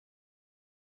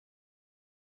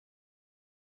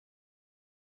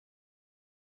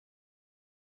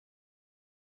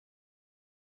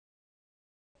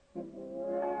All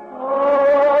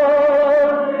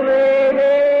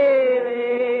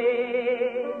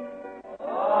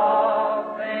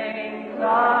things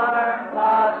are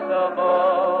possible.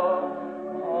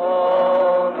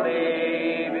 Only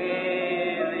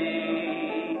believe.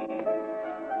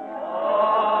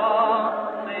 Only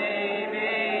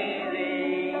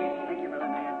believe. Thank you, Brother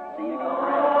Man. See you.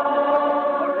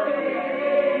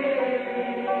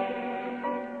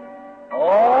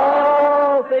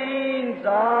 All things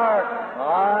are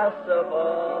possible.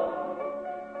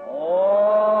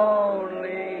 Only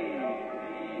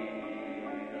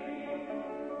believe.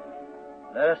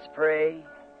 Let us pray.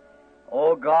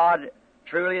 Oh God,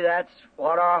 truly that's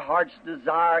what our heart's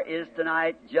desire is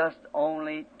tonight, just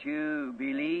only to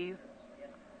believe.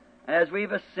 And as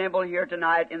we've assembled here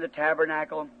tonight in the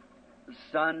tabernacle, the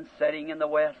sun setting in the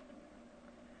west,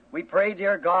 we pray,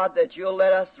 dear God, that you'll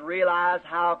let us realize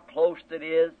how close it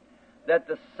is that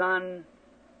the sun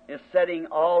is setting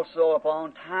also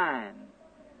upon time.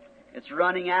 It's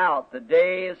running out. The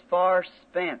day is far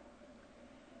spent.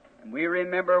 And we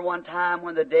remember one time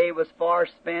when the day was far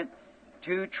spent,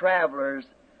 two travelers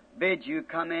bid you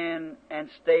come in and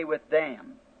stay with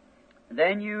them. And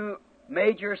then you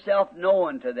made yourself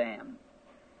known to them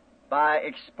by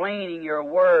explaining your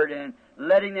word and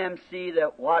letting them see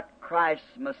that what Christ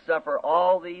must suffer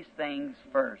all these things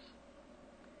first.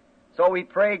 So we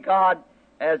pray, God,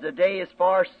 as the day is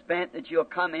far spent, that you'll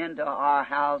come into our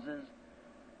houses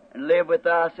and live with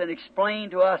us and explain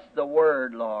to us the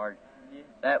word, Lord,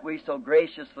 that we so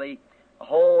graciously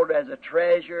hold as a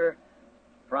treasure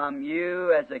from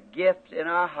you, as a gift in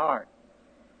our heart.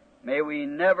 May we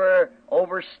never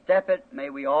overstep it. May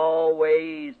we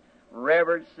always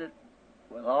reverence it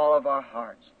with all of our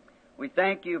hearts. We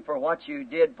thank you for what you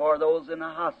did for those in the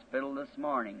hospital this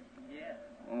morning. Yes.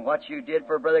 And what you did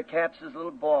for Brother Capps'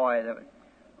 little boy that was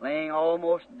laying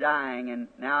almost dying, and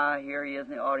now here he is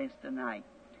in the audience tonight.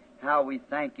 How we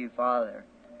thank you, Father,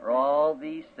 for all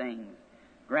these things.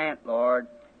 Grant, Lord,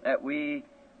 that we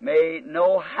may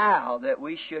know how that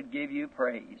we should give you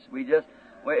praise.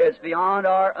 It's beyond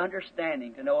our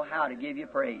understanding to know how to give you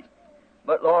praise.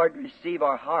 But, Lord, receive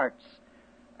our hearts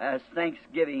as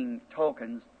thanksgiving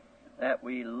tokens that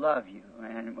we love you.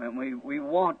 And when we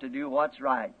want to do what's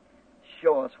right,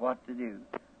 show us what to do.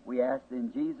 We ask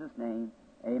in Jesus' name,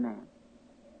 amen.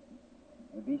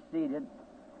 You be seated.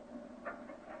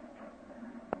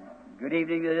 Good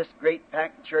evening to this great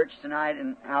packed church tonight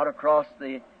and out across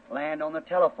the land on the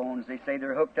telephones. They say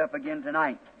they're hooked up again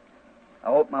tonight. I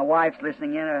hope my wife's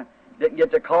listening in. Didn't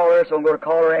get to call her, so I'm going to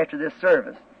call her after this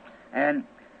service. And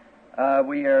I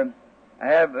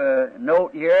have a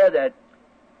note here that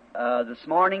this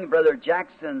morning Brother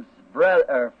Jackson's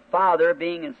father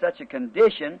being in such a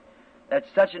condition that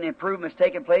such an improvement's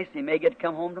taken place, he may get to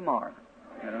come home tomorrow.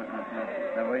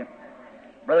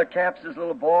 Brother Capps'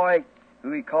 little boy,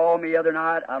 who he called me the other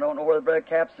night, I don't know whether Brother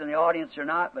Capps is in the audience or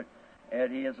not, but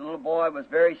his little boy was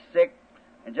very sick,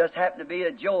 and just happened to be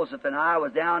that Joseph and I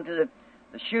was down to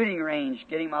the shooting range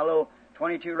getting my little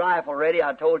 .22 rifle ready.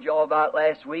 I told you all about it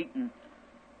last week, and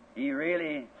he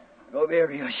really going to be a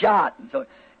real shot. And so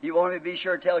he wanted me to be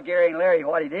sure to tell Gary and Larry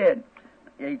what he did.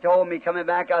 He told me coming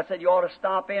back, I said, you ought to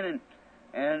stop in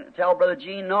and tell Brother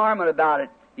Gene Norman about it.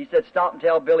 He said, stop and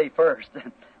tell Billy first,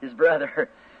 his brother.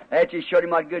 After he showed him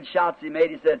what good shots he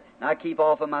made, he said, now keep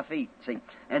off of my feet. See?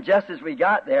 And just as we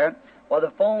got there,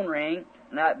 the phone rang,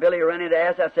 and Billy ran in to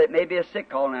ask. I said, maybe a sick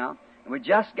call now. And we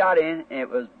just got in, and it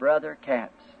was Brother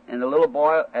Capps. And the little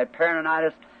boy had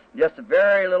peritonitis, just a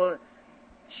very little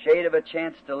shade of a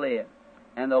chance to live.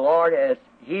 And the Lord has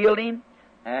healed him.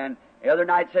 And the other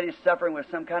night said he's suffering with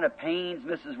some kind of pains.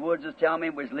 Mrs. Woods was telling me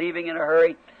he was leaving in a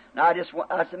hurry. Now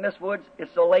I said, Miss Woods,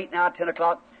 it's so late now, 10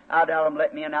 o'clock. I doubt him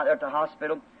let me in out there at the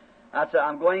hospital. I said,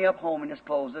 I'm going up home and just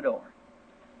close the door.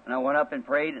 And I went up and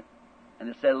prayed, and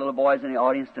they said, little boy's in the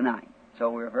audience tonight. So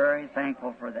we're very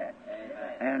thankful for that.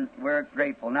 Amen. And we're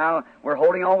grateful. Now, we're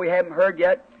holding on. We haven't heard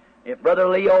yet if Brother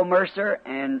Leo Mercer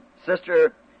and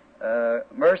Sister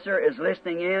Mercer is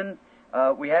listening in.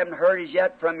 We haven't heard as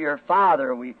yet from your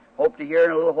father. We hope to hear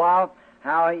in a little while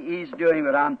how he's doing,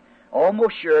 but I'm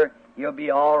almost sure he'll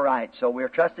be all right. So we're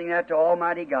trusting that to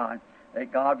Almighty God,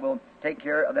 that God will take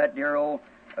care of that dear old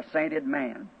sainted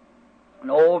man, an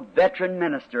old veteran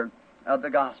minister of the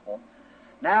gospel.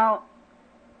 Now,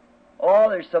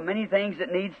 there's so many things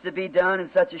that needs to be done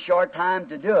in such a short time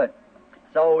to do it.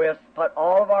 So we'll put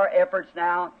all of our efforts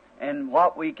now in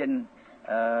what we can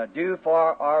do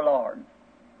for our Lord.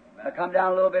 I come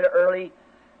down a little bit early,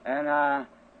 and I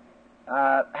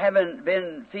haven't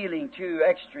been feeling too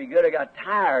extra good. I got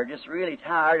tired, just really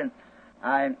tired, and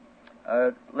I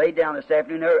laid down this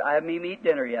afternoon. I haven't even eaten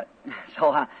dinner yet.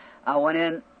 So I went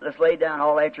in, just laid down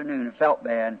all afternoon and felt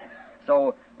bad.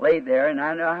 So laid there, and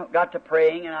I got to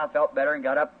praying, and I felt better and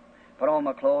got up, put on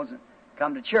my clothes, and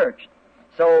come to church.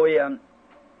 So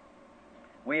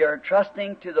we are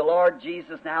trusting to the Lord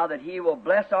Jesus now that He will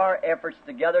bless our efforts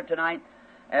together tonight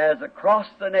as across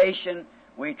the nation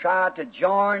we try to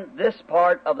join this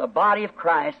part of the body of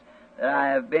Christ that I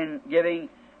have been giving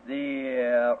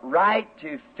the right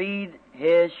to feed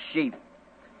His sheep.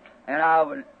 And I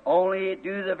would only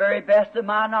do the very best of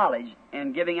my knowledge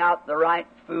in giving out the right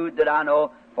food that I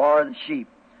know for the sheep.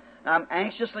 I'm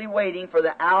anxiously waiting for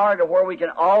the hour to where we can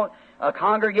all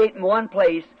congregate in one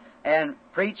place and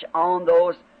preach on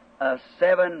those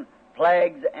 7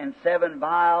 plagues and 7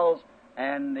 vials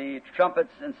and the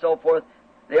trumpets and so forth.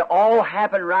 They all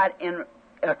happen right in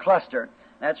a cluster.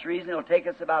 That's the reason it'll take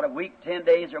us about a week, 10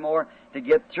 days or more to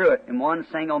get through it in one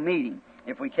single meeting,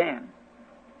 if we can.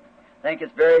 I think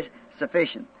it's very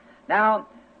sufficient. Now,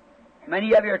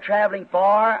 many of you are traveling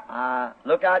far.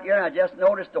 Look out here, and I just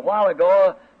noticed a while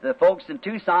ago the folks in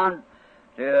Tucson,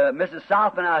 to Mrs.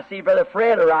 Southman, I see Brother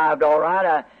Fred arrived all right.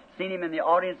 I seen him in the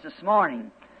audience this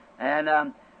morning.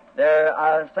 And there,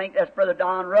 I think that's Brother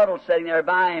Don Ruddle sitting there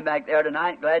by him back there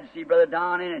tonight. Glad to see Brother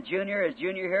Don in. And Junior, is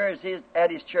Junior here? Is he at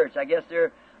his church? I guess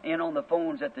they're in on the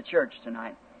phones at the church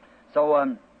tonight.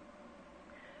 So,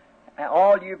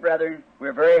 all you brethren,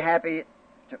 we're very happy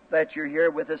that you're here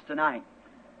with us tonight.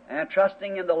 And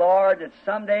trusting in the Lord that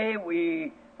someday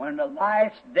when the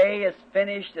last day is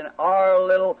finished and our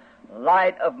little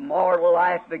light of mortal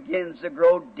life begins to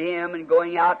grow dim and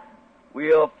going out,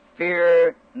 we'll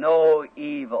fear no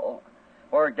evil.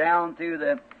 Or down through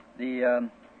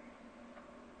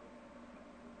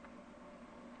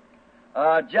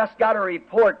just got a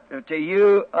report to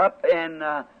you up in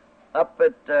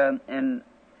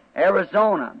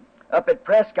Arizona, up at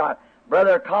Prescott.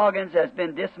 Brother Coggins has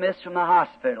been dismissed from the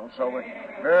hospital, so we're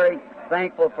very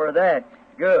thankful for that.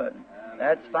 Good.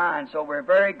 That's fine. So we're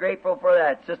very grateful for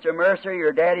that. Sister Mercer,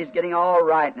 your daddy's getting all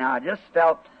right now. I just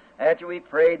felt after we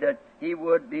prayed that he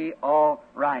would be all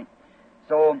right.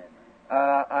 So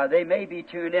they may be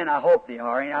tuned in. I hope they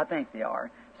are, and I think they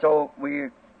are. So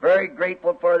we're very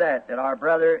grateful for that our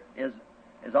brother is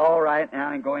all right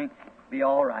now and going to be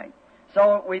all right.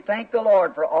 So we thank the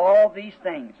Lord for all these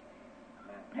things.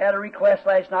 Had a request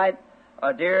last night.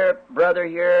 A dear brother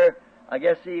here, I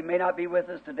guess he may not be with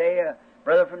us today, a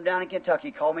brother from down in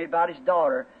Kentucky called me about his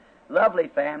daughter. Lovely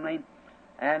family.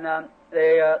 And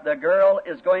the girl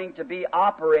is going to be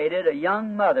operated, a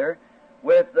young mother,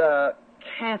 with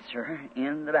cancer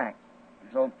in the back.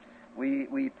 So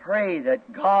we pray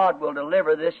that God will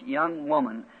deliver this young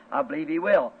woman. I believe He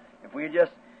will. If we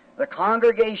just, the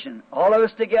congregation, all of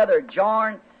us together,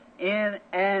 join in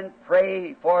and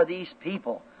pray for these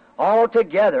people all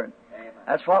together. Amen.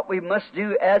 That's what we must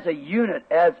do as a unit.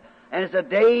 And as the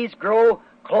days grow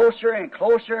closer and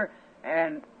closer,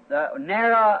 and the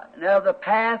narrow the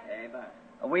path,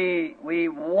 amen, we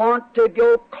want to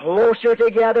go closer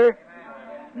together.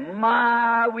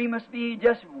 Amen. We must be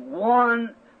just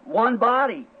one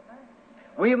body.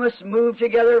 We must move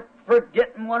together,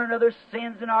 forgetting one another's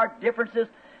sins and our differences,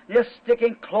 just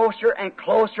sticking closer and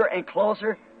closer and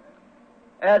closer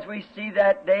as we see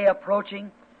that day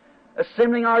approaching,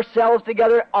 assembling ourselves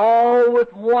together all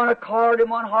with one accord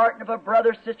and one heart. And if a brother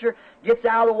or sister gets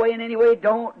out of the way in any way,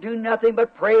 don't do nothing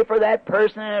but pray for that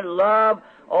person and love,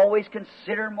 always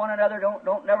considering one another.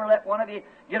 Don't never let one of you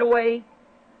get away.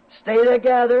 Stay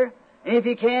together, and if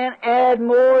you can, add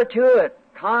more to it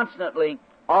constantly,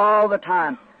 all the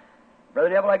time. Brother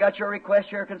Neville, I got your request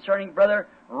here concerning Brother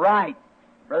Wright,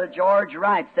 Brother George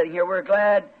Wright, sitting here. We're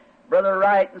glad Brother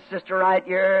Wright and Sister Wright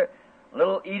here.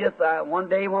 Little Edith, one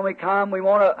day when we come, we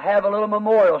want to have a little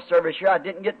memorial service here. I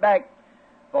didn't get back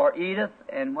for Edith,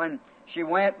 and when she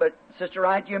went, but Sister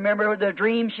Wright, do you remember the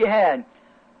dream she had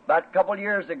about a couple of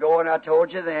years ago? And I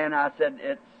told you then, I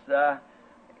said,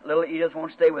 little Edith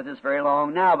won't stay with us very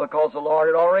long now, because the Lord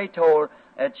had already told her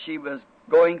that she was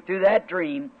going through that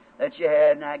dream that she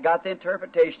had, and I got the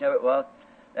interpretation of it was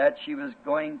that she was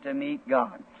going to meet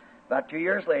God. About 2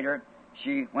 years later,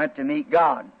 she went to meet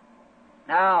God.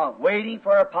 Now, waiting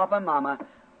for her papa and mama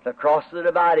to cross the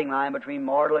dividing line between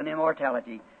mortal and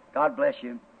immortality. God bless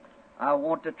you. I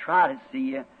want to try to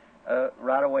see you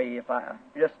right away if I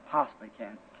just possibly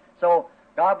can. So,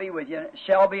 God be with you.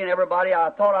 Shelby and everybody, I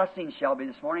thought I seen Shelby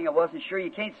this morning. I wasn't sure.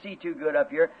 You can't see too good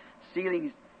up here.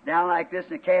 Ceiling's down like this,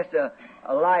 and it casts a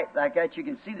light like that. You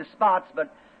can see the spots,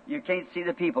 but you can't see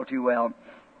the people too well.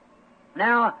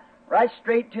 Now, right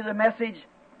straight to the message.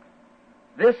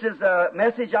 This is a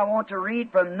message I want to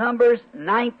read from Numbers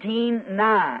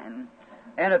 19:9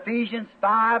 and Ephesians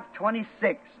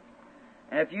 5:26.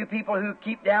 And if you people who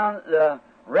keep down the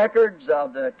records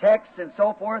of the texts and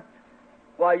so forth,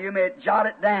 well, you may jot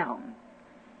it down.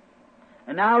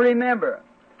 And now remember,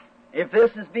 if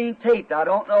this is being taped, I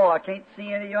don't know, I can't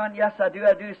see anyone. Yes, I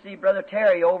do see Brother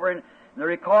Terry over in the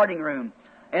recording room.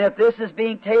 And if this is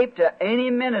being taped to any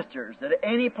ministers at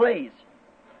any place,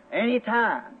 any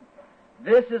time,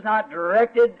 this is not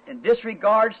directed in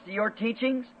disregards to your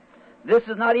teachings. This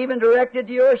is not even directed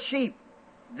to your sheep.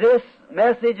 This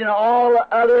message and all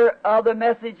other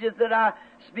messages that I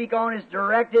speak on is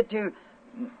directed to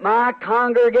my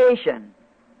congregation.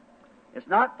 It's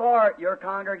not for your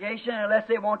congregation unless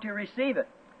they want to receive it.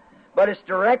 But it's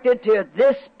directed to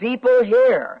this people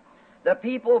here. The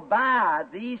people buy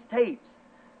these tapes.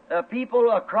 The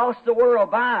people across the world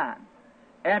buy them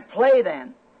and play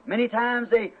them. Many times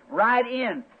they write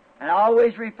in, and I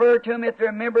always refer to them if they're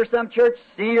a member of some church,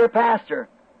 see your pastor.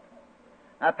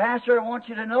 Now, Pastor, I want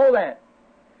you to know that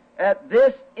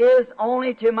this is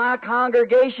only to my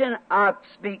congregation I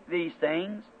speak these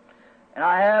things. And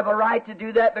I have a right to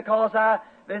do that because I've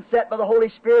been set by the Holy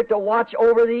Spirit to watch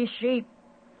over these sheep.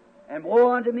 And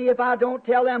woe unto me if I don't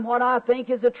tell them what I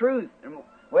think is the truth, and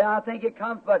where I think it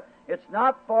comes. But it's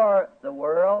not for the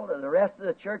world or the rest of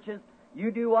the churches. You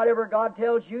do whatever God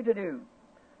tells you to do.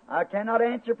 I cannot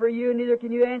answer for you, neither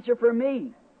can you answer for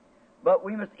me. But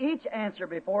we must each answer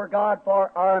before God for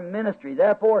our ministry.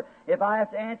 Therefore, if I have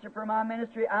to answer for my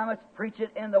ministry, I must preach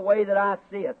it in the way that I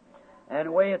see it and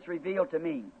the way it's revealed to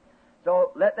me.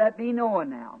 So let that be known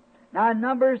now. Now in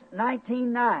Numbers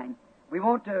 19:9, we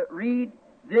want to read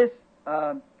this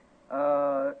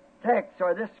text,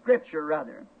 or this scripture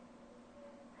rather.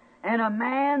 And a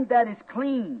man that is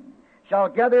clean shall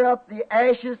gather up the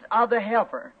ashes of the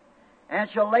heifer, and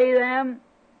shall lay them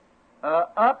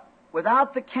up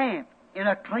without the camp in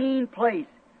a clean place,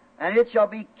 and it shall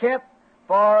be kept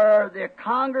for the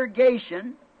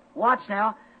congregation, watch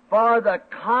now, for the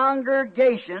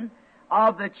congregation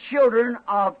of the children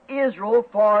of Israel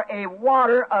for a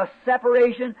water of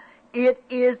separation. It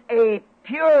is a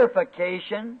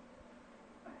purification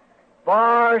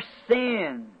for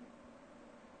sin.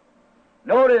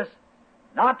 Notice,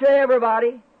 not to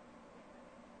everybody,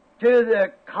 to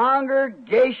the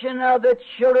congregation of the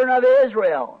children of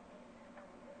Israel.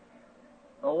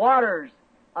 The waters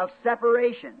of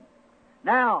separation.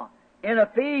 Now, in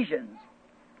Ephesians,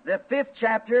 the 5th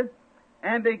chapter,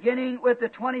 and beginning with the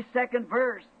 22nd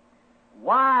verse,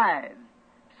 wives,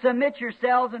 submit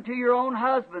yourselves unto your own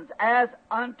husbands as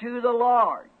unto the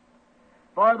Lord.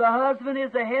 For the husband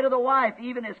is the head of the wife,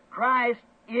 even as Christ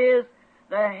is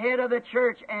the head of the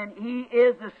church, and He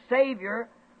is the Savior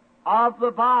of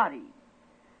the body.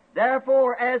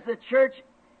 Therefore, as the church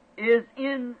is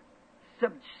in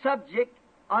subject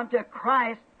unto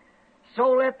Christ,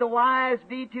 so let the wives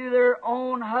be to their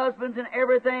own husbands in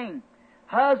everything.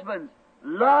 Husbands,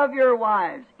 love your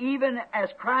wives, even as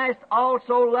Christ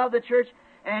also loved the church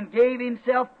and gave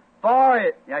Himself for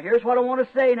it. Now here's what I want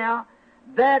to say now.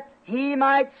 That He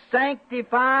might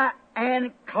sanctify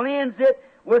and cleanse it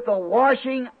with the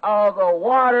washing of the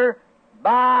water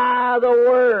by the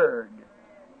Word.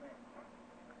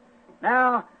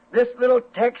 Now, this little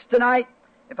text tonight,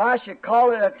 if I should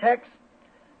call it a text,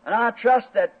 and I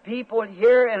trust that people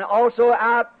here and also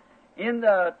out in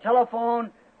the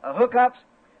telephone hookups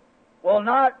will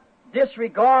not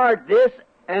disregard this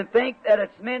and think that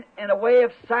it's meant in a way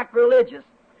of sacrilegious.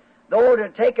 Though to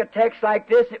take a text like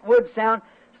this, it would sound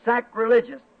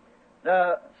sacrilegious.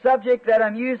 The subject that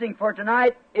I'm using for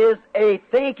tonight is a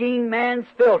thinking man's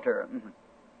filter.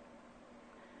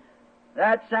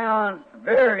 That sounds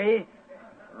very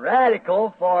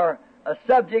radical for a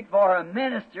subject for a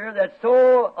minister that's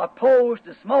so opposed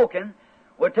to smoking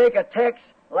would take a text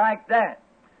like that.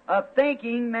 A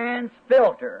thinking man's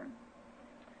filter.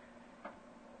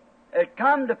 It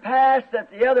come to pass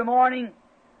that the other morning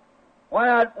when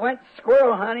I went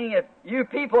squirrel hunting, if you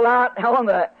people out on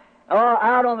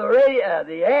the radio,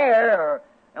 the air, or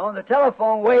on the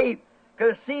telephone wave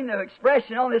could have seen the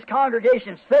expression on this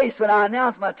congregation's face when I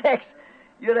announced my text,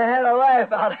 you'd have had a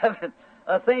laugh out of it.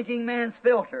 A thinking man's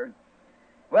filter.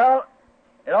 Well,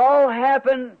 it all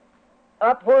happened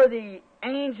up where the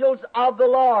angels of the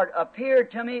Lord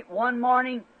appeared to me one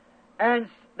morning, and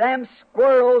them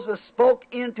squirrels was spoke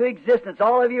into existence.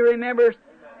 All of you remember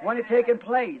when it taken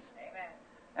place.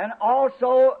 And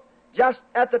also, just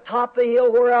at the top of the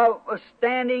hill where I was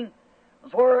standing,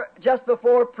 where just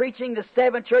before preaching the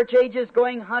 7 church ages,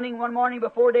 going hunting one morning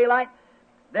before daylight,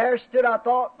 there stood, I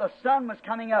thought the sun was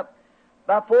coming up.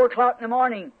 About 4 o'clock in the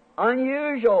morning,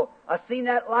 unusual. I seen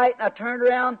that light, and I turned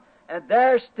around, and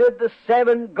there stood the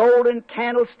 7 golden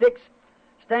candlesticks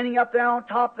standing up there on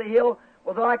top of the hill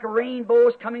with like a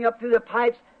rainbows coming up through the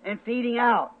pipes and feeding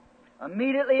out.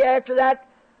 Immediately after that,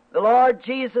 the Lord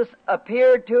Jesus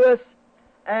appeared to us,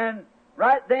 and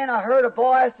right then I heard a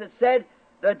voice that said,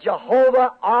 the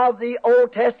Jehovah of the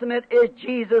Old Testament is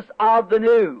Jesus of the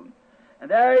New. And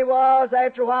there he was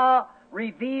after a while,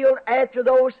 revealed after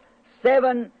those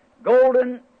 7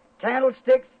 golden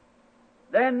candlesticks.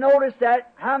 Then notice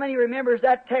that, how many remembers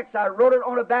that text? I wrote it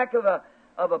on the back of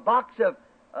a box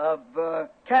of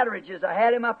cartridges I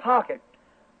had in my pocket.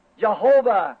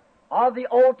 Jehovah of the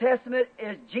Old Testament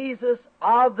is Jesus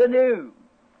of the New.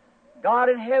 God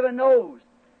in heaven knows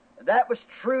that was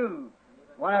true.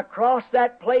 When I crossed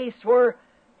that place where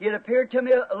He had appeared to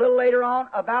me a little later on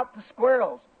about the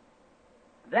squirrels.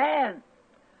 Then,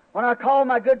 when I called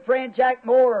my good friend Jack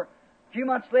Moore a few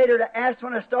months later to ask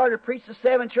when I started to preach the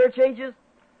 7 church ages,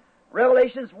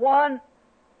 Revelations 1,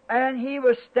 and he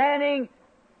was standing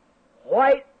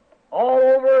white all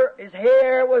over. His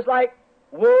hair was like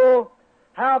wool.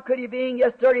 How could he, being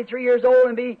just 33 years old,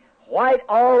 and be white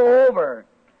all over?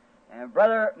 And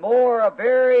Brother Moore, a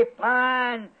very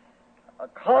fine, a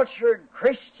cultured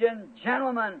Christian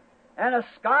gentleman and a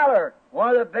scholar, one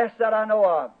of the best that I know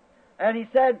of. And he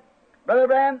said, Brother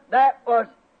Branham, that was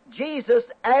Jesus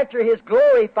after His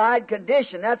glorified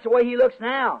condition. That's the way He looks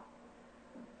now.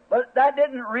 But that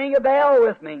didn't ring a bell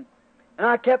with me. And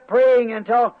I kept praying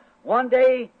until one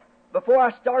day, before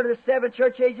I started the 7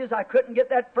 church ages, I couldn't get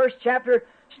that first chapter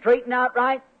straightened out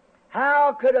right.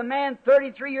 How could a man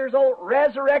 33 years old,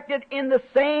 resurrected in the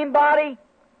same body?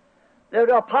 The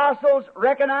apostles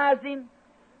recognized Him,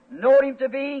 knowed Him to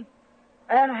be,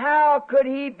 and how could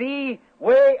He be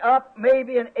way up,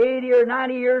 maybe an 80 or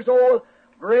 90 years old,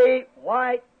 great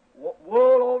white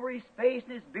wool over His face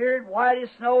and His beard white as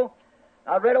snow?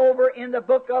 I read over in the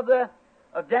book of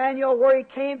Daniel where he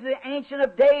came to the Ancient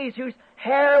of Days, whose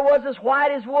hair was as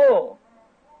white as wool.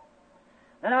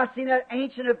 And I seen that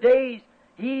Ancient of Days.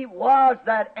 He was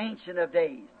that Ancient of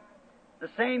Days. The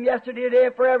same yesterday, today,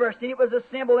 and forever. I seen it was a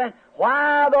symbol then.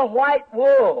 Why the white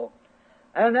wool?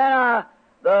 And then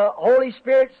the Holy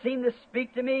Spirit seemed to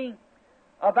speak to me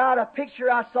about a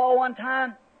picture I saw one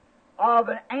time of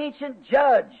an ancient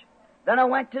judge. Then I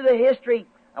went to the history.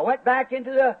 I went back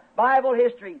into the Bible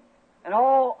history and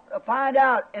all to find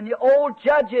out. In the old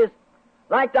judges,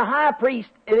 like the high priest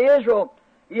in Israel,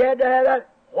 he had to have that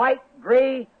white,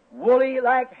 gray, woolly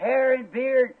like hair and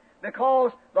beard,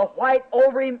 because the white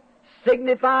over him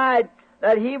signified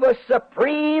that he was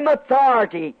supreme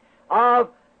authority of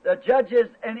the judges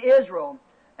in Israel.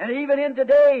 And even in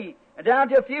today, down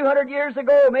to a few hundred years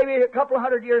ago, maybe a couple of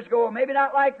hundred years ago, maybe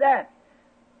not like that.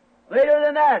 Later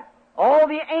than that, all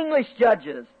the English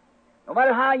judges, no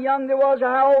matter how young they was or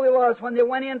how old they was, when they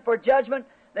went in for judgment,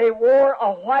 they wore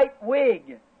a white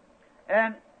wig.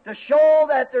 And to show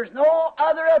that there's no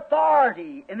other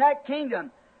authority in that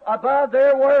kingdom above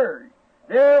their word.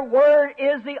 Their word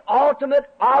is the ultimate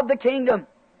of the kingdom.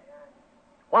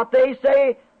 What they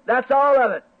say, that's all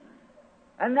of it.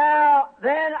 And now,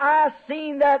 then I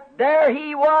seen that there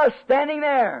he was standing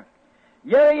there.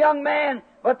 Yet a young man,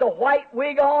 but the white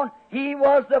wig on, he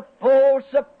was the full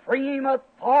supreme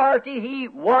authority. He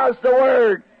was the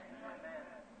Word.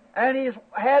 And he's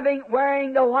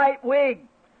wearing the white wig.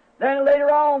 Then later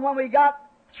on, when we got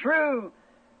through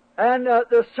and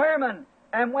the sermon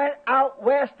and went out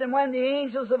west, and when the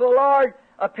angels of the Lord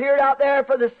appeared out there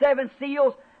for the 7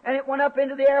 seals, and it went up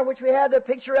into the air, which we had the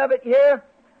picture of it here,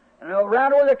 and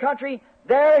around over the country,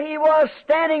 there he was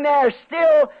standing there,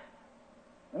 still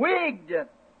wigged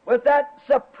with that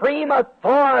supreme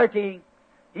authority.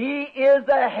 He is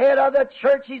the head of the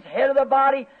church. He's head of the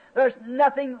body. There's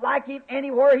nothing like Him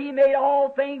anywhere. He made all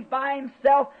things by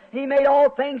Himself. He made all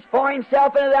things for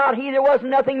Himself, and without He there was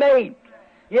nothing made.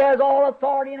 He has all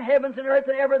authority in heavens and earth,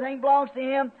 and everything belongs to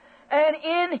Him. And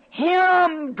in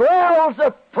Him dwells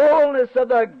the fullness of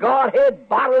the Godhead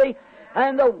bodily.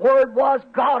 And the Word was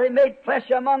God and made flesh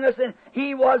among us, and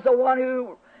He was the one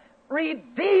who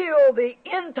revealed the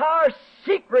entire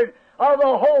secret of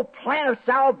the whole plan of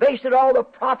salvation that all the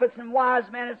prophets and wise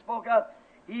men had spoke of.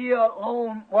 He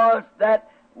alone was that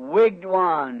wigged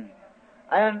one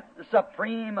and the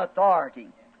supreme authority.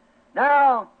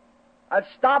 Now, I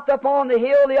stopped up on the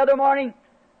hill the other morning.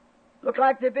 Looked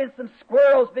like there'd been some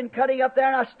squirrels been cutting up there,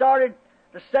 and I started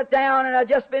to sit down, and I'd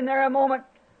just been there a moment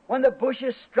when the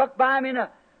bushes struck by me, and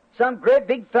some great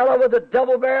big fellow with a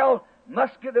double-barrel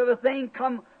musket of a thing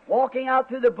come walking out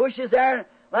through the bushes there, and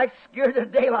like scared the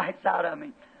daylights out of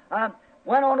me.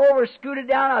 Went on over, scooted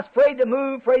down. I was afraid to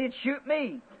move, afraid he'd shoot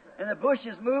me. and the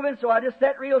bushes moving, so I just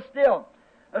sat real still.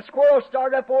 A squirrel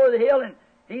started up over the hill, and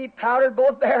he powdered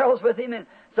both barrels with him, and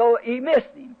so he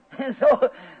missed him. And so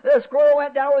the squirrel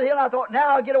went down over the hill, and I thought,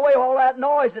 now I'll get away with all that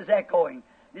noise that's echoing.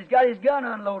 He's got his gun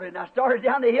unloaded, and I started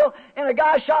down the hill, and a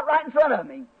guy shot right in front of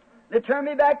me. They turned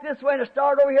me back this way, and I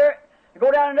started over here, and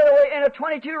go down another way, and a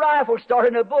 .22 rifle started,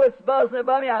 and the bullets buzzing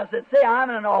above me. I said, say, I'm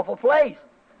in an awful place.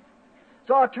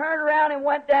 So I turned around and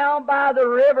went down by the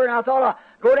river, and I thought I'll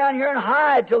go down here and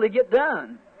hide till they get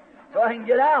done, so I can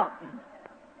get out.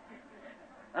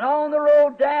 And on the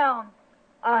road down,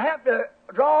 I happened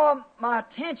to draw my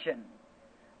attention,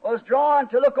 was drawn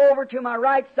to look over to my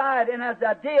right side, and as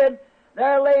I did,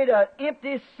 there laid an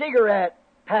empty cigarette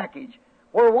package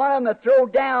where one of them had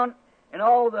thrown down in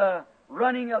all the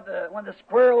running of when the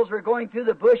squirrels were going through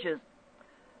the bushes.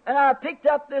 And I picked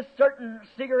up this certain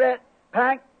cigarette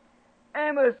pack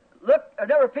and I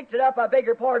never picked it up, I beg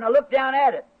your pardon. I looked down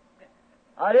at it.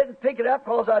 I didn't pick it up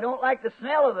because I don't like the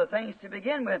smell of the things to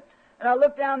begin with. And I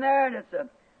looked down there, and it's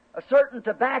a certain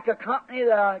tobacco company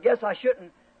that I guess I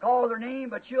shouldn't call their name,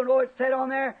 but you'll know it said on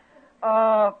there,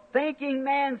 thinking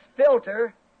man's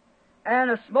filter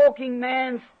and a smoking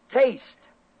man's taste.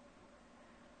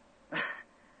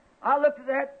 I looked at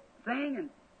that thing, and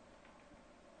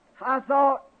I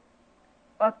thought,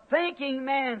 a thinking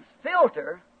man's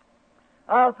filter,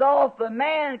 I thought if the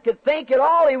man could think at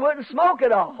all, he wouldn't smoke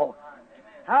at all.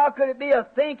 How could it be a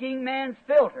thinking man's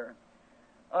filter?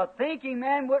 A thinking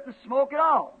man wouldn't smoke at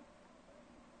all.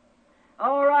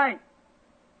 All right.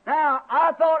 Now,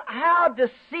 I thought how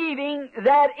deceiving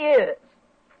that is.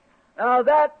 Now,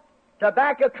 that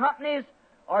tobacco companies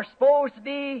are supposed to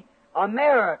be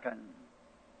American.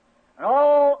 And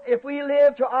all, if we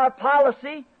live to our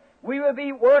policy, we would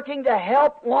be working to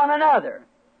help one another.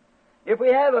 If we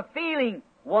have a feeling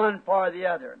one for the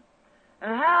other.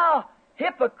 And how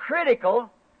hypocritical,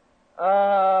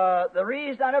 the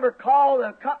reason I never call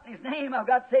the company's name, I've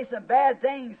got to say some bad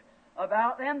things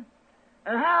about them,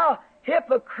 and how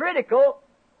hypocritical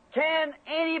can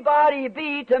anybody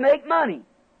be to make money?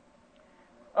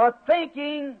 A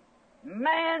thinking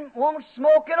man won't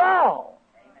smoke at all.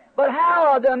 But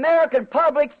how the American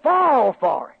public fall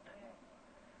for it?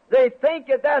 They think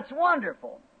that that's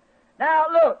wonderful. Now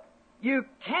look, you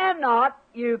cannot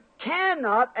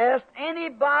ask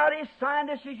anybody,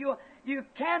 scientists as you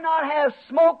cannot have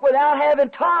smoke without having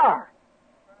tar.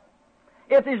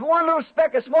 If there's one little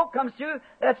speck of smoke comes through,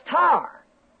 that's tar.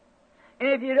 And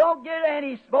if you don't get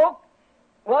any smoke,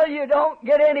 well, you don't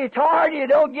get any tar and you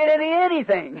don't get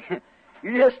anything.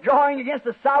 You're just drawing against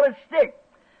a solid stick.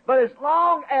 But as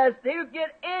long as you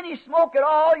get any smoke at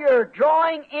all, you're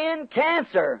drawing in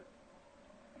cancer.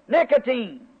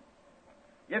 Nicotine.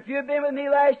 If you've been with me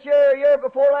last year or year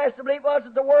before last, I believe it was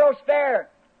at the World's Fair,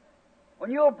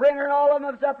 when you'll bring her and all of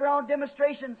them was up there on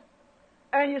demonstrations,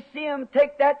 and you see them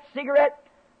take that cigarette,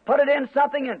 put it in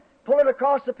something, and pull it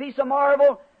across a piece of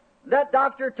marble, that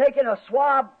doctor taking a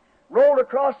swab, rolled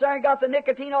across there and got the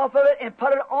nicotine off of it and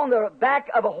put it on the back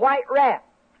of a white rat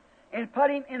and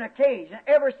put him in a cage. And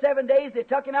every 7 days they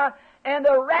took him out, and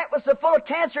the rat was so full of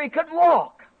cancer he couldn't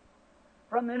walk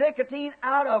from the nicotine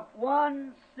out of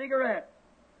one cigarette.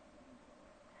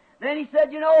 Then he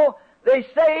said, they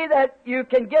say that you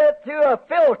can get it through a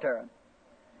filter.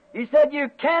 He said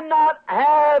you cannot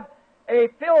have a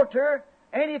filter,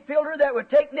 any filter that would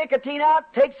take nicotine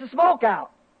out, takes the smoke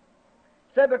out.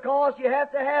 He said because you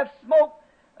have to have smoke,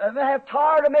 have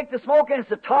tar to make the smoke, and it's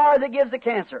the tar that gives the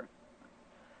cancer.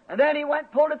 And then he went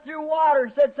and pulled it through water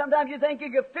and said sometimes you think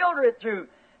you could filter it through.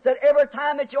 Said every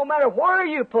time that no matter where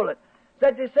you pull it.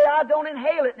 Said they say I don't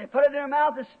inhale it, and they put it in their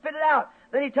mouth and spit it out.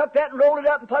 Then he took that and rolled it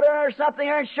up and put it under something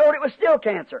there and showed it was still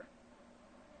cancer.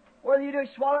 Whether you do,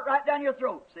 swallow it right down your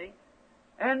throat, see?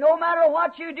 And no matter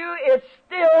what you do, it's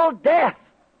still death.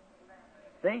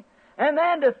 See? And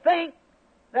then to think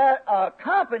that a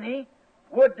company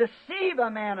would deceive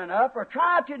a man enough or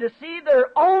try to deceive their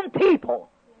own people.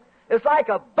 It's like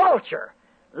a vulture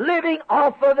living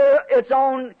off of its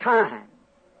own kind.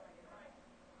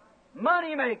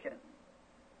 Money making.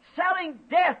 Selling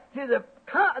death to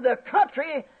the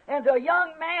country and to a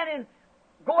young man and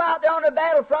go out there on the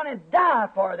battlefront and die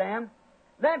for them,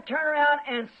 then turn around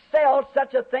and sell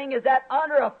such a thing as that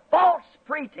under a false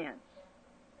pretense.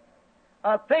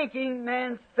 A thinking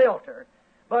man's filter,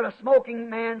 but a smoking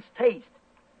man's taste.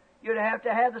 You'd have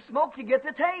to have the smoke to get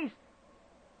the taste.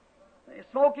 A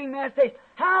smoking man's taste.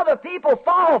 How the people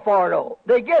fall for it, though.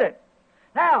 They get it.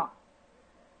 Now,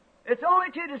 it's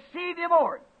only to deceive you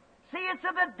more. See, it's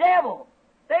of the devil.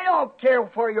 They don't care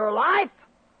for your life.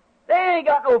 They ain't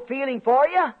got no feeling for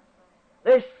you.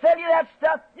 They sell you that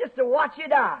stuff just to watch you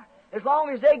die. as long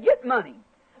as they get money.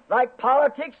 Like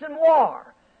politics and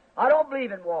war. I don't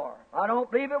believe in war. I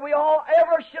don't believe that we all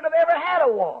ever should have ever had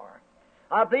a war.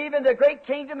 I believe in the great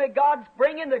kingdom that God's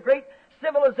bringing, the great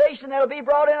civilization that will be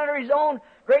brought in under His own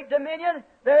great dominion.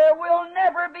 There will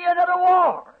never be another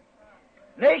war.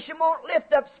 Nation won't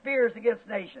lift up spears against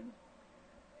nations.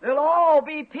 There'll all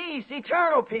be peace,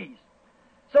 eternal peace.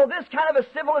 So this kind of a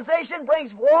civilization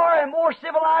brings war, and more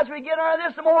civilized we get under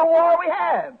this, the more war we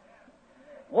have.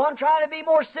 One trying to be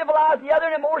more civilized than the other,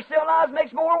 and the more civilized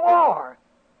makes more war.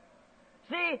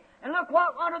 See, and look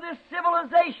what under this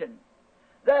civilization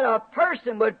that a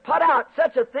person would put out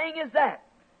such a thing as that.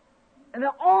 And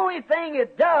the only thing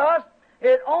it does,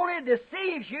 it only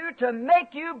deceives you to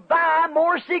make you buy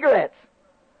more cigarettes.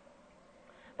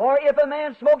 For if a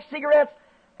man smokes cigarettes,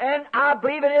 and I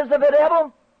believe it is of the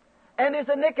devil, and there's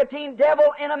a nicotine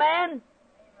devil in a man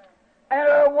and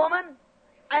a woman,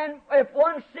 and if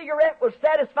one cigarette will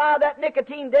satisfy that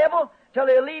nicotine devil till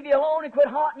he'll leave you alone and quit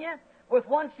haunting you with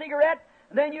one cigarette,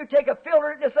 then you take a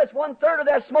filter that just lets 1/3 of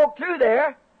that smoke through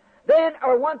there, then,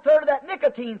 or 1/3 of that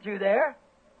nicotine through there,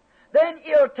 then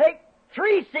you'll take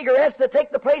 3 cigarettes to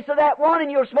take the place of that one,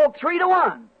 and you'll smoke 3 to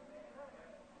 1.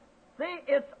 See,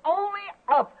 it's only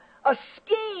a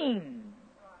scheme,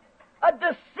 a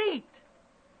deceit,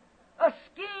 a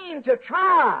scheme to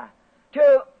try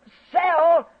to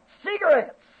sell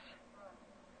cigarettes.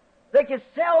 They can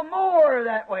sell more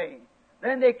that way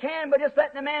than they can by just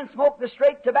letting the man smoke the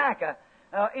straight tobacco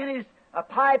in his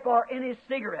pipe or in his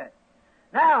cigarette.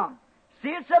 Now, see,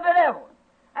 it's of the devil.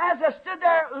 As I stood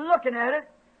there looking at it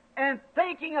and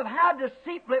thinking of how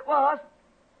deceitful it was,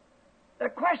 the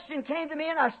question came to me,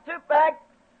 and I stooped back,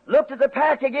 looked at the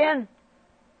pack again,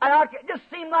 and it just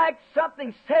seemed like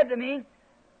something said to me,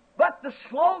 but the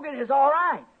slogan is all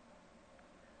right.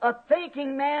 A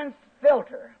thinking man's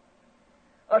filter,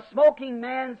 a smoking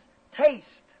man's taste.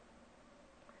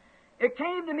 It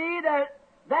came to me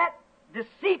that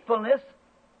deceitfulness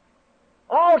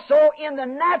also in the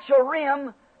natural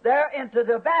realm there into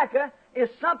tobacco is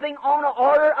something on the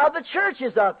order of the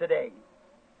churches of today.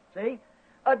 See?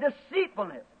 A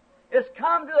deceitfulness. It's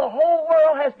come to the whole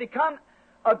world, has become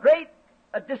a great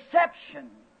deception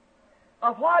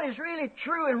of what is really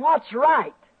true and what's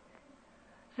right.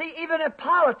 See, even in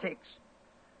politics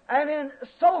and in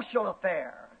social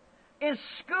affair, in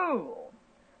school,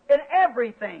 in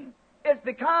everything, it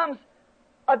becomes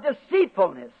a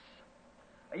deceitfulness.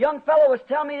 A young fellow was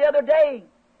telling me the other day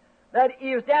that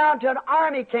he was down to an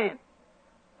army camp,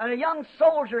 and a young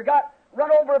soldier got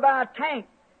run over by a tank.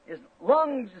 His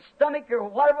lungs, his stomach, or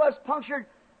whatever was punctured,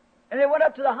 and they went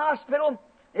up to the hospital.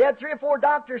 They had 3 or 4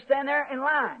 doctors stand there in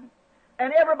line,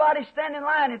 and everybody standing in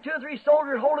line, and 2 or 3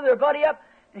 soldiers holding their buddy up,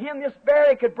 and him just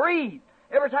barely could breathe.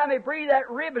 Every time he breathed, that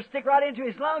rib would stick right into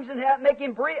his lungs and make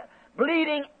him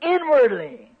bleeding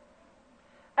inwardly.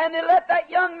 And they let that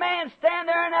young man stand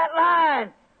there in that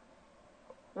line,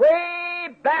 way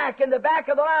back in the back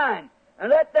of the line, and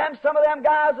let some of them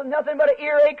guys with nothing but an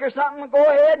earache or something go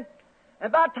ahead.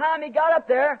 And by the time he got up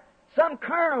there, some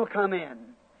colonel come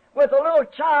in with a little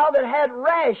child that had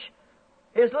rash.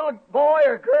 His little boy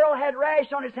or girl had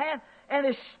rash on his hand, and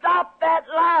they stopped that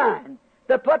line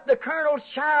to put the colonel's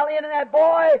child in, and that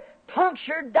boy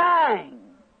punctured, dying.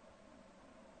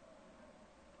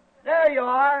 There you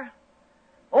are.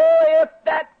 Oh, if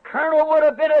that colonel would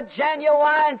have been a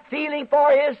genuine feeling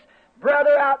for his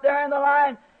brother out there in the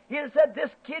line, he'd have said, this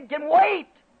kid can wait.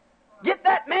 Get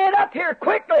that man up here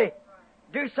quickly.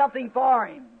 Do something for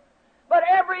him. But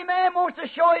every man wants to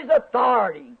show his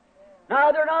authority.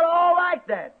 Now, they're not all like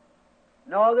that.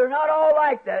 No, they're not all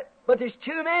like that. But there's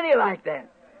too many like that.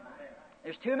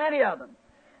 There's too many of them.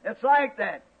 It's like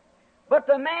that. But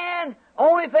the man,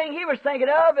 only thing he was thinking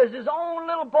of is his own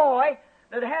little boy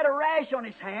that had a rash on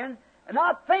his hand, and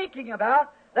not thinking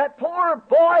about that poor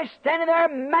boy standing there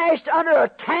mashed under a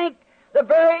tank, the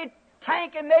very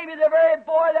tank and maybe the very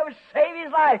boy that would save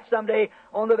his life someday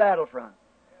on the battlefront.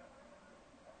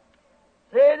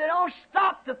 See, they don't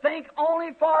stop to think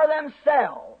only for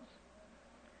themselves.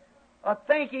 A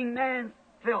thinking man's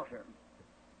filter.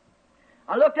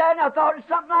 I looked at it and I thought it's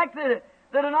something like the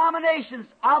denominations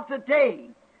of today,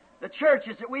 the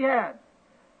churches that we have.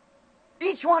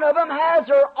 Each one of them has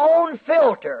their own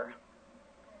filter.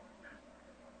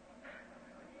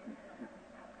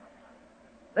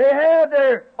 They have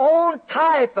their own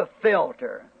type of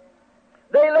filter.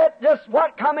 They let just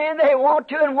what come in they want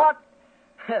to and what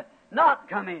not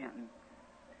come in.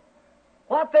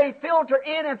 What they filter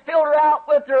in and filter out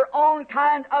with their own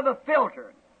kind of a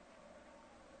filter.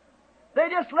 They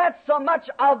just let so much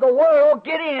of the world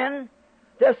get in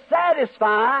to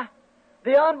satisfy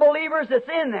the unbelievers that's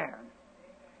in there.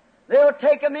 They'll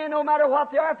take them in no matter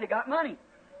what they are if they got money.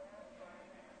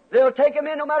 They'll take them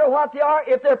in no matter what they are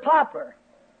if they're popular.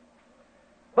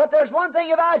 But there's one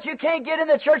thing about it, you can't get in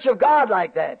the church of God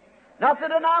like that. Not the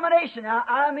denomination. Now,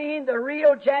 I mean the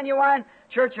real, genuine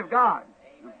church of God.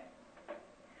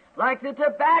 Like the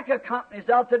tobacco companies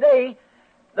of today,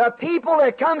 the people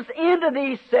that comes into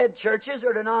these said churches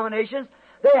or denominations,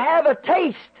 they have a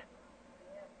taste.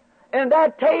 And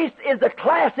that taste is the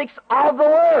classics of the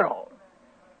world.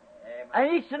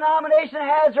 And each denomination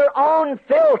has their own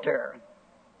filter.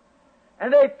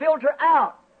 And they filter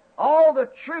out all the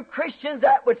true Christians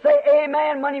that would say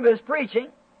amen when he was preaching,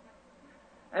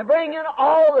 and bring in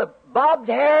all the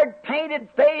bobbed-haired,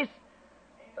 painted-faced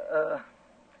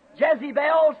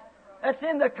Jezebels that's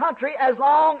in the country as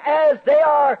long as they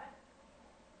are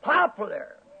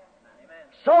popular.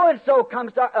 So-and-so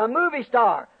comes to a movie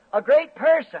star, a great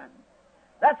person.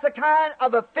 That's the kind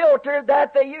of a filter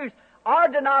that they use. Our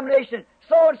denomination,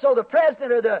 so-and-so, the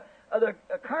president or the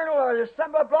colonel or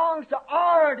somebody belongs to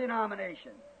our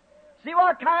denomination. See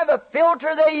what kind of a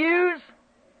filter they use?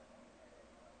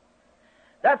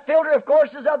 That filter, of course,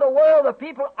 is of the world, the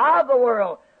people of the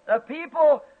world. The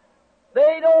people,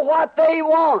 they know what they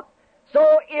want.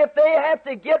 So if they have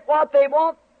to get what they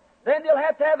want, then they'll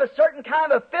have to have a certain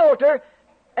kind of filter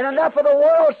and enough of the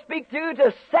world speak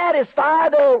to satisfy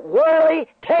their worldly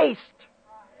taste.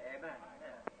 Amen.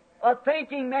 A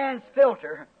thinking man's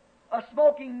filter, a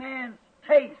smoking man's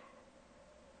taste,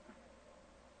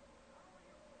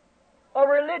 a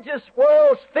religious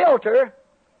world's filter,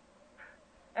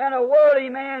 and a worldly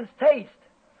man's taste.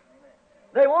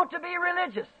 They want to be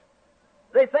religious.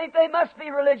 They think they must be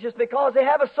religious because they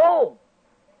have a soul.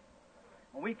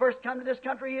 When we first come to this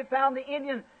country, we found the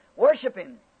Indian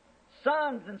worshiping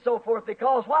suns and so forth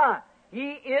because why?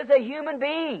 He is a human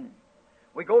being.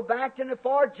 We go back to the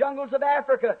far jungles of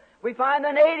Africa. We find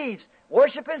the natives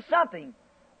worshiping something.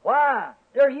 Why?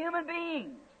 They're human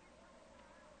beings.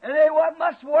 And they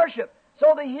must worship.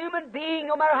 So the human being,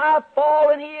 no matter how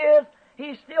fallen he is,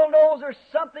 he still knows there's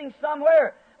something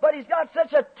somewhere. But he's got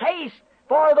such a taste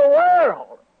for the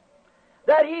world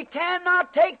that he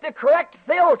cannot take the correct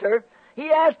filter. He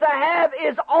has to have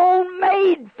his own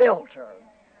made filter.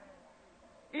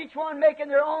 Each one making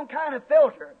their own kind of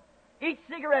filter. Each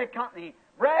cigarette company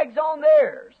brags on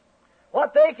theirs.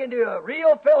 What they can do, a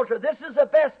real filter. This is the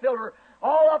best filter,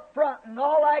 all up front and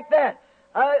all like that.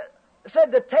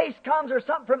 Said the taste comes or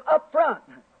something from up front.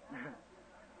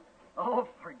 Oh,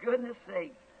 for goodness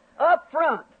sake. Up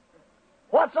front.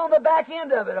 What's on the back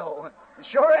end of it? Oh,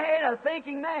 sure ain't a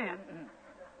thinking man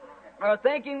or a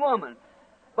thinking woman.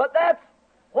 But that's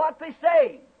what they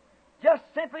say. Just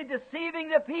simply deceiving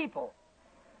the people.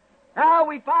 Now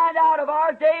we find out of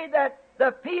our day that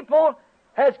the people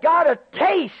has got a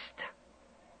taste.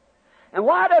 And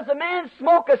why does a man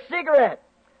smoke a cigarette?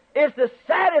 Is to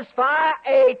satisfy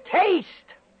a taste.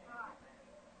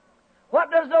 What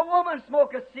does a woman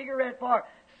smoke a cigarette for?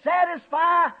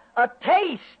 Satisfy a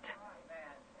taste.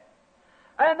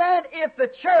 And then if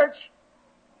the church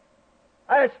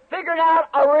has figured out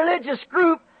a religious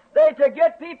group, to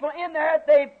get people in there,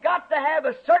 they've got to have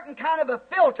a certain kind of a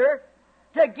filter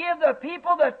to give the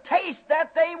people the taste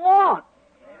that they want.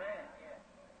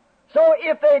 So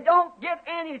if they don't get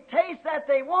any taste that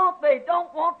they want, they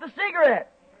don't want the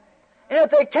cigarette. And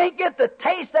if they can't get the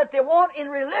taste that they want in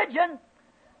religion,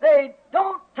 they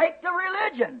don't take the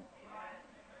religion.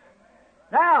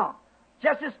 Now,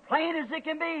 just as plain as it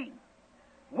can be,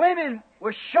 women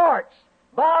with shorts,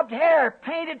 bobbed hair,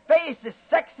 painted faces,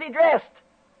 sexy dressed,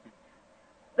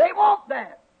 they want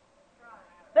that.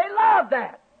 They love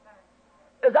that.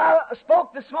 As I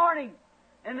spoke this morning,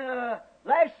 and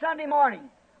last Sunday morning,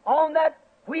 on that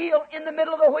wheel in the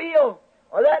middle of the wheel,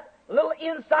 or that little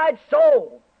inside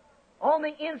soul, on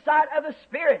the inside of the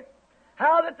Spirit,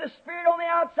 how that the Spirit on the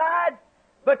outside,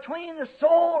 between the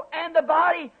soul and the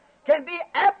body, can be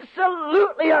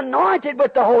absolutely anointed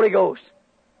with the Holy Ghost.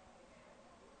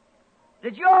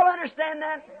 Did you all understand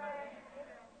that?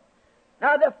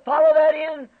 Now to follow that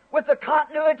in with the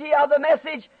continuity of the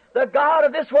message, the God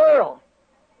of this world,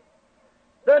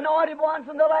 the anointed ones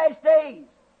in the last days,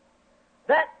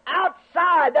 that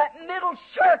outside, that middle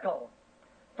circle,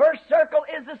 first circle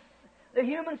is the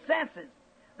human senses.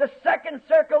 The second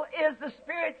circle is the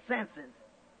spirit senses.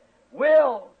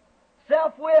 Will,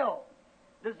 self-will,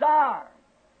 desire,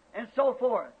 and so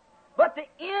forth. But the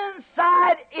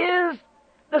inside is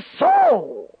the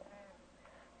soul.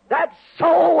 That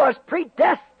soul was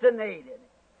predestinated.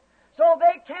 So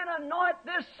they can anoint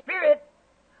this spirit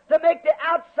to make the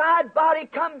outside body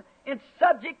come in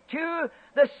subject to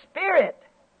the spirit.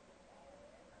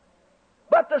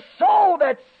 the soul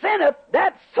that sinneth,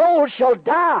 that soul shall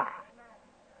die.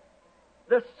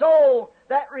 The soul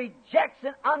that rejects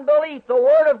in unbelief the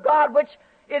Word of God, which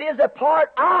it is a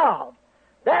part of,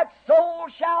 that soul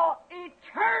shall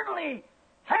eternally,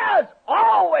 has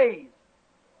always.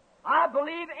 I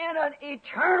believe in an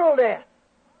eternal death.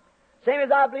 Same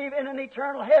as I believe in an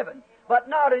eternal heaven, but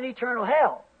not an eternal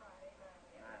hell.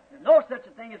 There's no such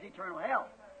a thing as eternal hell.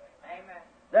 Amen.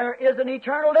 There is an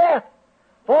eternal death.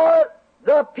 For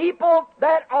the people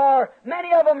that are,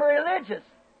 many of them religious,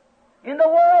 in the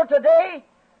world today,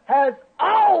 has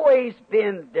always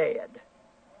been dead.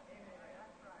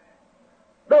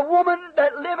 The woman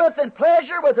that liveth in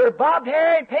pleasure with her bobbed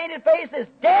hair and painted face is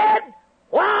dead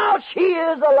while she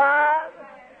is alive.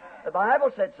 The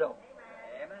Bible said so.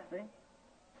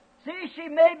 See, she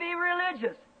may be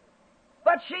religious,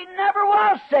 but she never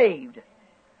was saved.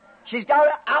 She's got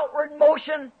an outward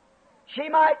motion. She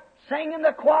might sing in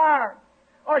the choir,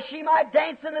 or she might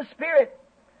dance in the Spirit.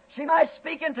 She might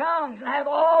speak in tongues and have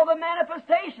all the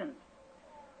manifestations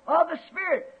of the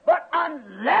Spirit. But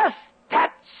unless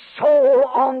that soul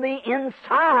on the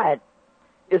inside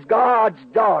is God's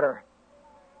daughter,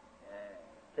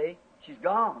 see, she's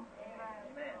gone.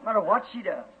 No matter what she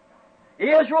does.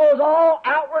 Israel is all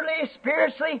outwardly,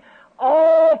 spiritually,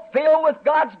 all filled with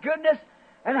God's goodness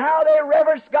and how they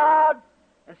reverence God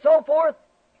and so forth.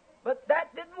 But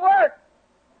that didn't work.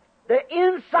 The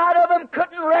inside of them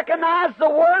couldn't recognize the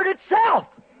Word itself.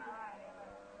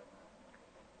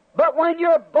 But when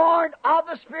you're born of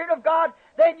the Spirit of God,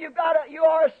 then you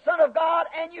are a son of God,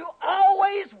 and you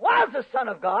always was a son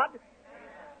of God.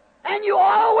 And you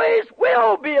always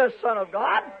will be a son of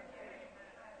God.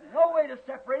 There's no way to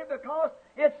separate it, because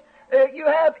it's you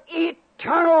have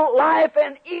eternal life,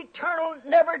 and eternal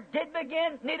never did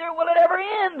begin, neither will it ever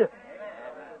end.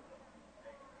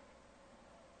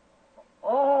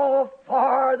 Oh,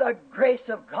 for the grace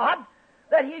of God,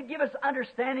 that He'd give us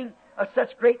understanding of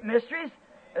such great mysteries.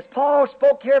 As Paul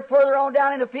spoke here further on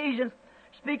down in Ephesians,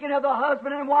 speaking of the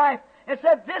husband and wife, and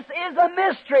said, this is a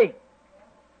mystery.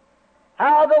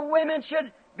 How the women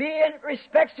should be in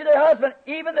respects to their husband.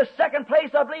 Even the second place,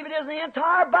 I believe it is in the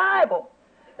entire Bible,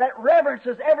 that reverence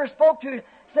is ever spoke to,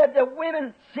 said the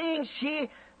women, seeing she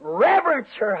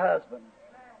reverenced her husband.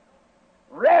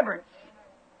 Reverence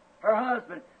her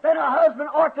husband. Then a husband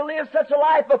ought to live such a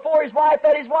life before his wife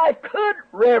that his wife could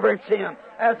reverence him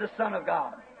as the Son of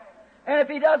God. And if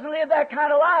he doesn't live that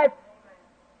kind of life,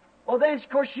 well then, of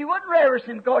course, she wouldn't reverence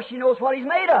him, because she knows what he's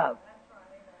made of.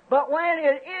 But when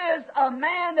it is a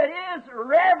man that is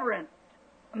reverent,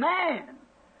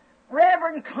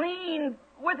 clean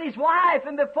with his wife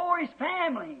and before his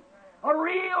family, a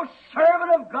real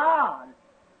servant of God,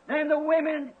 then the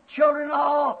women, children,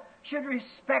 all should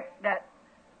respect that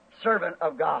servant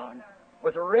of God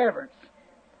with reverence.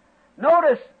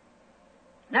 Notice,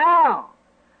 now,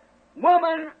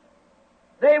 woman,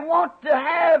 they want to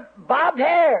have bobbed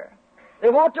hair. They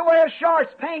want to wear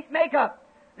shorts, paint, makeup,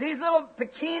 these little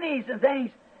bikinis and things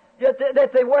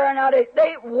that they wear nowadays.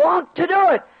 They want to do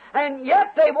it, and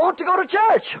yet they want to go to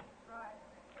church.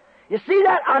 You see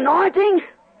that anointing?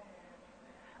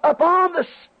 Upon the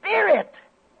Spirit,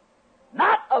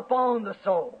 not upon the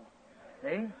soul.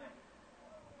 See?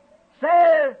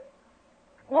 Says,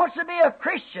 wants to be a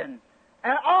Christian,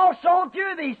 and also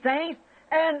do these things,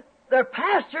 and the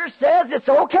pastor says it's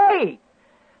okay.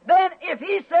 Then if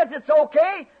he says it's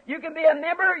okay, you can be a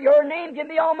member, your name can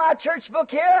be on my church book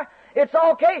here, it's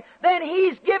okay, then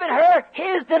he's given her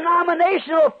his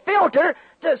denominational filter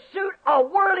to suit a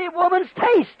worldly woman's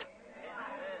taste.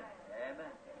 Amen.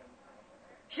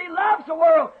 She loves the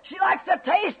world. She likes the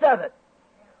taste of it.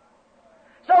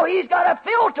 So he's got a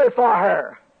filter for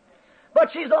her. But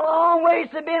she's a long ways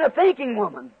to being a thinking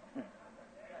woman.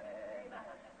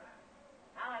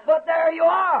 But there you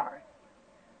are.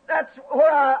 That's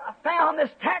where I found this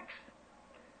text.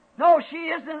 No, she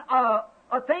isn't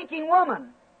a thinking woman.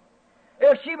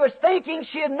 If she was thinking,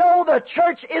 she'd know the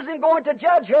church isn't going to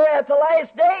judge her at the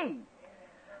last day.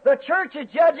 The church is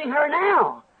judging her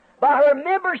now by her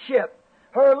membership,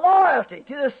 her loyalty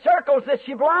to the circles that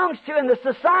she belongs to in the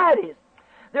societies.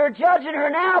 They're judging her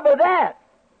now by that.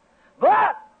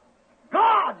 But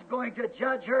God's going to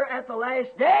judge her at the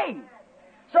last day.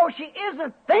 So she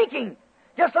isn't thinking,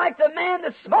 just like the man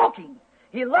that's smoking.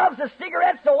 He loves the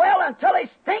cigarette so well until his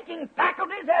thinking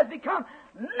faculties has become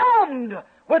numbed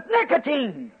with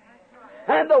nicotine.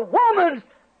 And the woman's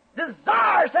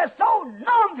desires has so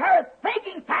numbed her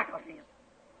thinking faculties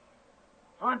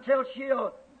until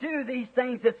she'll do these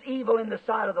things that's evil in the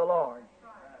sight of the Lord.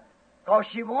 Because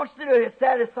she wants to do it. It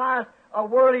satisfies a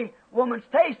worldly woman's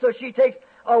taste, so she takes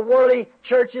a worldly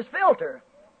church's filter.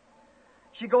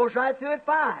 She goes right through it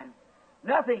fine.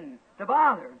 Nothing to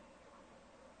bother.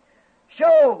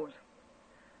 Shows.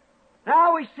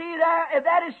 Now we see that if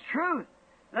that is truth,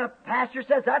 the pastor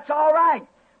says that's all right.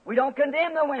 We don't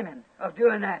condemn the women of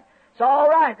doing that. It's all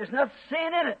right. There's no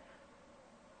sin in it.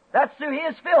 That's through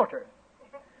his filter.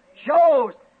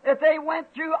 Shows that they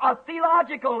went through a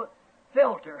theological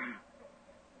filter.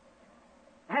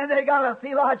 And they got a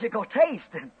theological taste.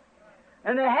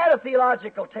 And they had a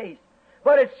theological taste.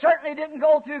 But it certainly didn't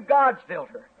go through God's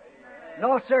filter.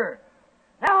 No, sir.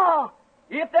 Now,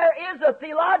 if there is a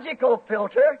theological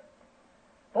filter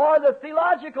for the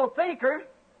theological thinker,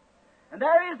 and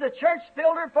there is a church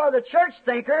filter for the church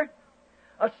thinker,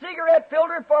 a cigarette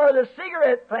filter for the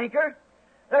cigarette thinker,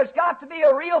 there's got to be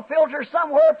a real filter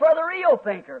somewhere for the real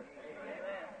thinker.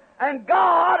 And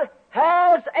God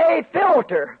has a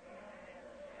filter.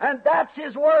 And that's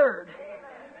His Word.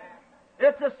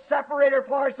 It's a separator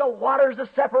for us. The water's a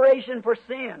separation for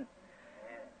sin.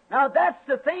 Now that's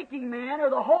the thinking man or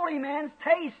the holy man's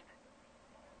taste.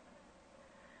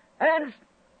 And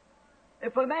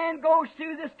if a man goes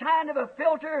through this kind of a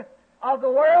filter of the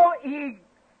world,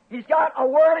 he's got a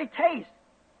worldly taste.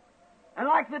 And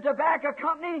like the tobacco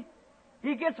company,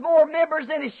 he gets more members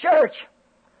in his church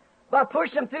by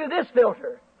pushing them through this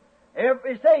filter. If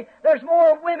you say there's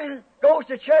more women goes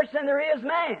to church than there is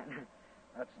man,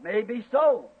 that may be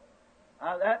so.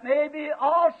 That may be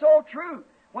also true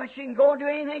when she can go and do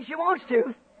anything she wants to.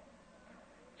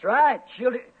 That's right.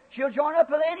 She'll join up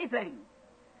with anything.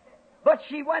 But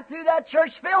she went through that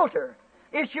church filter.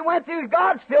 If she went through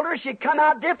God's filter, she'd come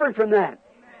out different from that.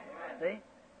 See?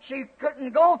 She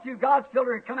couldn't go through God's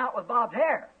filter and come out with bobbed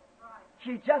hair.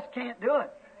 She just can't do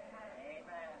it.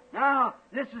 Now,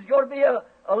 this is going to be a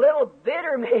little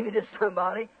bitter maybe to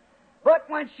somebody, but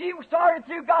when she started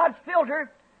through God's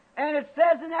filter, and it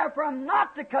says in there for them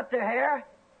not to cut their hair,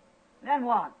 then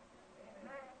what?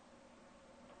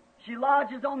 She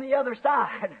lodges on the other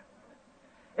side.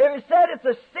 If it said it's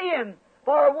a sin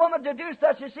for a woman to do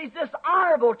such, and she's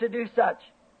dishonorable to do such.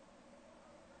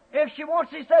 If she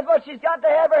wants, she said, well, she's got to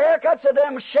have her hair cut, so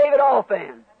then shave it off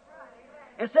then.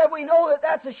 And said, we know that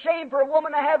that's a shame for a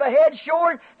woman to have a head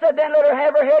shorn, said then let her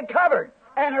have her head covered.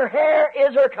 And her hair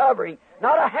is her covering.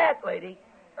 Not a hat, lady.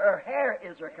 Her hair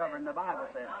is her covering, the Bible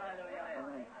says.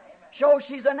 Shows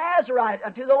she's a Nazarite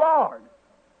unto the Lord.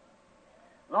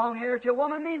 Long hair to a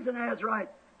woman means a Nazarite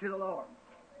to the Lord.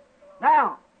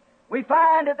 Now, we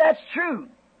find that that's true.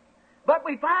 But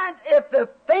we find if the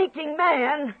thinking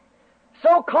man,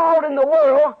 so-called in the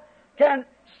world, can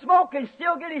smoke and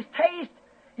still get his taste,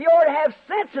 he ought to have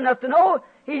sense enough to know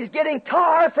he's getting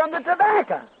tar from the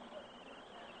tobacco.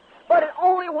 But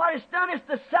only what it's done is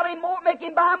to sell him more, make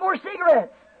him buy more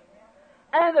cigarettes.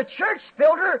 And the church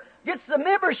filter gets the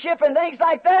membership and things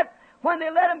like that. When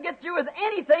they let them get through with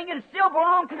anything and still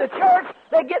belong to the church,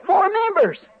 they get more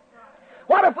members.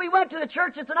 What if we went to the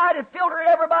churches tonight and filtered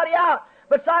everybody out,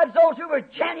 besides those who were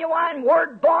genuine,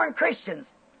 word-born Christians?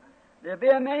 There'd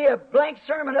be many a blank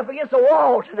sermon up against the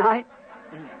wall tonight.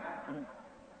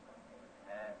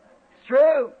 It's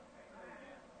true.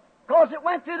 Because it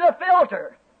went through the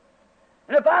filter.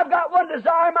 And if I've got one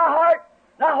desire in my heart,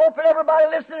 and I hope that everybody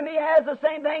listening to me has the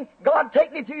same thing, God,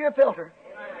 take me through your filter.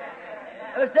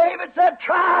 As David said,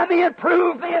 try me and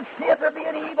prove me and see if there be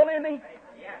any evil in me.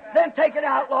 Then take it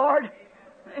out, Lord.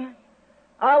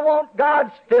 I want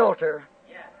God's filter.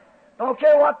 Don't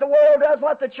care what the world does,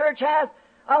 what the church has.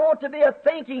 I want to be a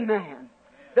thinking man.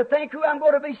 To think who I'm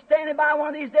going to be standing by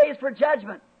one of these days for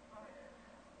judgment.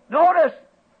 Notice,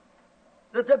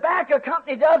 the tobacco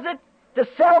company does it to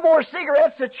sell more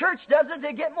cigarettes. The church does it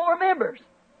to get more members.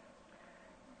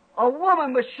 A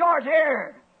woman with short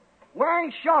hair,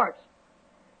 wearing shorts,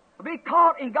 will be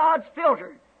caught in God's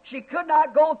filter. She could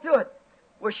not go through it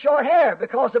with short hair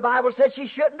because the Bible said she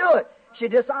shouldn't do it. She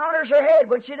dishonors her head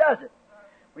when she does it.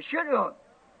 We shouldn't do it.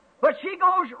 But she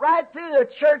goes right through the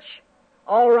church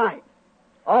all right.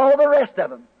 All the rest of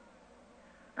them.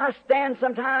 I stand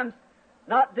sometimes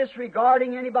not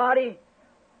disregarding anybody.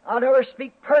 I'll never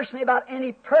speak personally about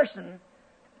any person,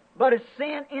 but it's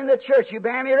sin in the church. You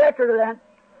bear me record of that.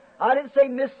 I didn't say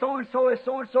Miss So-and-so is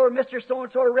so-and-so, or Mr.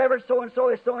 So-and-so, or Reverend so-and-so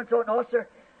is so-and-so. No, sir.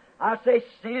 I say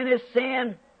sin is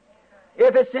sin.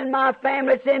 If it's in my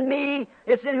family, it's in me,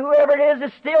 it's in whoever it is,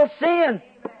 it's still sin.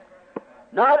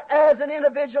 Not as an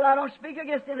individual. I don't speak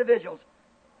against individuals.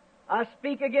 I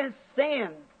speak against sin.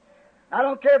 I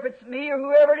don't care if it's me or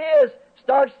whoever it is.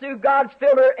 Starts through God's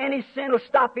filter, any sin will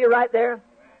stop you right there.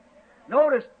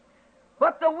 Notice,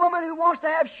 but the woman who wants to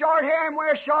have short hair and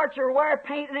wear shorts or wear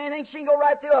paint and anything, she can go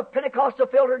right through a Pentecostal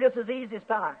filter just as easy as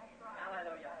pie.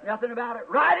 Nothing about it.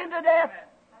 Right into death.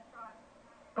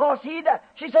 Because she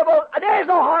said, well, there's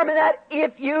no harm in that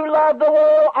if you love the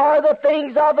world or the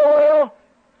things of the world.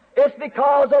 It's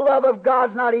because the love of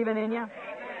God's not even in you.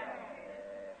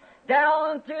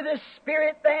 Down through the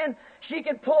Spirit, then, she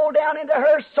can pull down into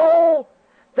her soul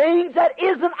things that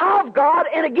isn't of God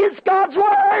and against God's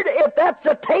Word, if that's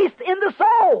a taste in the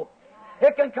soul.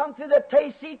 It can come through the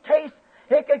taste, see taste.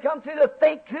 It can come through the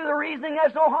think, through the reasoning.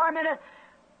 There's no harm in it.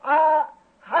 I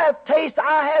have taste,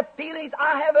 I have feelings,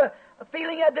 I have a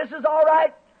feeling that this is all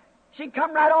right. She can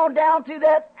come right on down through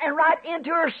that and right into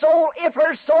her soul, if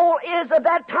her soul is of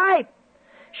that type.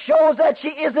 Shows that she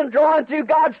isn't drawn through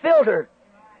God's filter.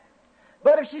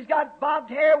 But if she's got bobbed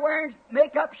hair, wearing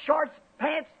makeup, shorts,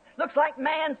 pants, looks like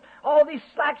man's, all these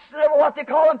slacks, what they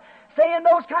call them, saying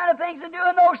those kind of things and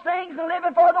doing those things and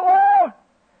living for the world,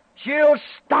 she'll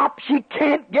stop. She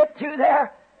can't get through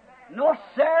there. No,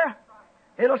 sir.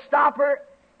 It'll stop her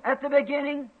at the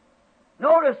beginning.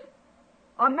 Notice,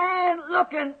 a man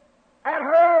looking at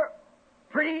her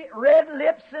pretty red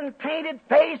lips and painted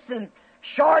face and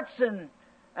shorts and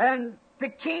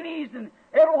bikinis and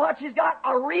what she's got,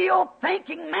 a real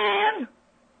thinking man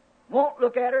won't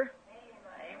look at her.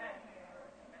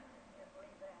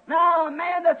 Now, a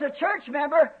man that's a church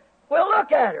member will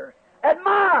look at her,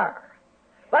 admire her.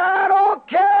 But I don't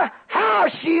care how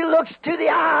she looks to the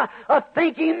eye, a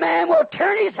thinking man will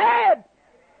turn his head.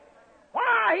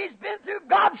 Why? He's been through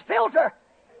God's filter,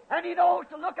 and he knows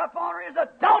to look upon her is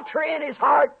adultery in his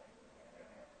heart.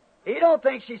 He don't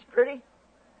think she's pretty.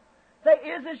 Say,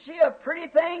 isn't she a pretty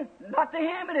thing? Not to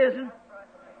him it isn't.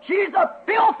 She's a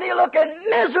filthy-looking,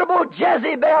 miserable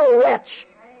Jezebel wretch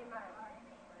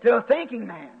to a thinking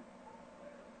man.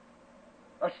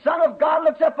 A son of God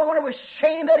looks up on her with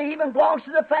shame that he even belongs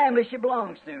to the family she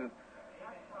belongs to.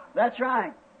 That's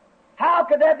right. How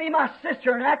could that be my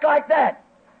sister and act like that?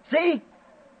 See?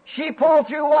 She pulled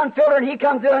through one filter and he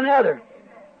comes through another.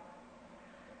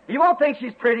 You won't think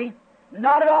she's pretty.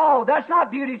 Not at all. That's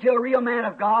not beauty to a real man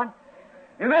of God.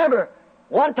 Remember,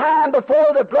 one time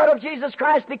before the blood of Jesus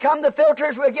Christ become the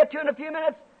filters, we'll get to in a few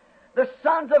minutes, the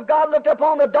sons of God looked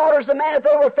upon the daughters of man if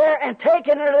they were fair and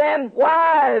taken unto them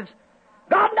wives.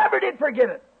 God never did forgive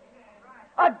it.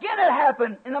 Again it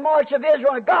happened in the march of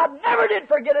Israel, and God never did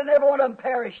forget it, and every one of them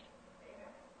perished.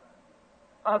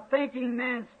 A thinking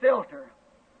man's filter.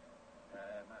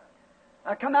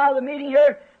 I come out of the meeting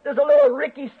here, there's a little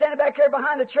Ricky standing back here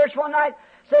behind the church one night,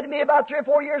 said to me about 3 or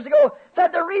 4 years ago,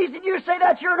 said, the reason you say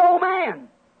that, you're an old man.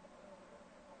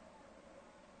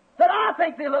 Said, I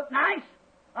think they look nice.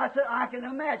 I said, I can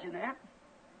imagine that.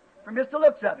 From just the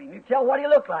looks of him. You tell what he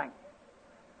looked like.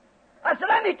 I said,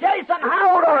 let me tell you something.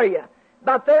 How old are you?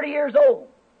 About 30 years old.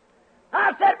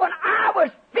 I said, when I was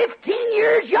 15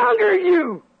 years younger than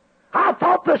you, I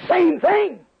thought the same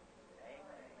thing.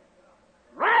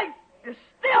 Right? It's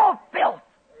still filth.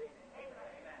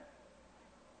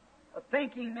 A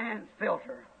thinking man's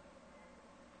filter.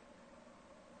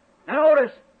 Now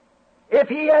notice, if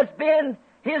he has been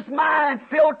his mind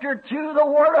filtered to the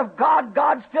Word of God,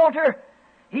 God's filter,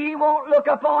 he won't look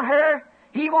upon her.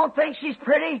 He won't think she's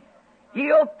pretty.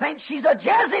 He'll think she's a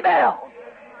Jezebel.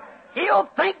 He'll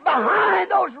think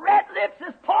behind those red lips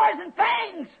is poison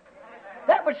things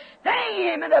that would sting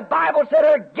him. And the Bible said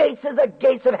her gates is the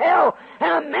gates of hell.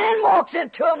 And a man walks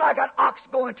into them like an ox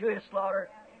going to his slaughter.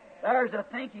 There's a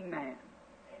thinking man.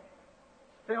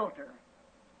 Filter.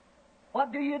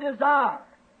 What do you desire?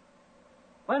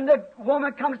 When the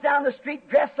woman comes down the street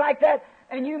dressed like that,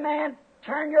 and you, man,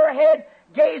 turn your head,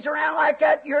 gaze around like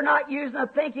that, you're not using a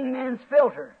thinking man's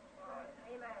filter.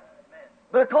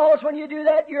 Because when you do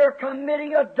that, you're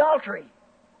committing adultery.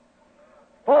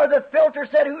 For the filter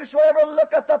said, whosoever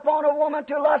looketh upon a woman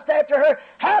to lust after her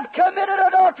hath committed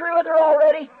adultery with her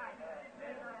already.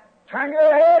 Turn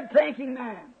your head, thinking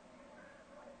man.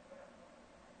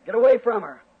 Get away from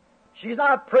her. She's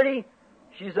not pretty.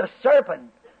 She's a serpent.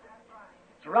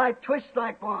 It's right, twists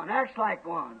like one, acts like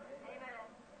one,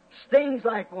 stings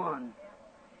like one.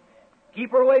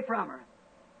 Keep her away from her.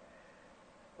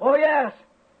 Oh, yes.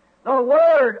 The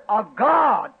Word of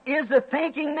God is the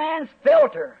thinking man's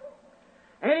filter.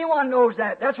 Anyone knows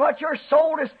that. That's what your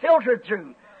soul is filtered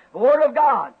through. The Word of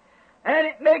God. And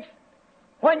it makes,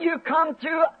 when you come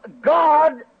to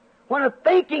God, when a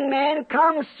thinking man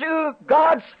comes through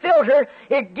God's filter,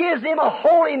 it gives him a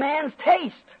holy man's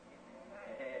taste.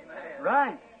 Amen.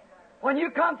 Right. When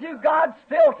you come through God's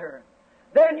filter,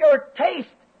 then your taste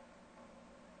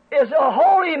is a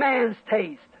holy man's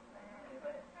taste.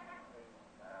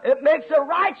 It makes a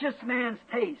righteous man's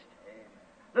taste.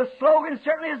 The slogan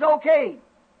certainly is okay.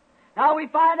 Now we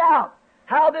find out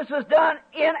how this was done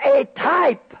in a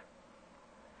type.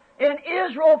 in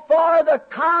Israel for the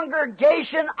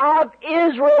congregation of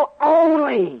Israel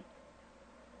only.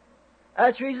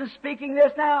 That's the reason speaking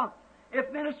this now.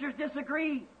 If ministers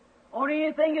disagree on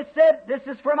anything that's said, this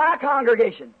is for my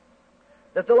congregation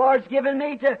that the Lord's given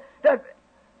me to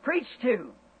preach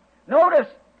to. Notice,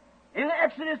 in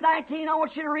Exodus 19, I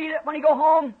want you to read it when you go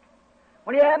home,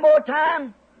 when you have more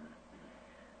time.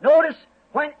 Notice,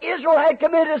 when Israel had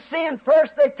committed a sin,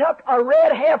 first they took a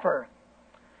red heifer,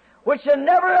 which had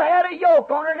never had a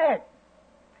yoke on her neck.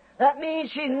 That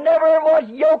means she never was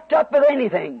yoked up with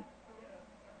anything.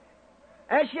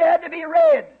 And she had to be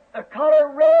red. The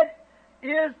color red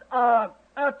is an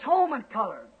atonement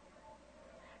color.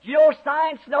 You know,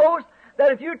 science knows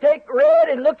that if you take red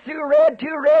and look through red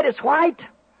to red, it's white.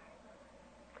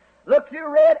 Look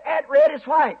through red at red, it's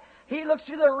white. He looks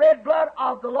through the red blood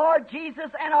of the Lord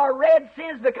Jesus, and our red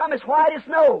sins become as white as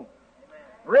snow.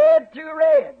 Red to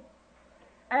red.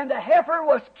 And the heifer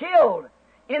was killed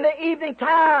in the evening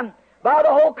time by the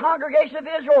whole congregation of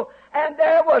Israel, and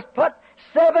there was put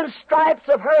 7 stripes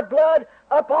of her blood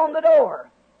upon the door,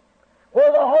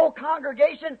 where the whole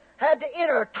congregation had to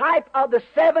enter, a type of the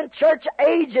 7 church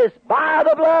ages by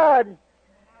the blood.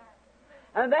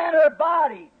 And then her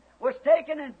body was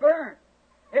taken and burnt.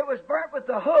 It was burnt with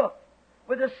the hoof,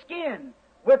 with the skin,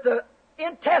 with the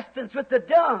intestines, with the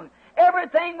dung.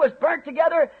 Everything was burnt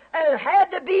together, and it had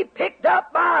to be picked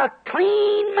up by a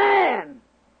clean man.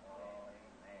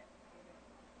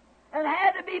 And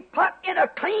had to be put in a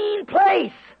clean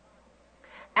place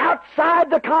outside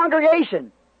the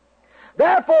congregation.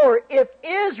 Therefore, if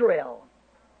Israel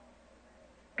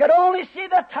could only see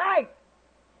the type,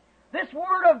 this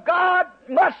Word of God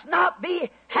must not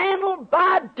be handled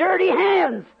by dirty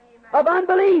hands of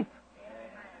unbelief.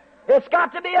 It's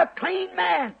got to be a clean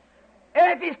man.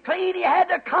 And if he's clean, he had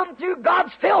to come through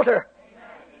God's filter.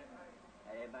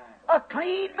 A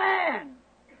clean man,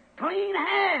 clean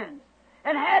hands,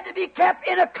 and had to be kept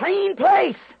in a clean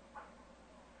place.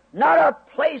 Not a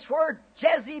place where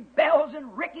Jezebels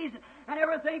and Rickies and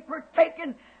everything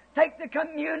take the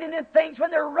communion and things when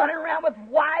they're running around with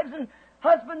wives and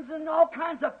husbands and all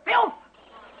kinds of filth.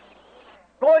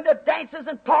 Going to dances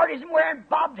and parties and wearing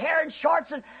bobbed hair and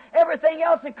shorts and everything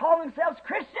else and calling themselves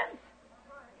Christians.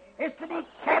 It's to be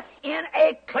kept in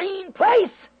a clean place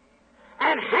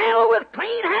and handled with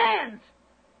clean hands.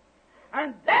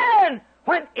 And then,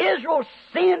 when Israel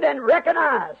sinned and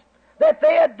recognized that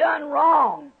they had done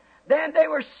wrong, then they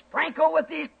were sprinkled with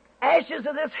the ashes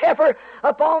of this heifer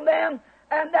upon them,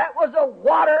 and that was a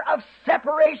water of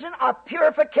separation, of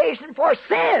purification for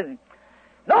sin.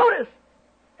 Notice,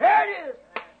 here it is.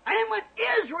 And when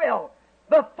Israel,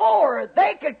 before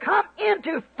they could come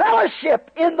into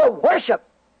fellowship in the worship,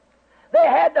 they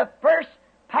had to first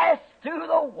pass through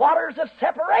the waters of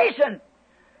separation.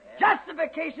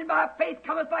 Justification by faith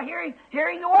cometh by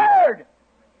hearing the Word.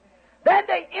 Then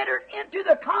they entered into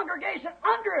the congregation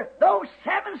under those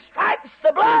 7 stripes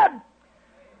of blood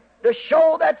to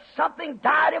show that something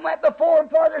died and went before them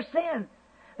for their sin.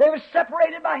 They were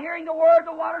separated by hearing the Word,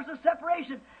 the waters of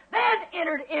separation. Then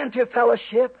entered into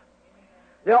fellowship.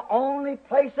 The only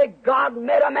place that God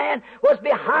met a man was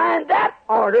behind that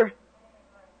altar.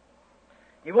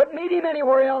 He wouldn't meet him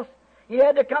anywhere else. He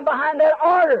had to come behind that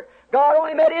altar. God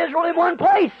only met Israel in one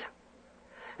place.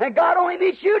 And God only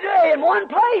meets you today in one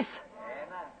place.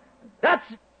 That's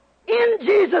in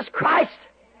Jesus Christ.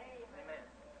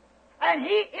 And He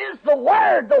is the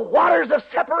Word, the waters of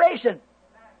separation.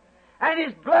 And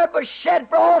His blood was shed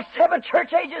for all 7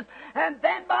 church ages. And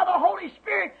then by the Holy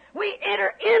Spirit, we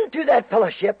enter into that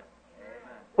fellowship,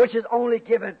 which is only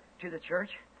given to the church.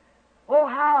 Oh,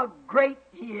 how great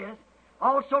He is.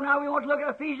 Also, now we want to look at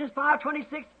Ephesians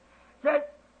 5:26. Said,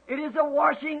 it is a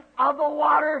washing of the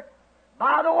water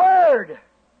by the Word.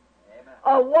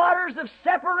 Waters of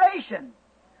separation.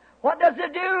 What does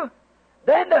it do?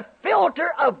 Then the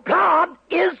filter of God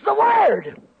is the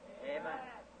Word. Amen.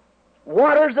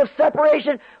 Waters of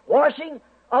separation, washing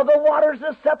of the waters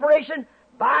of separation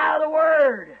by the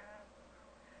Word.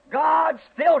 God's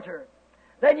filter.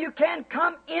 Then you can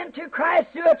come into Christ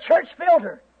through a church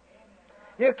filter.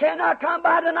 You cannot come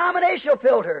by a denominational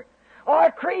filter or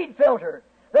a creed filter.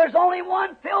 There's only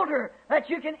one filter that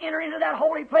you can enter into that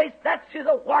holy place. That's through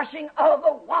the washing of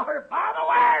the water by the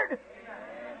Word.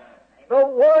 The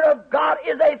Word of God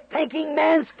is a thinking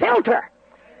man's filter.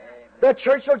 The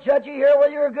church will judge you here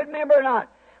whether you're a good member or not.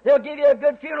 They'll give you a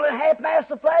good funeral and half-mast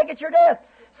the flag at your death,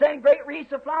 send great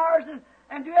wreaths of flowers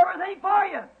and do everything for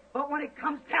you. But when it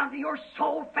comes down to your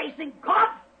soul facing God,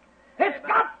 it's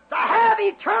got to have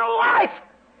eternal life.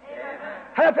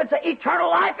 And if it's an eternal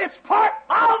life, it's part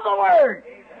of the Word.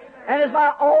 And as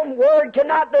my own word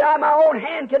cannot deny, my own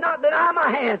hand cannot deny my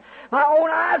hand. My own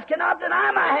eyes cannot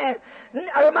deny my hand,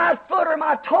 or my foot or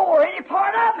my toe or any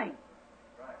part of me.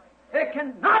 It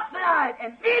cannot deny it,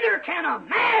 and neither can a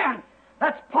man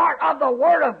that's part of the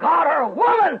Word of God or a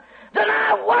woman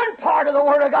deny one part of the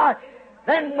Word of God.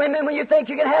 Then women, when you think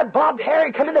you can have bobbed hair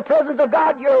and come in the presence of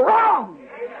God, you're wrong.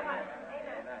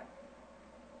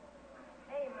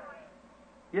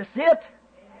 You see it?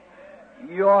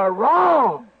 You're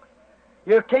wrong.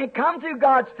 You can't come through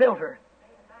God's filter,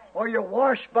 or you're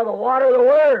washed by the water of the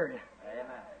Word.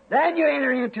 Then you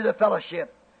enter into the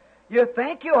fellowship. You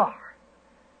think you are.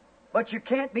 But you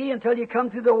can't be until you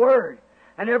come through the Word.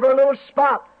 And every little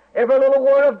spot, every little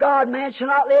word of God, man shall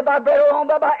not live by bread alone,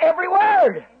 but by every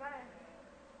word.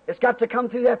 It's got to come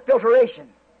through that filtration.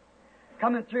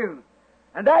 Coming through.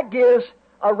 And that gives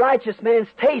a righteous man's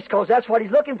taste, because that's what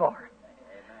he's looking for.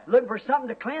 Looking for something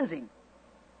to cleanse him.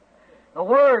 The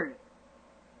Word.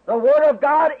 The Word of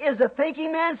God is a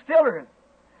thinking man's filter.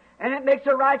 And it makes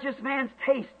a righteous man's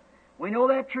taste. We know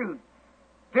that truth.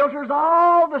 Filters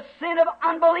all the sin of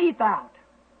unbelief out.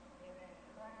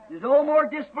 There's no more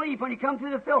disbelief when you come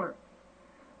through the filter.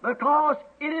 Because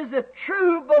it is the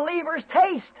true believer's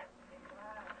taste.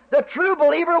 The true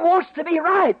believer wants to be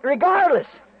right, regardless.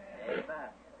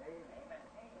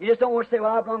 You just don't want to say,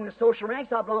 well, I belong to social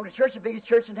ranks, I belong to church, the biggest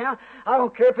church in town. I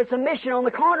don't care if it's a mission on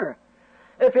the corner,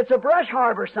 if it's a brush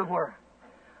harbor somewhere.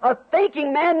 A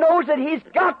thinking man knows that he's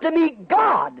got to meet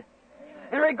God.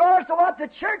 In regards to what the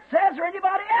church says or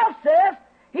anybody else says,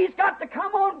 he's got to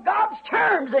come on God's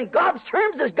terms, and God's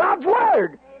terms is God's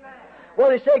Word. Amen. Well,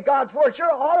 they say God's Word.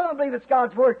 Sure, all of them believe it's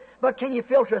God's Word, but can you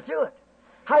filter through it?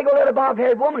 How you going to let a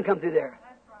bob-haired woman come through there?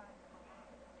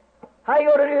 How you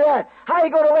going to do that? How you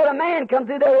going to let a man come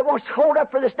through there that wants to hold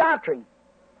up for this doctrine?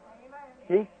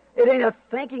 See? It ain't a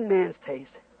thinking man's taste.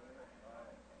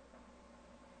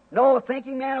 No, a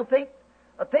thinking man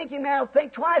will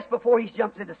think twice before he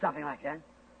jumps into something like that.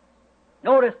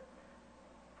 Notice,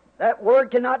 that word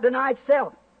cannot deny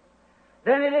itself.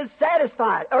 Then it is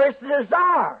satisfied, or it's a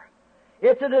desire.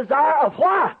 It's a desire of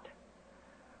what?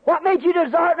 What made you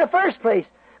desire it in the first place?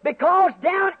 Because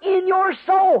down in your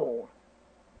soul,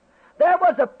 there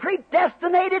was a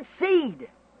predestinated seed,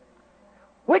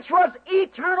 which was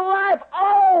eternal life,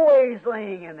 always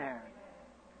laying in there.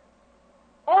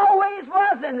 Always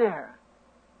was in there.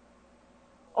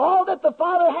 All that the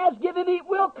Father has given me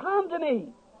will come to me.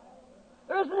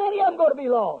 There isn't any of them going to be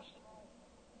lost.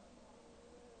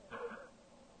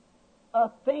 A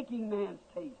thinking man's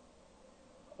taste.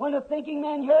 When a thinking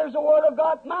man hears the Word of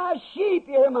God, my sheep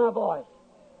hear my voice.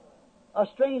 A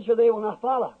stranger they will not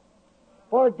follow.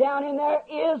 For down in there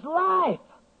is life.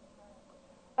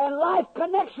 And life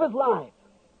connects with life.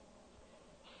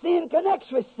 Sin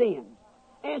connects with sin.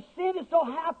 And sin is so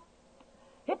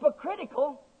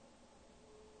hypocritical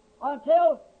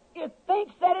until it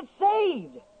thinks that it's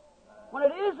saved, when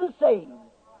it isn't saved.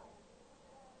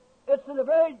 It's in the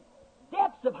very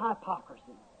depths of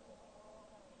hypocrisy.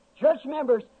 Church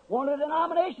members want a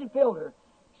denomination filter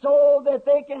so that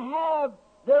they can have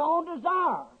their own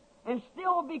desire and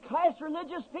still be class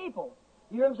religious people.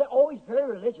 You hear them say, oh, he's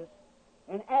very religious.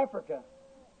 In Africa,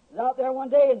 I was out there one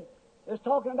day and they was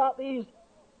talking about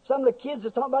some of the kids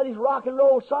was talking about these rock and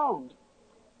roll songs.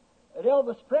 That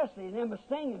Elvis Presley and them was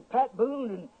singing, Pat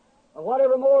Boone and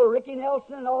whatever more, Ricky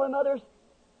Nelson and all them others.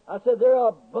 I said, they're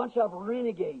a bunch of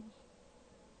renegades.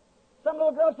 Some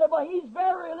little girl said, well, he's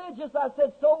very religious. I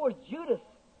said, so was Judas.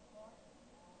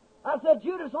 I said,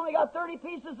 Judas only got 30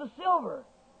 pieces of silver.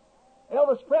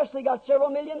 Elvis Presley got several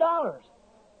 $1 million.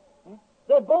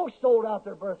 They both sold out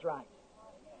their birthrights.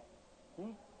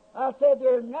 I said,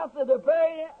 they're nothing, the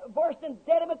very worst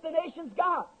impediment the nation's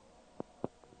got.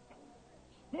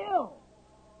 Still,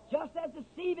 just as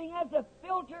deceiving as the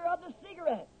filter of the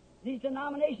cigarette. These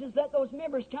denominations let those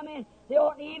members come in. There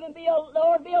ought to even be a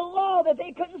law that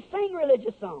they couldn't sing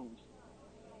religious songs.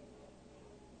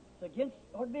 It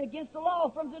ought to be against the law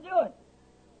for them to do it.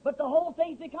 But the whole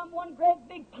thing's become one great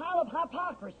big pile of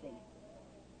hypocrisy.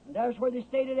 And there's where they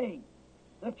stay today.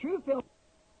 The true filter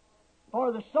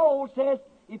for the soul says,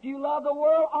 if you love the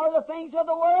world or the things of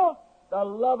the world, the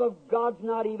love of God's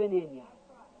not even in you.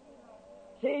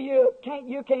 See, you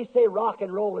can't say rock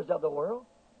and roll is of the world,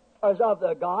 or is of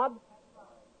the God.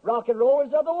 Rock and roll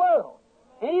is of the world.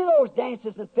 Any of those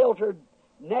dances and filtered,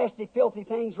 nasty, filthy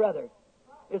things, rather,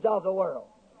 is of the world.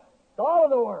 It's all of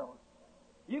the world.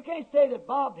 You can't say that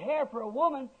bobbed hair for a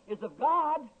woman is of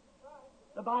God.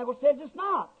 The Bible says it's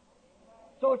not.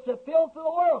 So it's the filth of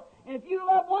the world. And if you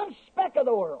love one speck of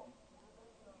the world,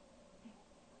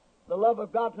 the love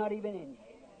of God's not even in you.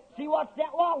 See what's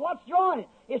drawing it?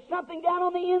 It's something down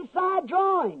on the inside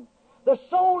drawing. The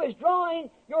soul is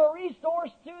drawing your resource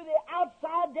through the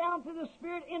outside down through the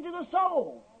Spirit into the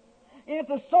soul. And if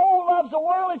the soul loves the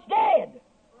world, it's dead.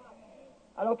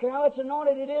 I don't care how much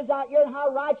anointed it is out here and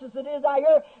how righteous it is out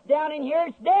here. Down in here,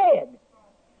 it's dead.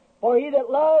 For he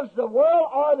that loves the world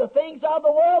or the things of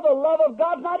the world, the love of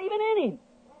God's not even in him.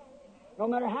 No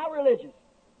matter how religious.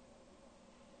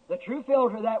 The true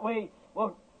filter that way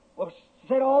will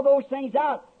set all those things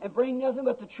out and bring nothing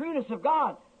but the trueness of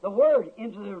God, the Word,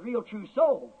 into the real true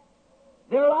soul.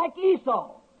 They're like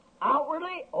Esau.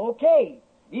 Outwardly, okay.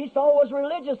 Esau was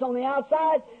religious on the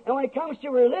outside, and when it comes to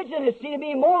religion, he seemed to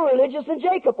be more religious than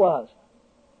Jacob was.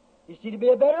 He seemed to be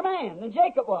a better man than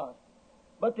Jacob was.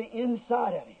 But the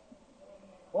inside of him,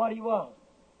 what he was,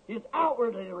 is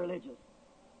outwardly religious.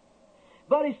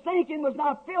 But his thinking was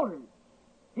not filtered.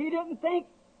 He didn't think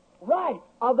right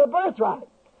of the birthright.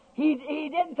 He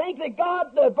didn't think that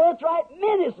the birthright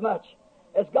meant as much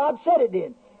as God said it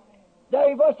did. There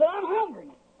he was, said, I'm hungry.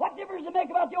 What difference does it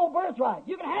make about the old birthright?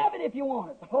 You can have it if you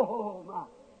want it. Oh, my.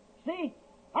 See,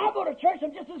 I go to church,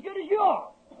 I'm just as good as you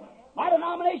are. My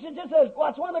denomination just as, well,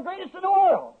 it's one of the greatest in the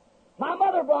world. My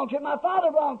mother belonged to it, my father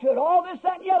belonged to it, all this,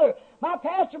 that, and the other. My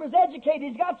pastor was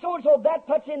educated, he's got so-and-so. That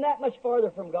puts him that much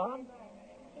farther from God.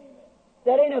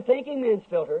 That ain't a thinking man's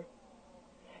filter.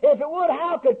 If it would,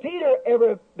 how could Peter ever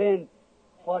have been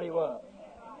what he was?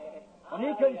 When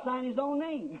he couldn't sign his own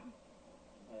name.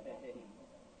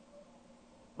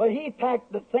 But he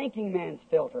packed the thinking man's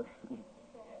filter.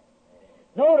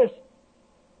 Notice,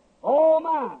 oh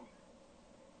my,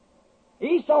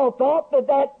 Esau thought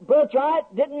that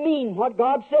birthright didn't mean what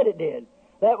God said it did.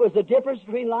 That was the difference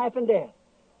between life and death.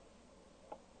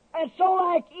 And so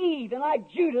like Eve and like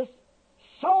Judas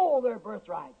sold their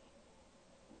birthrights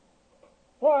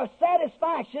for a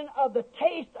satisfaction of the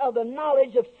taste of the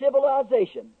knowledge of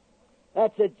civilization.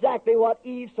 That's exactly what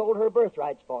Eve sold her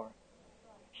birthrights for.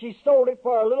 She sold it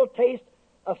for a little taste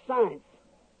of science,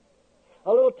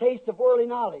 a little taste of worldly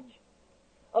knowledge,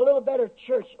 a little better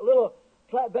church, a little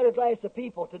better class of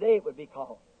people, today it would be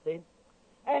called. See?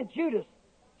 And Judas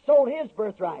sold his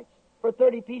birthrights for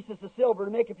 30 pieces of silver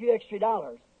to make a few extra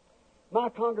dollars. My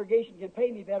congregation can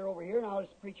pay me better over here, and I'll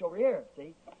just preach over here,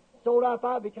 see? Sold out if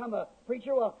I become a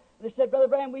preacher. Well, they said, Brother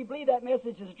Branham, we believe that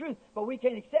message is the truth, but we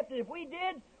can't accept it. If we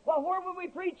did, well, where would we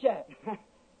preach at?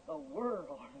 The world.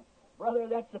 Brother,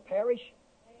 that's the parish.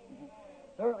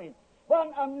 Certainly.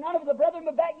 Well, none of the brethren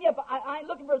would back me up. I ain't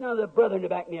looking for none of the brethren to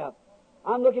back me up.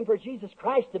 I'm looking for Jesus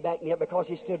Christ to back me up because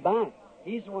He stood by.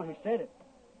 He's the one who said it.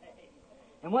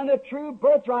 And when the true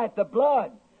birthright, the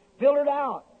blood, filtered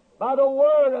out by the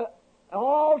Word,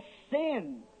 all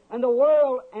sin and the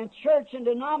world and church and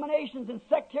denominations and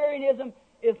sectarianism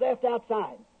is left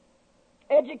outside.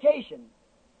 Education,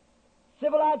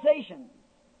 civilization,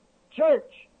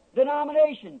 church,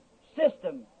 denomination,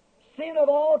 system, sin of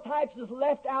all types is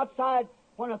left outside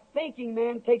when a thinking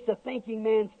man takes a thinking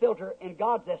man's filter in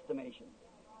God's estimation.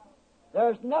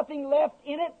 There's nothing left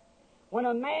in it when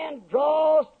a man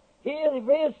draws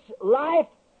his life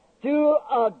through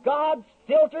God's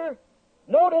filter.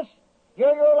 Notice,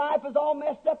 here your life is all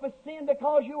messed up with sin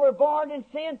because you were born in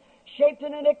sin, shaped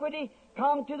in iniquity,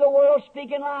 come to the world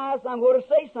speaking lies. I'm going to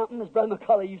say something, as Brother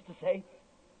McCullough used to say.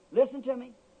 Listen to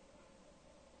me.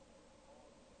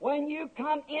 When you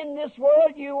come in this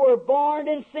world, you were born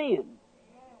in sin.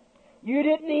 You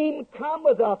didn't even come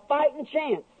with a fighting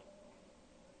chance.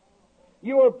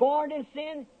 You were born in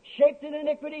sin, shaped in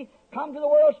iniquity, come to the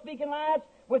world speaking lies.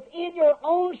 Within your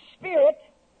own spirit,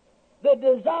 the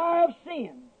desire of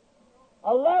sin,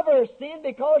 a lover of sin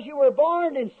because you were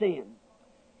born in sin.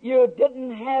 You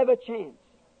didn't have a chance.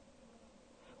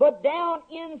 But down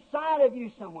inside of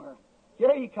you somewhere,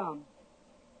 here you come.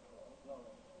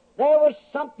 There was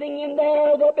something in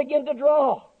there that began to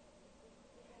draw.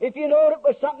 If you know it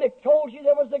was something that told you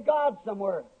there was a God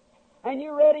somewhere, and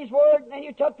you read His Word, and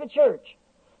you took the church,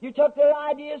 you took their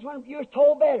ideas when you were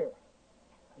told better,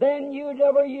 then you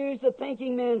never used the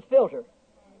thinking man's filter.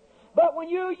 But when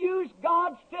you use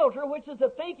God's filter, which is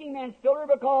the thinking man's filter,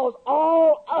 because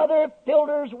all other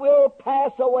filters will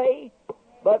pass away,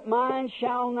 but mine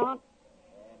shall not.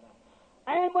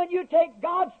 And when you take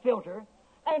God's filter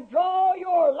and draw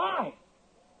your life,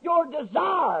 your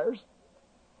desires,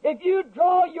 if you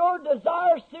draw your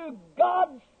desires through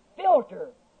God's filter,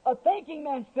 a thinking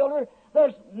man's filter,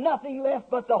 there's nothing left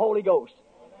but the Holy Ghost.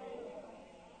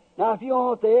 Now, if you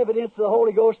want the evidence of the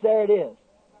Holy Ghost, there it is.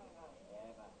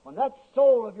 When that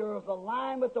soul of yours is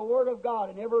aligned with the Word of God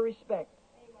in every respect,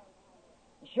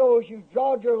 it shows you've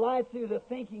drawn your life through the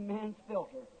thinking man's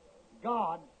filter,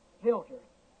 God's filter.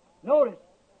 Notice,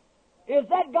 Is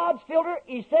that God's filter?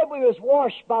 He said we was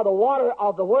washed by the water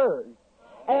of the Word.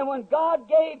 And when God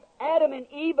gave Adam and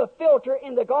Eve a filter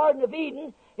in the Garden of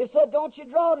Eden, He said, don't you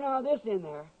draw none of this in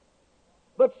there.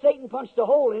 But Satan punched a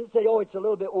hole in it and said, oh, it's a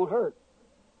little bit, won't hurt.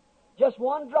 Just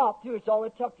one drop through, it's all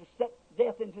it took to set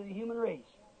death into the human race.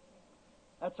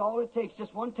 That's all it takes,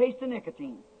 just one taste of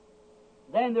nicotine.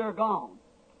 Then they're gone.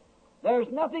 There's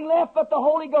nothing left but the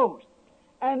Holy Ghost.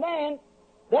 And then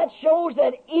that shows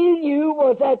that in you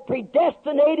was that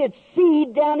predestinated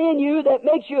seed down in you that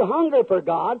makes you hungry for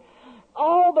God.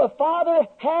 All the Father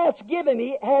has given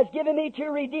me to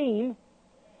redeem.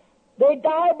 They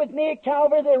died with me at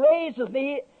Calvary. They raised with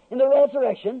me in the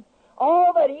resurrection.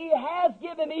 All that He has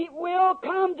given me will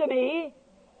come to me.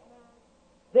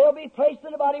 They'll be placed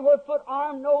in the body, where foot,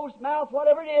 arm, nose, mouth,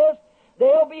 whatever it is.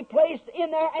 They'll be placed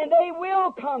in there, and they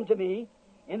will come to me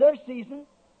in their season.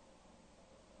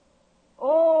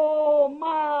 Oh,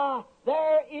 my,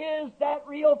 there is that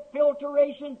real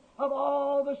filtration of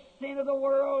all the sin of the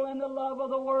world, and the love of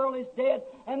the world is dead,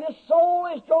 and the soul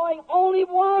is drawing only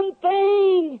one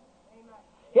thing.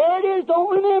 Here it is.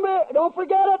 Don't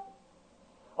forget it.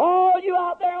 All you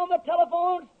out there on the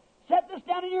telephones, set this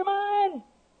down in your mind.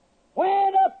 When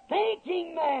a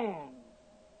thinking man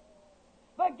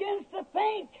begins to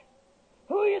think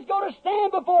who he's going to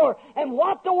stand before and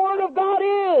what the Word of God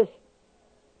is,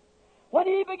 when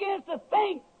he begins to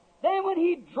think, then when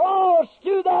he draws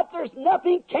to that, there's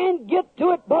nothing can get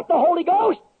to it but the Holy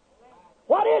Ghost.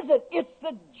 What is it? It's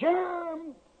the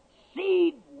germ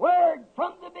seed word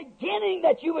from the beginning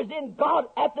that you was in God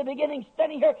at the beginning,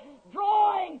 standing here,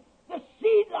 drawing the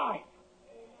seed life.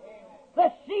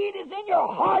 The seed is in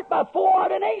your heart by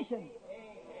foreordination.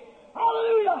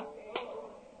 Hallelujah.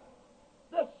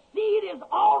 The seed is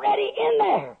already in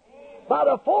there by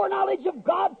the foreknowledge of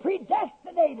God,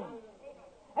 predestinated.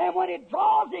 And when it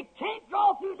draws, it can't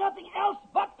draw through nothing else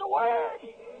but the Word.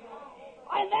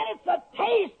 And then it's a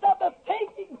taste of the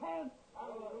thinking man,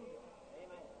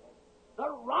 the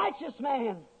righteous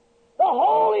man, the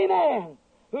holy man,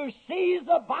 who sees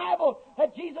the Bible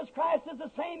that Jesus Christ is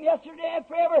the same yesterday and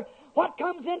forever. What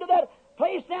comes into that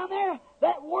place down there?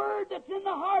 That Word that's in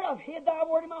the heart. I've hid thy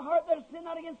Word in my heart that I sin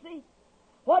not against thee.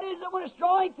 What is it when it's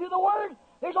drawing through the Word?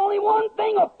 There's only one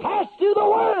thing will pass through the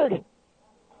Word.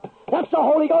 That's the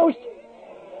Holy Ghost.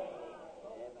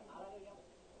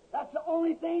 That's the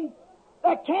only thing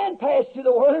that can pass through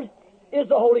the Word is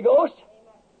the Holy Ghost.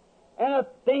 And a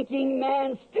thinking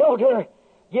man's filter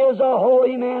gives a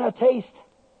holy man a taste.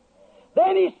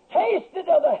 Then he's tasted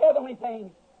of the heavenly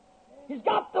things. He's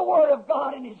got the Word of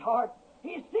God in his heart.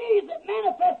 He sees it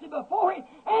manifested before him,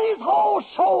 and his whole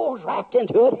soul's wrapped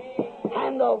into it.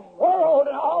 And the world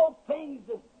and all things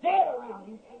is dead around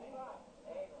him.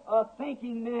 A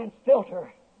thinking man's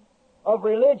filter of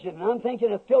religion. And I'm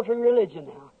thinking of filtering religion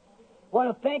now. When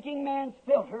a thinking man's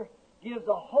filter gives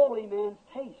a holy man's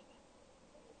taste.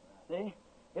 See?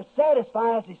 It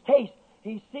satisfies his taste.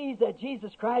 He sees that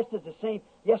Jesus Christ is the same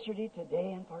yesterday,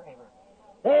 today, and forever.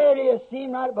 There it is,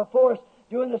 seen right before us,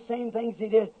 doing the same things He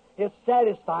did. It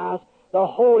satisfies the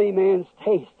holy man's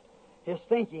taste, his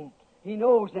thinking. He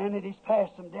knows then that he's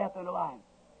passed from death into life.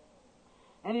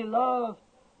 And he loves,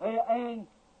 and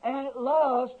it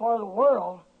loves for the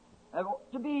world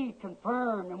to be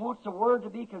confirmed, and wants the Word to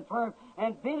be confirmed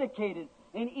and vindicated.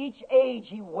 In each age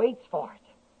he waits for it.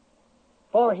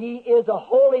 For he is a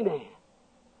holy man.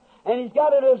 And he's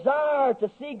got a desire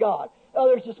to see God.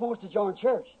 Others just wants to join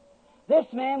church. This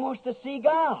man wants to see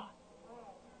God.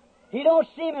 He don't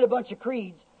see Him in a bunch of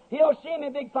creeds. He don't see Him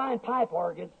in big fine pipe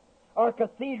organs or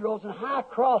cathedrals and high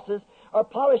crosses or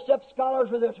polished up scholars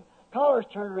with their collars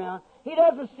turned around. He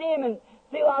doesn't see Him in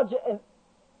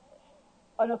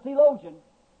a theologian.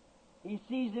 He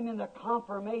sees Him in the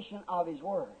confirmation of His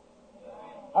Word.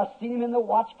 I've seen Him in the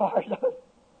watchfires of it.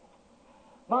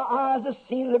 My eyes have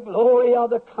seen the glory of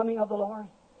the coming of the Lord.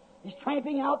 He's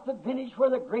tramping out the vintage where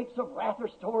the grapes of wrath are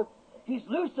stored. He's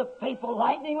loosed the faithful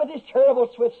lightning with His terrible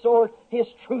swift sword. His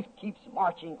truth keeps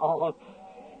marching on.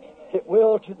 It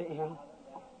will to the end.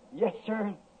 Yes,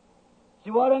 sir.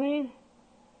 See what I mean?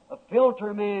 A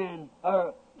filter man,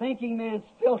 a thinking man's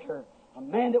filter, a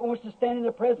man that wants to stand in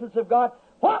the presence of God.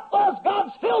 What was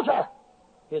God's filter?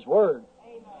 His Word.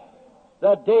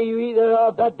 The day you eat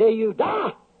thereof, that day you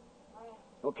die.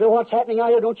 Don't care what's happening out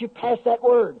here, don't you pass that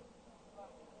Word.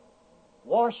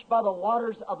 Washed by the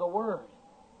waters of the Word.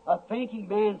 A thinking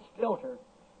man's filter.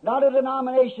 Not a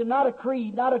denomination, not a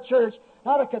creed, not a church,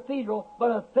 not a cathedral, but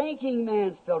a thinking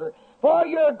man's filter. For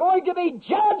you're going to be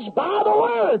judged by the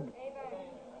Word. Amen.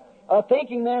 A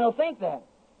thinking man will think that.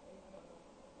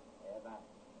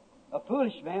 A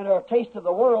foolish man or a taste of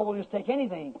the world will just take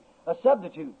anything. A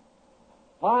substitute.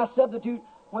 Why a substitute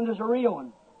when there's a real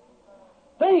one?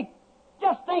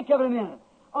 Just think of it a minute.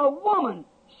 A woman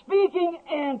speaking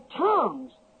in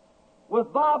tongues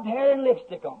with bobbed hair and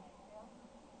lipstick on.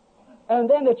 And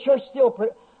then the church still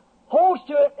holds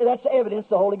to it, and that's evidence of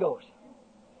the Holy Ghost.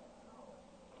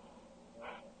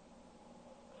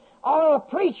 Or a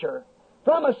preacher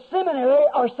from a seminary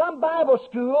or some Bible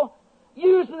school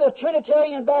using the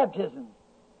Trinitarian baptism.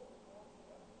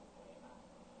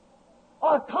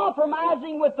 Or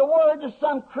compromising with the Word to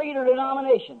some creed or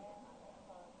denomination.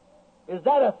 Is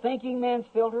that a thinking man's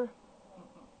filter?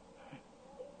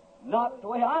 Not the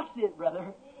way I see it,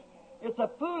 brother. It's a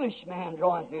foolish man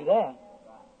drawing through that.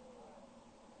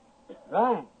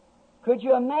 Right. Could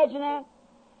you imagine that?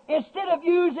 Instead of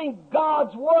using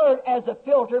God's Word as a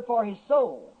filter for his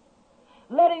soul,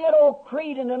 letting that old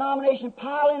creed and denomination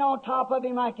piling on top of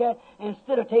him like that,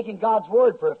 instead of taking God's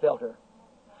Word for a filter.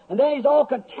 And then he's all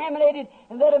contaminated,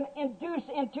 and let him induce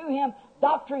into him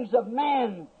doctrines of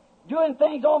man, doing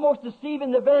things almost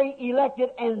deceiving the very elected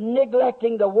and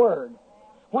neglecting the Word,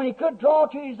 when he could draw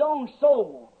to his own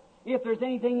soul, if there's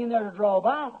anything in there to draw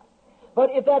by. But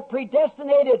if that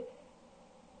predestinated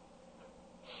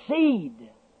seed,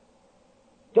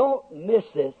 don't miss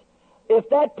this, if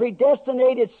that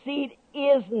predestinated seed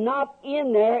is not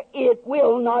in there, it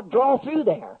will not draw through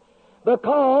there,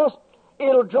 because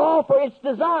it'll draw for its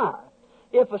desire.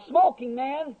 If a smoking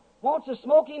man wants a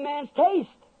smoking man's taste,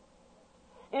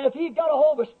 and if he's got a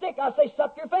hold of a stick, I say,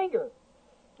 suck your finger.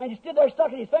 And he stood there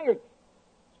sucking his finger.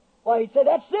 Why, he'd say,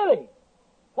 that's silly.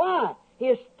 Why?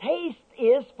 His taste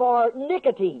is for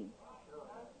nicotine.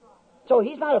 So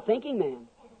he's not a thinking man.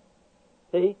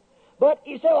 See? But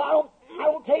you say, well, I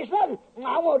don't taste nothing.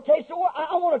 I want to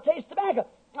taste tobacco.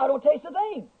 I don't taste a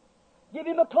thing. Give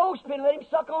him a clothespin and let him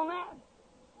suck on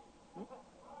that.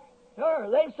 Sure,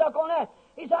 let him suck on that.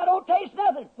 He said, I don't taste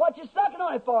nothing. What you sucking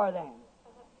on it for then?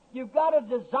 You've got a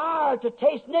desire to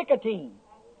taste nicotine.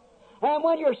 And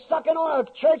when you're sucking on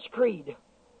a church creed,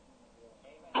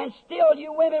 and still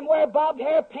you women wear bobbed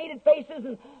hair, painted faces,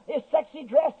 and is sexy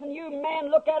dressed, and you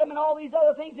men look at them and all these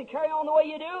other things and carry on the way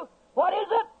you do, what is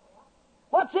it?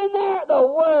 What's in there? The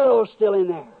world's still in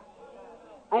there.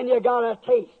 And you got a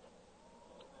taste.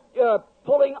 You're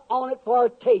pulling on it for a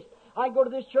taste. I go to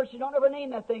this church, they don't ever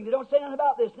name that thing. They don't say nothing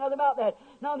about this, nothing about that.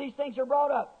 None of these things are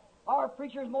brought up. Our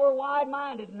preacher is more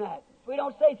wide-minded than that. We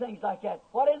don't say things like that.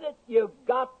 What is it? You've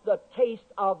got the taste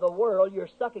of the world you're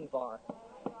sucking for.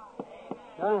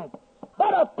 Right.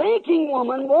 But a thinking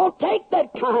woman won't take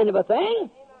that kind of a thing.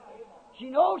 She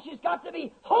knows she's got to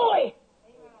be holy.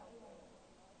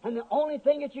 And the only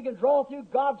thing that you can draw through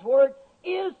God's Word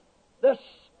is the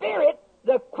Spirit,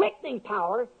 the quickening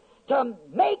power, to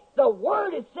make the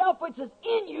Word itself, which is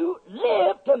in you,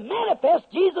 live to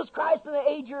manifest Jesus Christ in the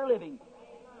age you're living.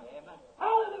 Amen.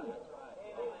 Hallelujah.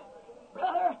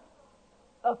 Brother,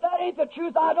 if that ain't the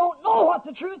truth, I don't know what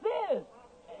the truth is.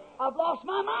 I've lost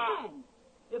my mind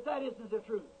if that isn't the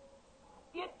truth.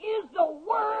 It is the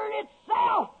Word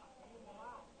itself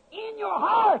in your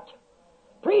heart,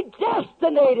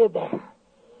 predestinated there,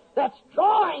 that's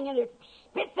drawing, and it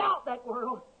spits out that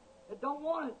world. It don't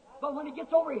want it. But when it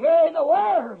gets over here in the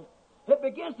Word, it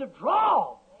begins to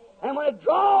draw. And when it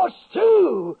draws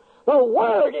to the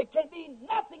Word, it can be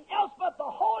nothing else but the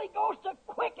Holy Ghost to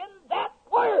quicken that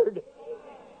Word.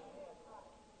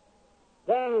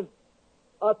 Then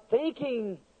a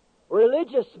thinking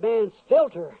religious man's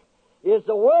filter is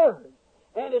the Word.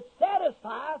 And it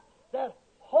satisfies that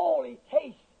holy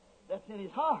taste that's in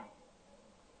his heart.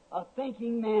 A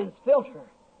thinking man's filter.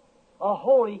 A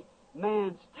holy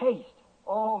man's taste.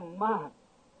 Oh, my.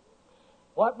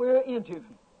 What we're into.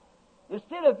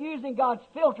 Instead of using God's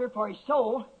filter for his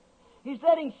soul, he's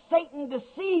letting Satan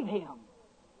deceive him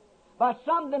by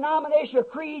some denomination or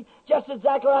creed, just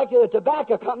exactly like the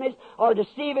tobacco companies are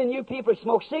deceiving you people who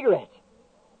smoke cigarettes.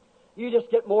 You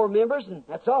just get more members, and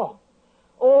that's all.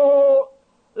 Oh,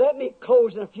 let me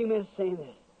close in a few minutes saying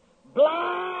this.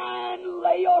 Blind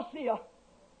Laodicea.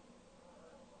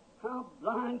 How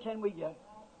blind can we get?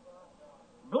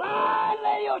 Blind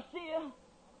Laodicea,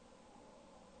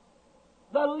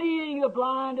 the leading the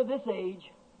blind of this age,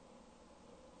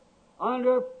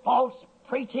 under false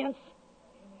pretense,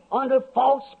 under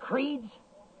false creeds,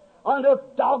 under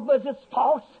dogmas it's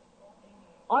false,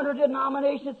 under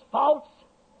denominations it's false,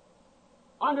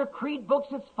 under creed books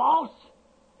it's false.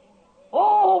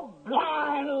 Oh,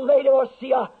 blind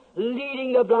Laodicea,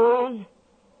 leading the blind,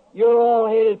 you're all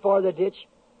headed for the ditch.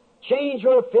 Change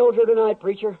your filter tonight,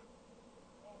 preacher.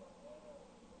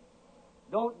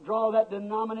 Don't draw that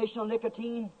denominational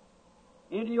nicotine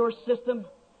into your system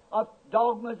of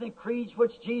dogmas and creeds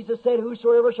which Jesus said,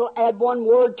 whosoever shall add one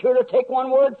word to it or take one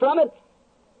word from it.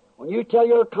 When you tell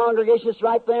your congregation it's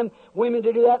right for them women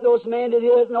to do that, and those men to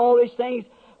do it, and all these things,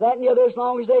 that and the other, as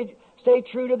long as they stay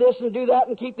true to this and do that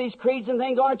and keep these creeds and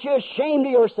things, aren't you ashamed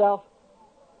of yourself?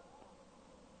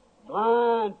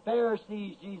 Blind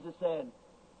Pharisees, Jesus said.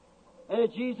 And as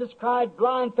Jesus cried,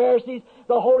 blind Pharisees,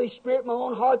 the Holy Spirit in my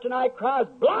own heart tonight cries,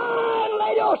 blind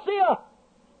Laodicea!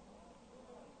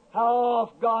 How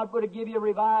oft God would have given you a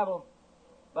revival,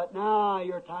 but now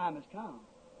your time has come.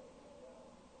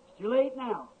 It's too late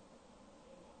now.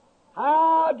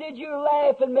 How did you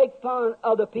laugh and make fun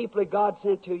of the people that God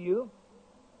sent to you?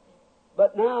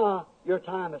 But now your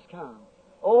time has come.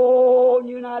 Oh,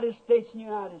 United States,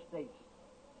 United States.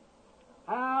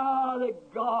 How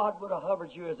that God would have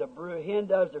hovered you as a hen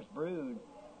does its brood,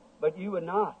 but you would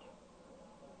not.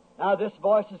 Now this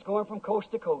voice is going from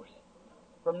coast to coast,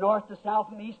 from north to south,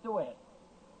 from east to west.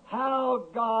 How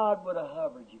God would have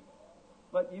hovered you,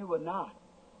 but you would not.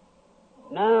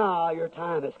 Now your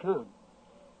time has come.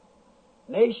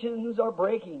 Nations are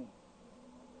breaking.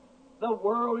 The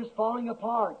world is falling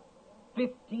apart.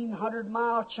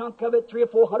 1,500-mile chunk of it, 300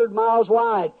 or 400 miles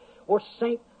wide, or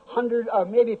sink 100 or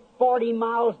maybe 40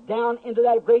 miles down into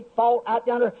that great fault out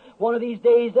down there one of these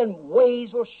days, and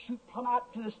waves will shoot plumb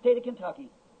out to the state of Kentucky.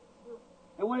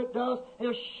 And when it does,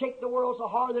 it'll shake the world so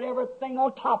hard that everything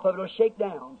on top of it will shake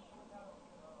down.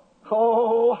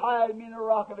 Oh, hide me in the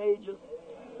rock of ages.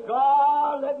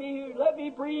 God, let me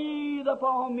breathe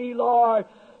upon me, Lord.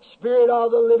 Spirit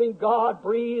of the living God,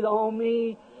 breathe on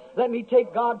me. Let me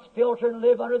take God's filter and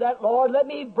live under that, Lord. Let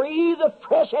me breathe the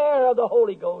fresh air of the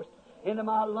Holy Ghost into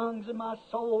my lungs and my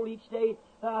soul each day,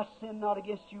 that I sin not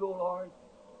against you, O Lord.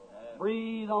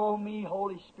 Breathe on me,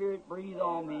 Holy Spirit, breathe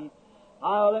on me.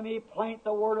 Let me plant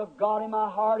the Word of God in my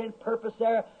heart and purpose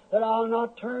there, that I'll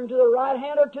not turn to the right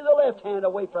hand or to the left hand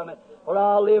away from it, for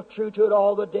I'll live true to it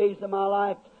all the days of my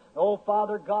life. Oh,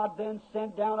 Father God, then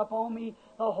send down upon me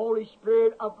the Holy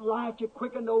Spirit of life to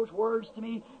quicken those words to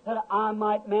me, that I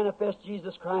might manifest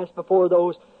Jesus Christ before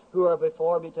those who are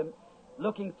before me, to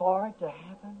looking for it to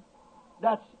happen.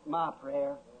 That's my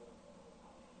prayer.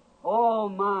 Oh,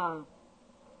 my.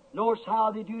 Notice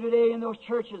how they do today in those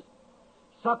churches,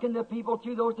 sucking the people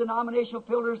through those denominational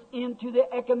filters into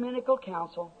the ecumenical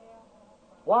council.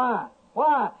 Why?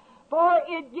 Why? For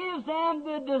it gives them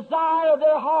the desire of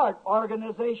their heart,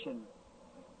 organization.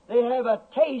 They have a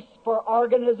taste for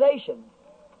organization.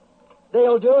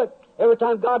 They'll do it. Every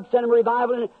time God sent them a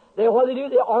revival, what do?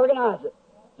 They organize it.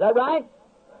 Is that right?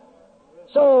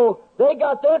 So they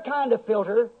got their kind of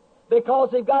filter because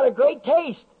they've got a great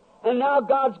taste. And now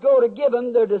God's going to give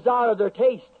them their desire of their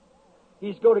taste.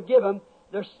 He's going to give them,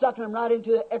 they're sucking them right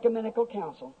into the ecumenical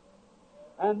council.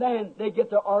 And then they get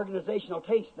their organizational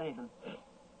taste then.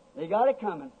 They got it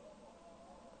coming.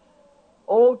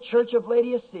 Oh, Church of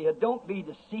Laodicea, don't be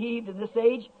deceived in this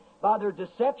age by their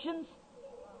deceptions.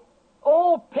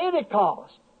 Oh,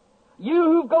 Pentecost, you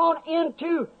who've gone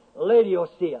into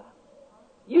Laodicea,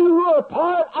 you who are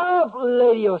part of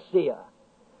Laodicea,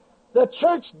 the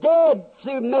church dead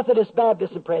through Methodist,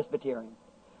 Baptist, and Presbyterian.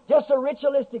 Just a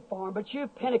ritualistic form, but you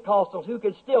Pentecostals who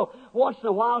can still once in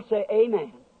a while say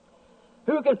amen,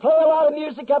 who can play a lot of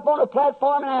music up on a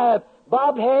platform and have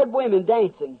bobbed-haired women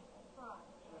dancing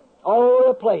all over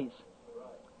the place,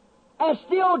 and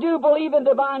still do believe in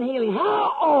divine healing.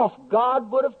 How off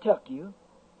God would have took you,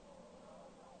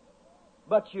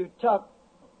 but you took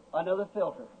another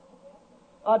filter,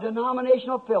 a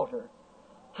denominational filter.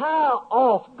 How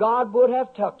off God would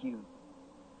have took you.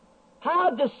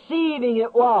 How deceiving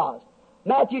it was.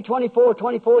 Matthew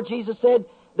 24:24, Jesus said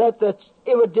that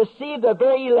it would deceive the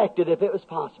very elected if it was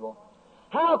possible.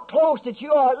 How close that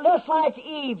you are, less like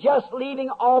Eve, just leaving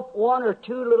off one or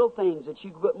two little things that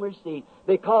you couldn't receive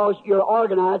because you're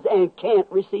organized and can't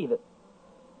receive it.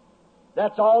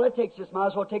 That's all it takes. Just might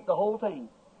as well take the whole thing.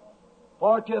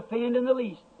 For to offend in the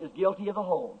least is guilty of the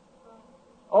whole.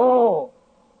 Oh,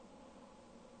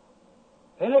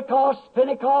 Pentecost,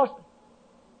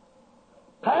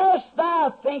 pass thy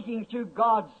thinking through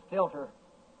God's filter,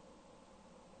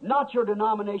 not your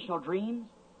denominational dreams,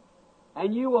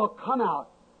 and you will come out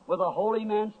with a holy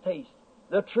man's taste,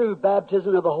 the true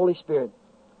baptism of the Holy Spirit.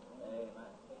 Amen.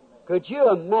 Could you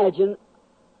imagine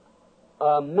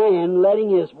a man letting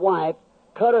his wife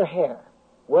cut her hair,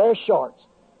 wear shorts,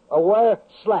 or wear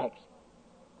slacks,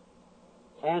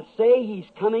 and say he's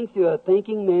coming through a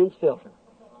thinking man's filter?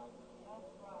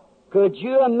 Could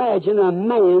you imagine a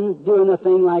man doing a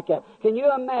thing like that? Can you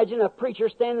imagine a preacher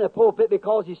standing in the pulpit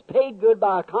because he's paid good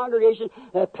by a congregation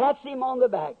that pats him on the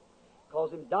back,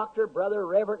 calls him doctor, brother,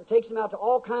 reverend, and takes him out to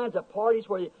all kinds of parties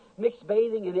where mixed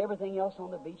bathing and everything else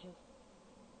on the beaches?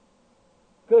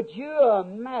 Could you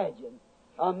imagine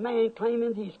a man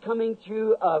claiming he's coming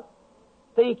through a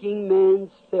thinking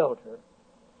man's filter?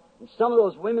 And some of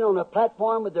those women on the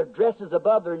platform with their dresses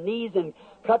above their knees and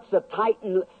cuts so tight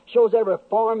and shows every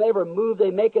form, every move they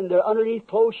make, and their underneath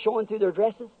clothes showing through their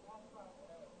dresses?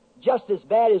 Just as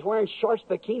bad as wearing shorts,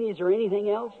 bikinis, or anything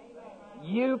else?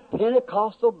 You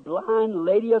Pentecostal blind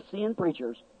lady of sin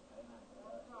preachers.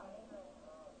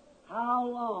 How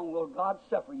long will God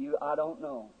suffer you? I don't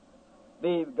know.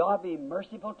 God be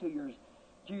merciful to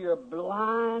your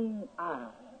blind eyes.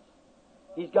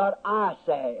 He's got eye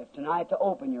salve tonight to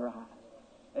open your eyes,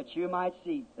 that you might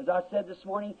see. As I said this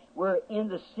morning, we're in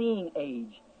the seeing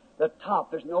age. The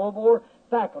top. There's no more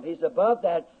faculties above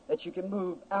that you can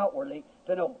move outwardly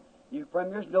to know.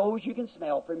 From your nose you can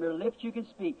smell, from your lips you can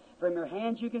speak, from your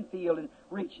hands you can feel and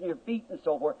reach, and your feet and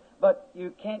so forth. But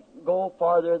you can't go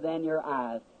farther than your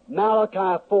eyes.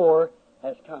 Malachi 4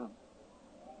 has come.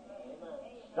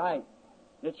 Sight.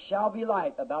 It shall be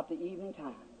light about the evening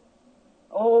time.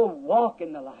 Oh, walk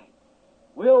in the light.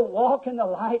 We'll walk in the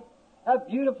light, that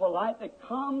beautiful light that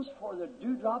comes for the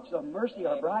dewdrops of mercy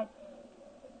are bright.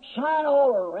 Shine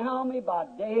all around me by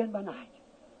day and by night.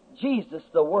 Jesus,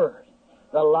 the Word,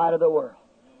 the light of the world.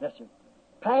 Yes, sir.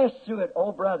 Pass through it,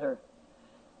 oh brother,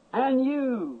 and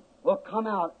you will come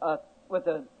out with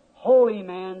a holy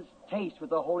man's taste with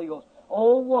the Holy Ghost.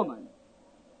 Oh woman,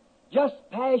 just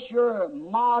pass your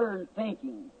modern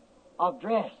thinking of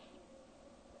dress.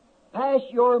 Pass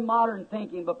your modern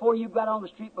thinking before you go out on the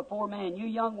street before man, you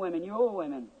young women, you old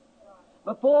women.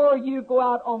 Before you go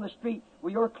out on the street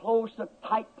with your clothes so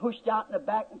tight pushed out in the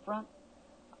back and front.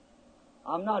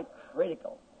 I'm not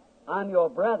critical. I'm your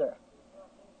brother.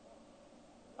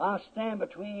 I stand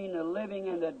between the living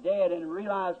and the dead and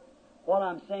realize what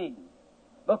I'm saying.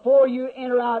 Before you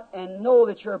enter out and know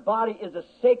that your body is a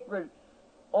sacred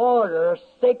order, a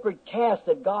sacred caste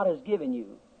that God has given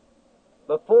you.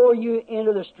 Before you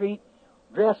enter the street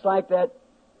dressed like that,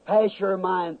 pass your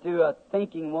mind through a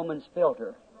thinking woman's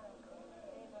filter.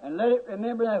 And let it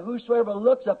remember that whosoever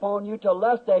looks upon you to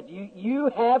lust at you, you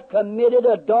have committed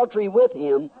adultery with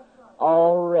him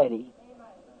already.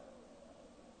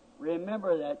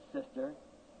 Remember that, sister.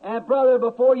 And brother,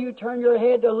 before you turn your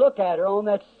head to look at her on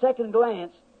that second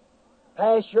glance,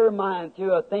 pass your mind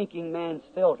through a thinking man's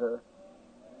filter.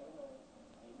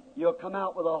 You'll come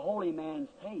out with a holy man's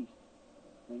taste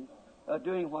of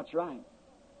doing what's right.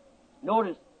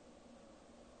 Notice,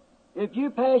 if you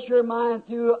pass your mind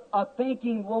through a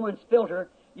thinking woman's filter,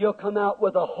 you'll come out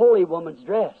with a holy woman's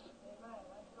dress.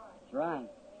 That's right.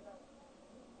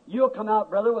 You'll come out,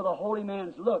 brother, with a holy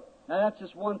man's look. Now that's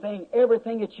just one thing.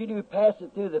 Everything that you do, pass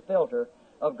it through the filter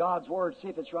of God's Word, see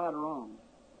if it's right or wrong.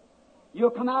 You'll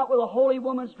come out with a holy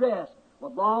woman's dress,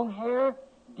 with long hair,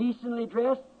 decently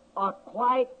dressed, a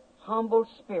quite humble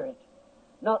spirit.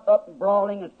 Not up and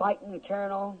brawling and fighting and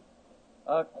carrying on.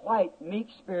 A quite meek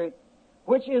spirit,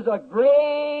 which is a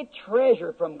great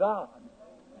treasure from God.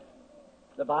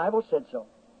 The Bible said so.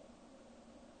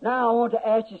 Now I want to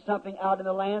ask you something out in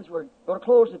the lands. We're going to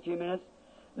close in a few minutes.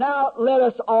 Now let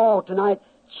us all tonight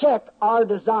check our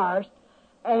desires,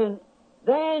 and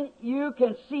then you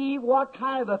can see what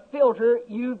kind of a filter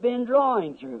you've been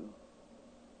drawing through.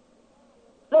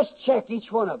 Let's check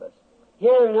each one of us,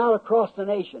 here and out across the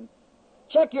nation.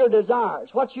 Check your desires,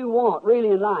 what you want really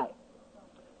in life.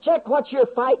 Check what you're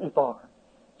fighting for.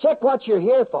 Check what you're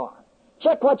here for.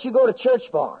 Check what you go to church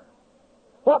for.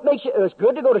 What makes you... It's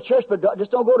good to go to church, but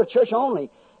just don't go to church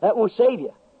only. That won't save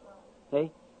you.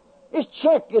 See? Just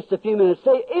check just a few minutes.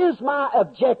 Say, is my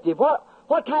objective? What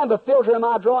kind of a filter am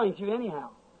I drawing through anyhow?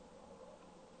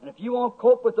 And if you won't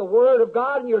cope with the Word of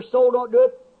God and your soul don't do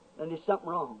it, then there's something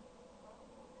wrong.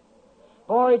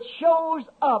 For it shows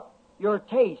up your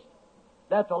taste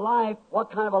that the life,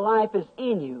 what kind of a life is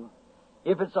in you.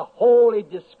 If it's a holy,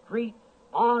 discreet,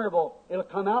 honorable, it'll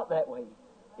come out that way.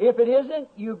 If it isn't,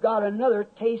 you've got another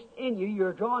taste in you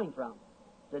you're drawing from.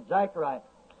 That's exactly right.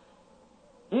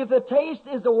 If the taste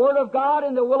is the Word of God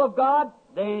and the will of God,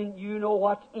 then you know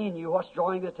what's in you, what's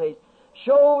drawing the taste.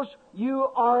 Shows you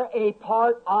are a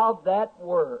part of that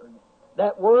Word.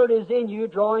 That Word is in you,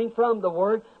 drawing from the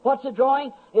Word. What's it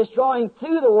drawing? It's drawing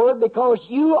through the Word because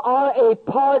you are a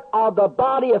part of the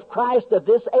body of Christ of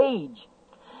this age.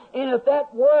 And if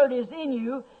that Word is in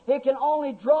you, it can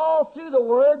only draw through the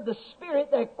Word the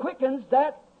Spirit that quickens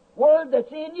that Word that's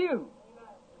in you.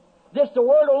 Just the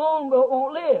Word alone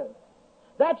won't live.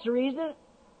 That's the reason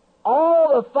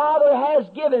all the Father has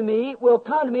given me will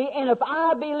come to me, and if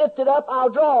I be lifted up, I'll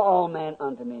draw all men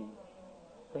unto me.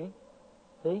 See?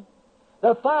 See?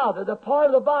 The Father, the part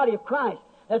of the body of Christ,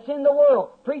 that's in the world,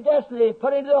 predestinated,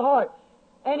 put into the heart.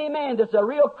 Any man that's a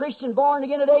real Christian born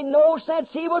again today knows since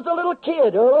he was a little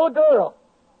kid or a little girl,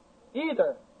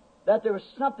 either, that there was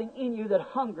something in you that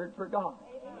hungered for God.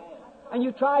 And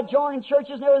you tried joining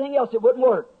churches and everything else, it wouldn't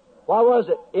work. Why was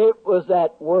it? It was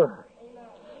that Word.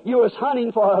 You was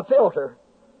hunting for a filter.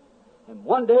 And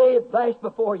one day it flashed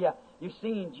before you. You've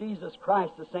seen Jesus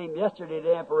Christ the same yesterday,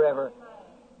 today, and forever.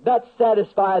 That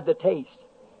satisfied the taste.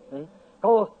 See?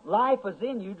 Because life was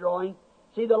in you drawing.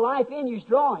 See, the life in you's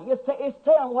drawing. It's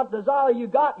telling what desire you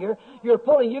got here. You're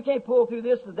pulling. You can't pull through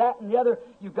this and that and the other.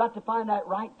 You've got to find that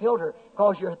right filter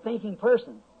because you're a thinking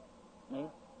person. See?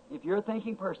 If you're a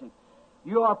thinking person,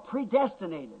 you are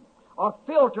predestinated or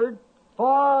filtered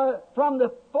for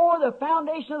the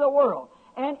foundation of the world.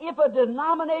 And if a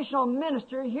denominational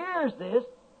minister hears this,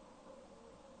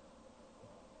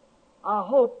 I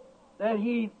hope that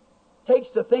he takes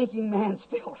the thinking man's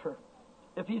filter,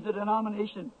 if he's a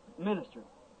denomination minister.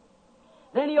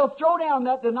 Then he'll throw down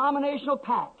that denominational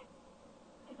pack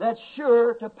that's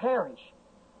sure to perish,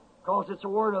 because it's a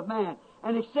word of man,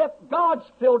 and accept God's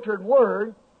filtered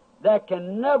word that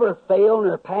can never fail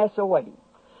nor pass away.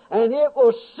 And it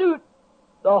will suit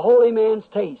the holy man's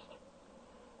taste.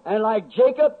 And like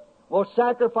Jacob will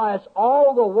sacrifice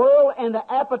all the world and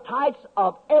the appetites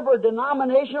of every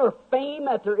denomination or fame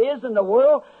that there is in the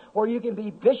world, where you can be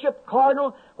bishop,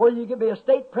 cardinal, where you can be a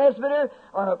state presbyter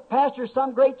or a pastor of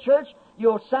some great church,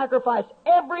 you'll sacrifice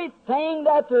everything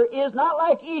that there is, not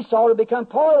like Esau to become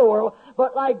part of the world,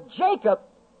 but like Jacob,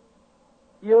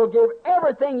 you'll give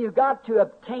everything you got to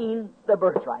obtain the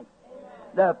birthright.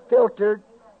 The filtered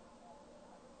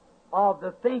of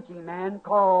the thinking man,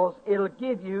 cause it'll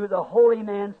give you the holy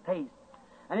man's taste.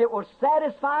 And it will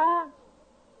satisfy,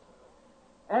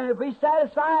 and it'll be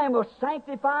satisfying and will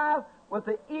sanctify with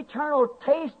the eternal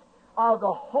taste of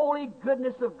the holy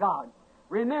goodness of God.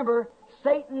 Remember,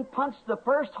 Satan punched the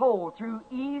first hole through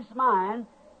Eve's mind,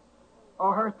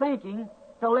 or her thinking,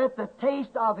 to let the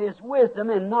taste of his wisdom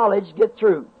and knowledge get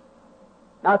through.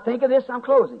 Now think of this, I'm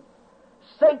closing.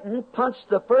 Satan punched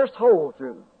the first hole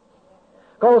through,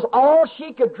 because all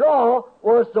she could draw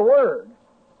was the Word.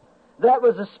 That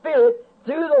was the Spirit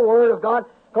through the Word of God.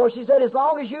 Because she said, as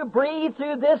long as you breathe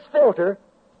through this filter,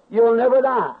 you'll never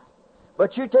die.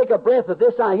 But you take a breath of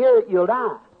this out here, you'll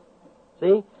die.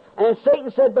 See? And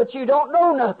Satan said, but you don't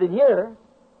know nothing here.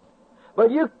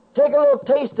 But you take a little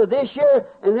taste of this here,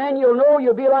 and then you'll know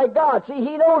you'll be like God. See,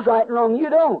 He knows right and wrong, you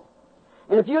don't.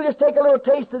 And if you just take a little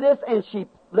taste of this, and she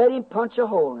let him punch a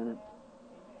hole in it.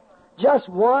 Just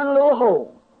one little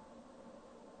hole.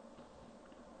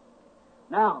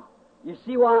 Now, you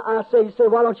see why I say, you say,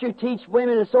 why don't you teach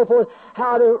women and so forth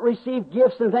how to receive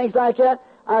gifts and things like that?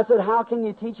 I said, how can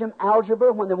you teach them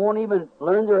algebra when they won't even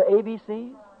learn their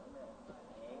ABCs?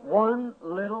 One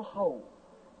little hole.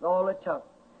 All it took.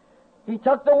 He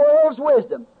took the world's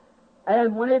wisdom,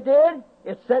 and when it did,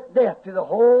 it set death to the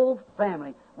whole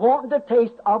family, wanting the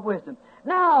taste of wisdom.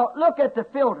 Now, look at the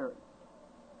filter.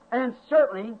 And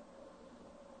certainly,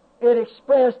 it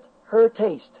expressed her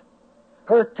taste.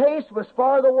 Her taste was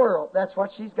for the world. That's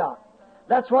what she's got.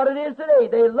 That's what it is today.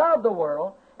 They love the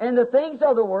world and the things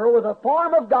of the world with a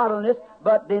form of godliness,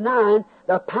 but denying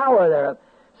the power thereof.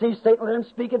 See, Satan let them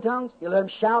speak in tongues. He'll let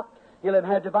them shout. He'll let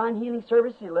them have divine healing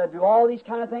service. He'll let them do all these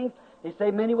kind of things. He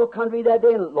say, many will come to me that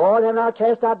day, and Lord, have not I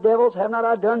cast out devils? Have not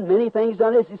I done many things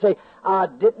done this? He say, I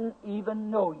didn't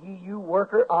even know you, you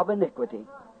worker of iniquity.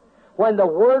 When the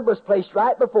Word was placed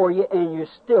right before you, and you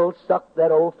still sucked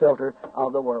that old filter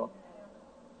of the world.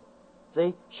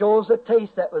 See, shows the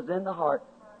taste that was in the heart.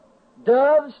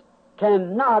 Doves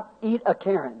cannot eat a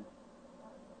cairn.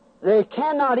 They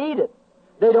cannot eat it.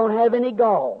 They don't have any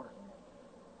gall.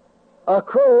 A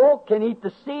crow can eat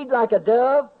the seed like a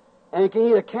dove, and can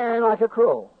eat a cairn like a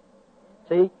crow.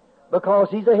 See? Because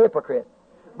he's a hypocrite.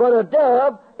 But a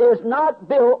dove is not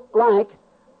built like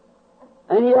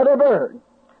any other bird.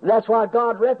 And that's why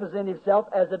God represents Himself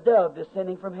as a dove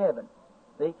descending from heaven.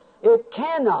 See? It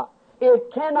cannot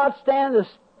stand the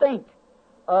stink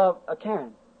of a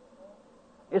cairn.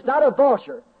 It's not a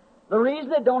vulture. The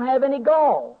reason it don't have any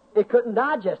gall, it couldn't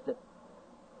digest it.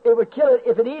 It would kill it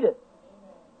if it eat it.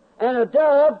 And a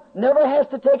dove never has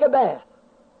to take a bath.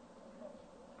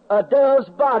 A dove's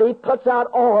body puts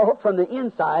out oil from the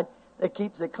inside that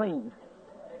keeps it clean.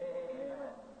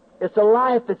 It's a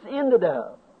life that's in the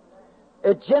dove.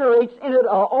 It generates in it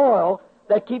an oil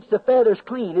that keeps the feathers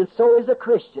clean, and so is a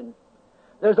Christian.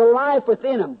 There's a life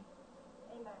within them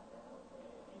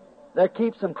that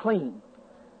keeps them clean.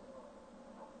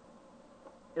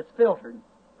 It's filtered.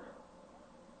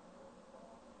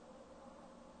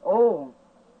 Oh,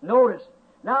 notice.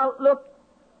 Now look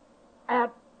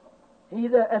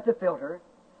at the filter,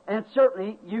 and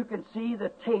certainly you can see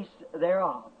the taste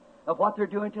thereof, of what they're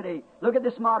doing today. Look at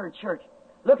this modern church.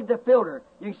 Look at the filter.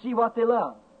 You can see what they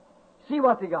love. See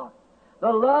what they got.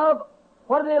 The love,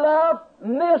 what do they love?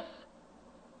 Miss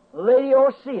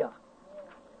Laodicea,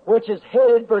 which is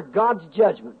headed for God's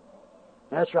judgment.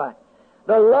 That's right.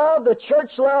 The love, the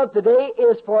church love today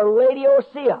is for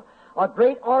Laodicea, a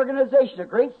great organization, a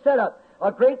great setup,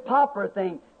 a great popular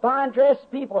thing,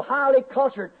 fine-dressed people, highly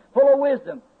cultured, full of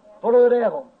wisdom, full of the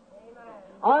devil.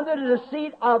 Under the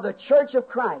deceit of the Church of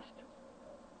Christ.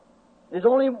 There's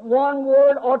only one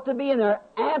word ought to be in there,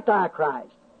 Antichrist.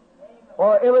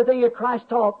 Or everything that Christ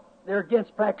taught, they're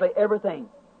against practically everything.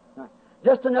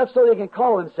 Just enough so they can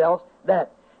call themselves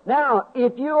that. Now,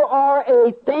 if you are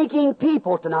a thinking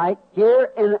people tonight, here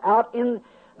and out in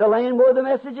the land where the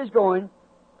message is going,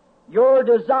 your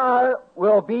desire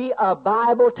will be a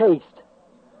Bible taste,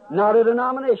 not a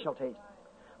denominational taste.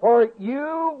 For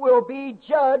you will be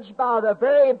judged by the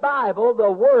very Bible,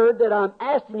 the Word that I'm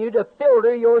asking you to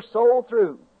filter your soul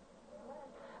through.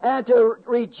 And to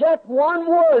reject one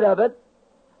word of it,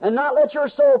 and not let your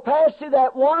soul pass through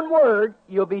that one word,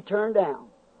 you'll be turned down.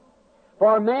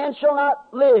 For man shall not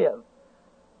live,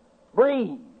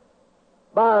 breathe,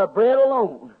 by bread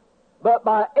alone, but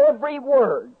by every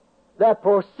word that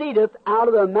proceedeth out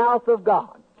of the mouth of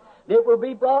God. It will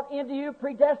be brought into you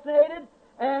predestinated,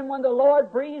 and when the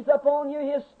Lord breathes upon you,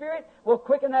 His Spirit will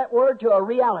quicken that word to a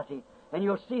reality. And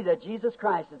you'll see that Jesus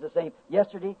Christ is the same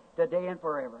yesterday, today, and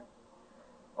forever.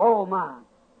 Oh, my.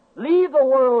 Leave the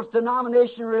world's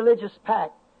denomination religious pack.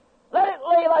 Let it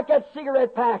lay like that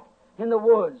cigarette pack in the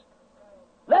woods.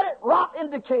 Let it rot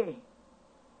and decay.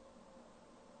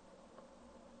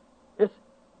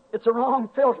 It's a wrong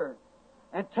filter.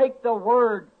 And take the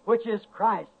Word, which is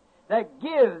Christ, that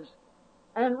gives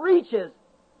and reaches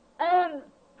and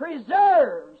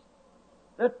preserves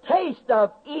the taste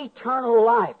of eternal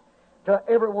life to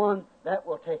everyone that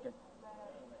will take it.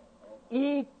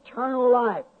 Eternal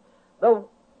life. The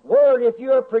Word, if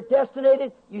you are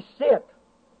predestinated, you see it.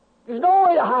 There's no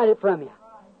way to hide it from you.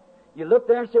 You look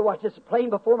there and say, watch, this is plain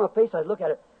before my face. I look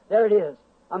at it. There it is.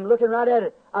 I'm looking right at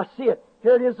it. I see it.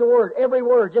 Here it is, the Word. Every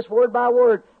word, just word by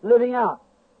word, living out.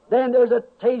 Then there's a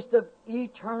taste of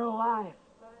eternal life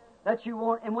that you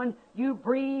want. And when you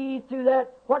breathe through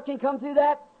that, what can come through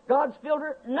that? God's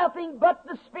filter? Nothing but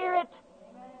the Spirit.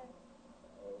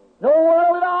 No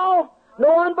world at all.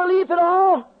 No unbelief at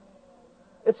all.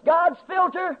 It's God's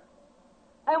filter.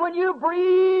 And when you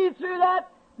breathe through that,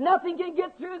 nothing can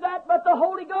get through that but the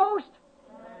Holy Ghost.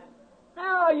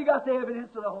 Now you got the evidence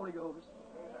of the Holy Ghost.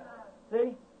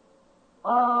 See?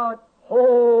 A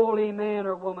holy man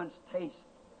or woman's taste.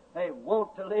 They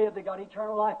want to live. They got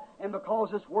eternal life. And because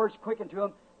this Word's quickened to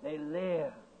them, they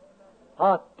live.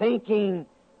 A thinking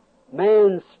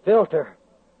man's filter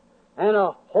and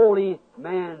a holy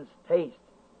man's taste.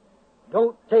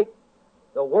 Don't take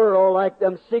the world like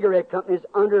them cigarette companies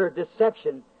under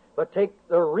deception, but take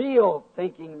the real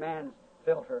thinking man's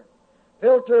filter.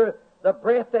 Filter the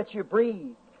breath that you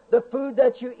breathe, the food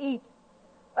that you eat,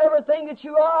 everything that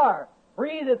you are.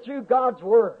 Breathe it through God's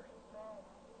Word.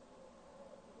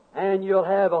 And you'll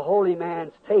have a holy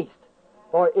man's taste,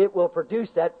 for it will produce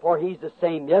that, for He's the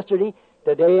same yesterday,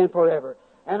 today, and forever.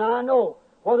 And I know,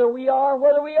 whether we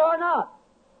are not,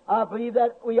 I believe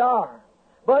that we are.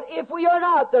 But if we are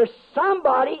not, there's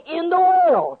somebody in the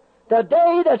world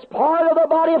today that's part of the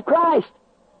body of Christ.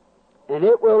 And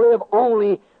it will live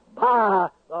only by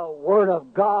the Word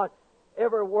of God.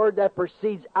 Every word that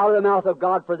proceeds out of the mouth of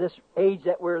God for this age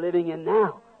that we're living in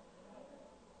now.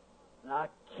 And I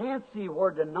can't see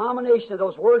where denomination of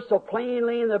those words so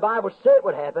plainly in the Bible said it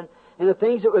would happen, and the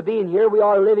things that would be in here, we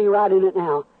are living right in it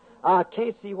now. I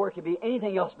can't see where it could be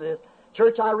anything else but this.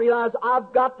 Church, I realize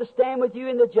I've got to stand with you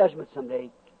in the judgment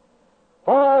someday.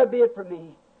 Far be it from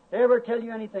me to ever tell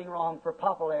you anything wrong for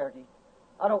popularity.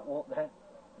 I don't want that.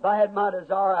 If I had my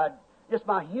desire, just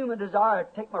my human desire,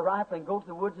 I'd take my rifle and go to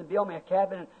the woods and build me a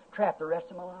cabin and trap the rest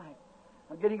of my life.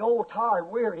 I'm getting old, tired,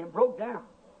 weary, and broke down.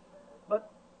 But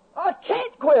I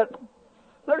can't quit.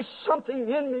 There's something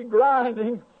in me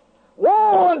grinding.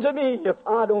 Woe unto me if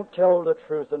I don't tell the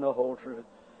truth and the whole truth.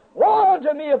 Woe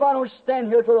unto me if I don't stand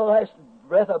here till the last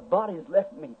breath of body has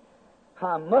left me.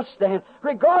 I must stand.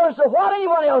 Regardless of what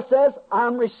anyone else says,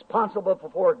 I'm responsible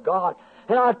before God.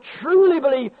 And I truly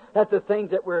believe that the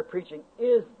things that we're preaching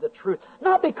is the truth.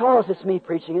 Not because it's me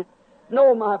preaching it.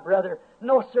 No, my brother.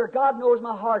 No, sir. God knows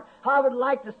my heart. I would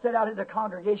like to sit out in the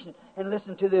congregation and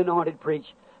listen to the anointed preach.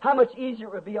 How much easier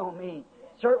it would be on me.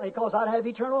 Certainly, because I'd have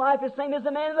eternal life the same as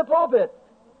the man in the pulpit.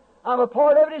 I'm a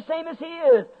part of it the same as he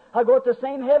is. I go to the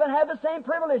same heaven, have the same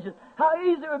privileges. How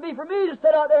easy it would be for me to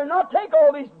sit out there and not take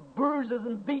all these bruises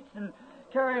and beats and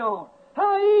carry on.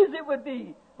 How easy it would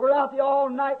be. We're out there all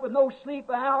night with no sleep,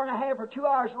 an hour and a half or 2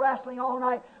 hours wrestling all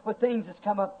night with things that's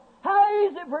come up. How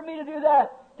easy for me to do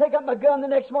that. Take up my gun the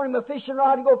next morning, my fishing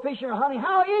rod, and go fishing or hunting.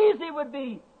 How easy it would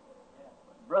be.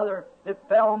 Brother, it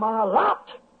fell on my lot.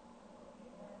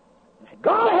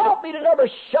 God help me to never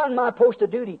shun my post of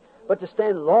duty, but to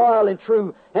stand loyal and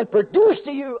true and produce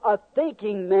to you a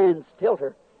thinking man's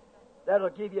filter. That'll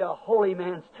give you a holy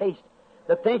man's taste.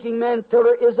 The thinking man's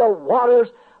filter is the waters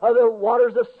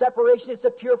of separation. It's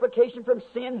the purification from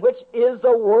sin, which is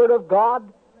the Word of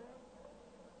God.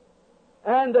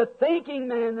 And the thinking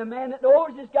man, the man that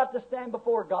knows he's got to stand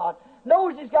before God,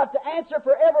 knows he's got to answer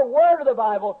for every word of the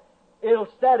Bible, it'll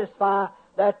satisfy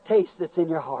that taste that's in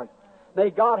your heart. May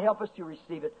God help us to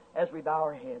receive it as we bow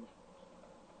our heads.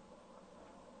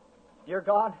 Dear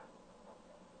God,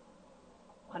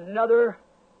 another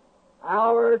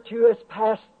hour or two has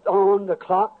passed on. The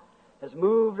clock has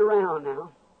moved around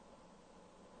now.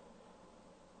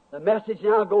 The message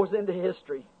now goes into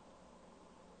history.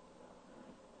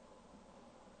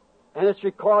 And it's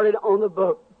recorded on the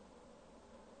book.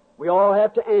 We all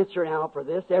have to answer now for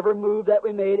this. Every move that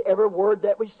we made, every word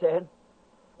that we said,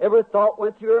 every thought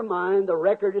went through our mind, the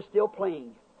record is still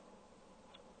playing.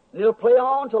 And it'll play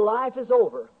on till life is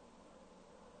over.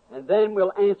 And then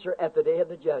we'll answer at the day of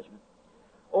the judgment.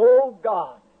 Oh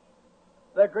God,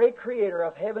 the great Creator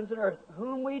of heavens and earth,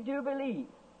 whom we do believe,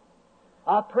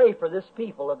 I pray for this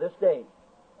people of this day.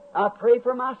 I pray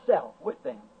for myself with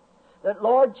them. That,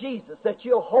 Lord Jesus, that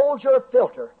you'll hold your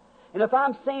filter. And if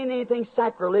I'm saying anything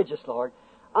sacrilegious, Lord,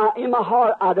 in my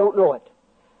heart, I don't know it.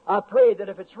 I pray that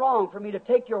if it's wrong for me to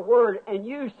take your word and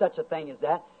use such a thing as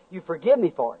that, you forgive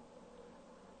me for it.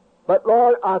 But,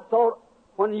 Lord, I thought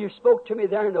when you spoke to me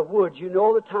there in the woods, you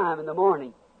know the time in the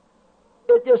morning,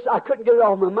 I couldn't get it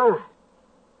off my mind.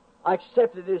 I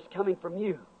accepted it as coming from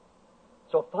you.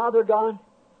 So, Father God,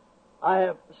 I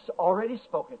have already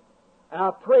spoken. And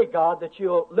I pray, God, that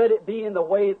you'll let it be in the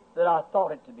way that I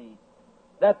thought it to be.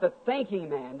 That the thinking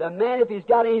man, the man, if he's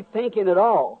got any thinking at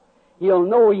all, he'll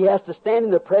know he has to stand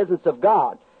in the presence of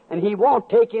God. And he won't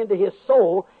take into his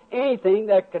soul anything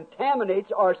that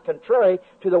contaminates or is contrary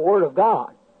to the Word of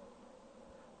God.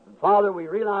 And Father, we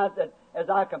realize that as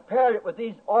I compared it with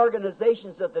these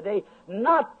organizations of the day,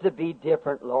 not to be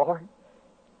different, Lord.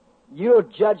 You'll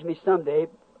judge me someday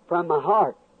from my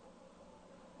heart.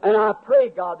 And I pray,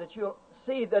 God, that you'll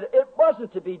see that it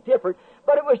wasn't to be different,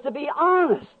 but it was to be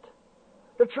honest,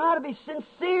 to try to be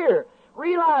sincere,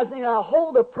 realizing I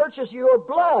hold the purchase of your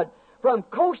blood from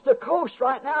coast to coast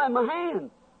right now in my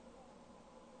hand.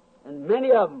 And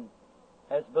many of them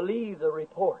has believed the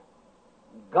report.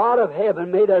 God of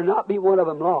heaven, may there not be one of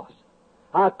them lost.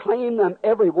 I claim them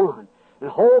every one and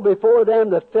hold before them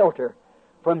the filter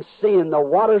from sin, the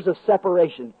waters of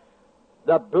separation,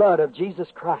 the blood of Jesus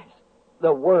Christ,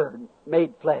 the Word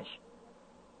made flesh.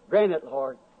 Grant it,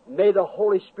 Lord. May the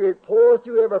Holy Spirit pour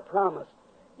through every promise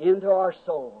into our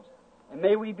souls. And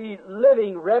may we be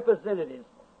living representatives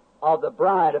of the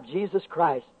bride of Jesus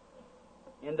Christ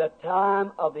in the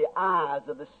time of the eyes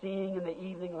of the seeing in the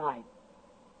evening light.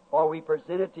 For we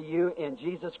present it to you in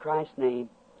Jesus Christ's name.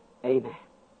 Amen.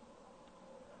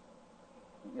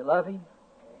 You love Him?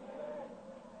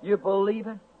 You believe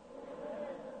it?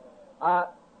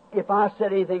 If I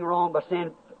said anything wrong by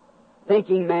saying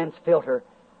thinking man's filter,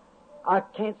 I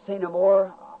can't say no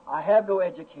more. I have no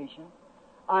education.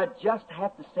 I just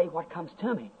have to say what comes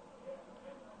to me.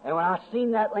 And when I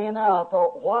seen that laying there, I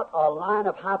thought, what a line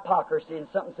of hypocrisy, and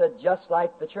something said, just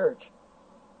like the church.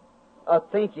 A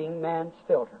thinking man's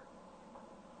filter.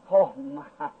 Oh, my.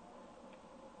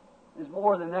 There's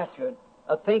more than that to it.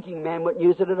 A thinking man wouldn't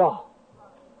use it at all.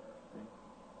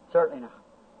 Certainly not.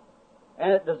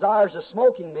 And it desires a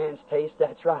smoking man's taste,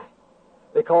 that's right.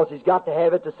 Because he's got to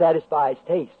have it to satisfy his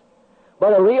taste.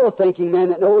 But a real thinking man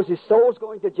that knows his soul's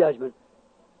going to judgment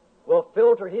will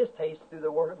filter his taste through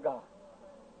the Word of God.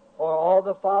 For all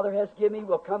the Father has given me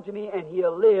will come to me, and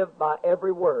he'll live by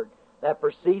every word that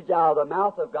proceeds out of the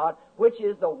mouth of God, which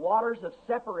is the waters of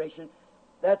separation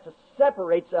that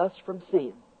separates us from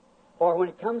sin. For when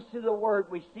it comes to the Word,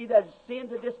 we see that it's sin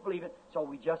to disbelieve it, so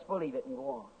we just believe it and go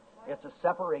on. It's a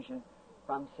separation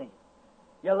from sin.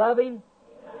 You love Him?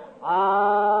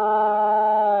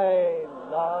 I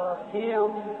love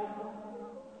Him.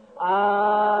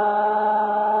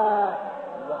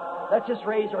 Let's just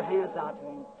raise our hands out to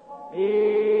Him.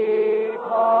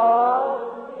 Because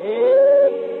He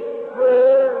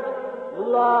first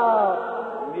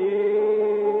loved me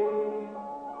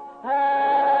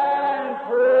and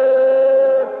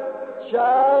first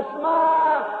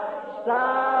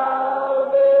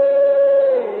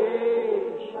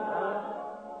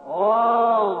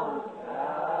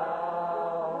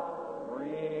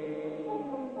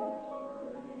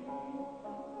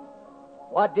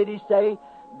What did He say?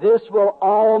 This will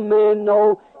all men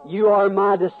know you are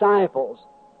my disciples.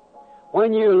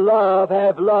 When you love,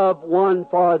 have love one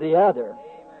for the other.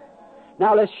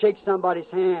 Now let's shake somebody's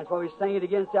hands while we sing it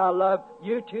again. Say, I love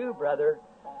you too, brother.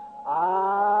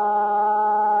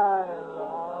 I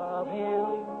love Him.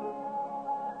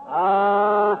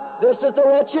 This is to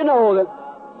let you know that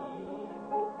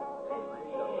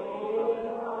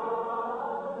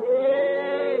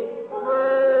He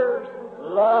first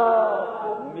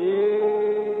loved me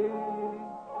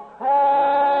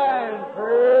and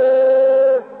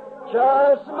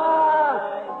purchased my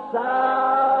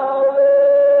salvation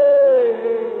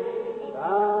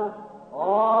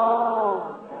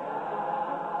on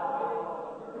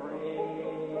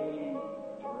Calvary's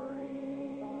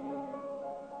tree.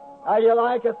 How you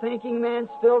like a thinking man's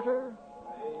filter?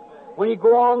 When you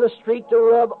go on the street to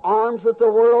rub arms with the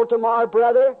world tomorrow,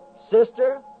 brother,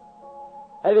 sister,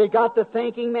 have you got the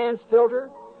thinking man's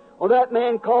filter? When that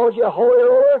man calls you holy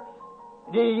roller,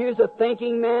 do you use a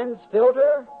thinking man's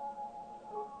filter?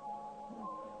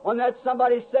 When that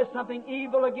somebody says something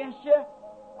evil against you,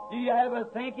 do you have a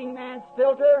thinking man's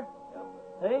filter?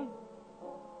 See?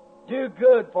 Do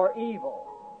good for evil.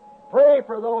 Pray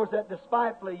for those that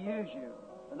despitefully use you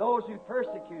and those who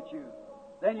persecute you.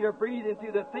 Then you're breathing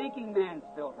through the thinking man's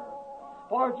filter.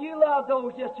 For if you love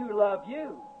those just who love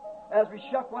you, as we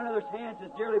shook one another's hands as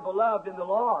dearly beloved in the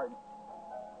Lord,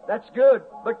 that's good.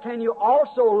 But can you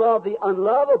also love the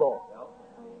unlovable?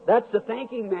 That's the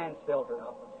thinking man's filter.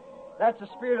 That's the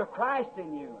Spirit of Christ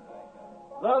in you.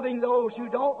 Loving those who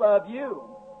don't love you,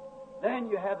 then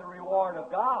you have the reward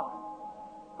of God.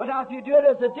 But now if you do it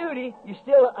as a duty, you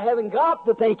still haven't got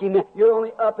the thinking man. You're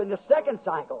only up in the second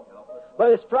cycle.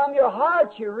 But it's from your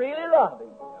heart you really love Him.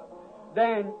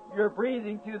 Then you're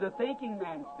breathing through the thinking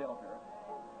man's filter.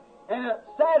 And it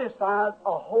satisfies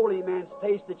a holy man's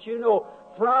taste that you know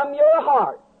from your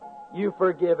heart you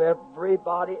forgive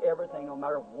everybody, everything, no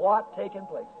matter what taking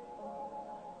place.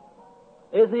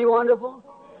 Isn't He wonderful?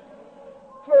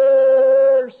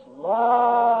 First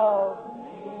love me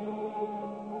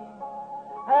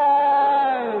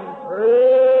and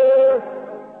purchase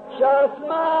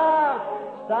my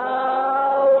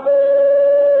salvation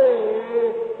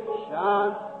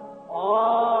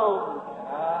on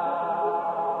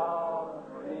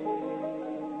Calvary.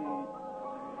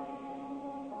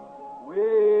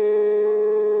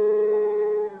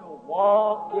 We'll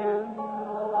walk in the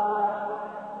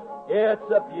light.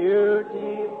 It's a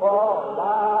beautiful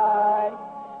light.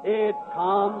 It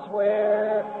comes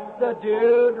where the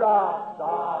dewdrops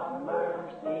of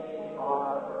mercy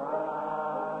are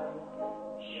bright.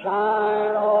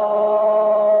 Shine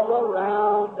all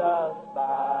around us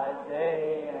by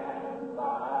day and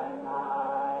by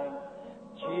night.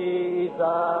 Jesus,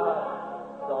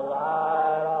 the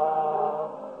light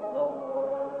of the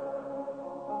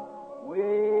world.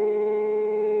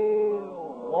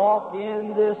 We'll walk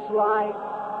in this light.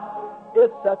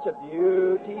 It's such a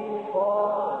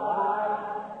beautiful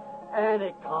light. And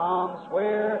it comes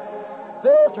where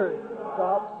filtered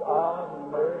drops of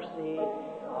mercy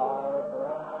are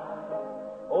bright.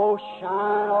 Oh,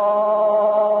 shine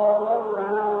all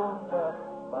around us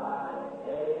by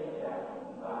day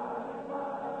and by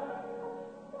night.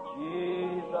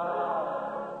 Jesus,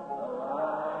 the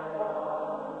light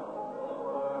of the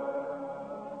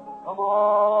world. Come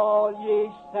all ye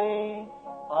saints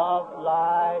of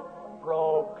light,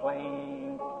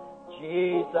 proclaim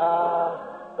Jesus,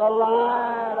 the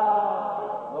light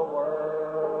of the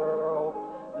world.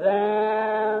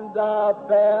 Then the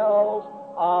bells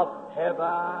of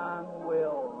heaven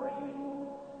will ring.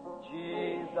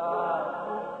 Jesus,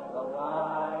 the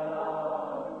light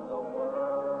of the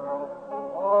world.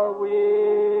 For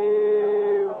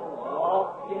we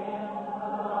walk in the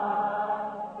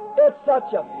light. It's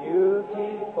such a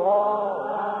beautiful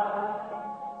light.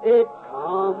 It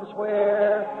comes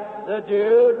where the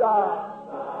dewdrops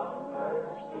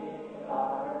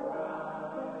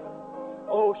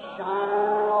oh,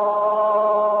 shine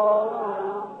all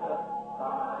around us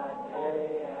by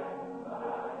day and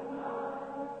by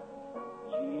night.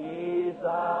 Jesus, the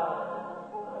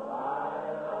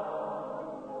light of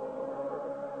the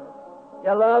world.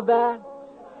 You love that?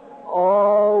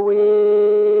 Oh,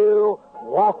 we'll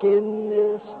walk in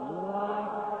this light.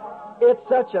 It's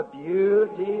such a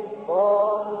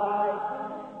beautiful light.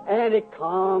 And it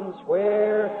comes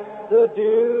where the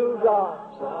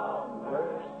dewdrops of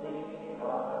mercy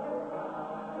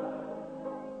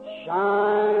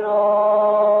shine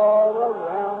all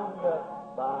around us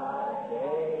by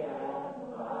day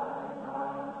and by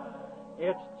night.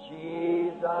 It's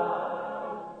Jesus,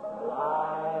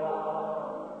 light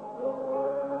of the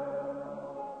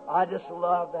world. I just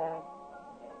love that.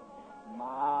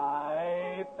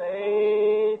 My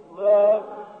faith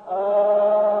looks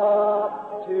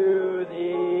up to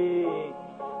Thee,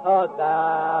 Thou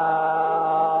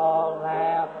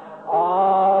Lamb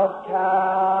of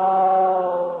Calvary,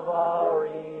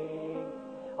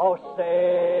 O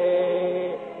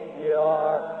Savior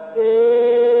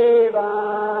divine.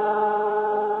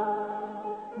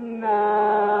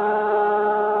 Now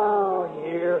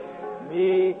hear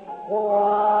me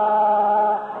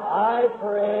while I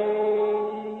pray.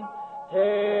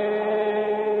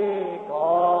 Take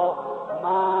all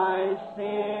my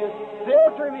sins,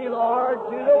 filter me, Lord,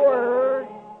 to the Word.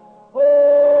 Oh,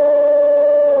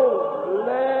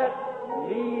 let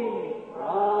me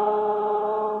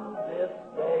from this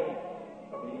day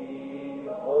be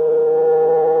holy.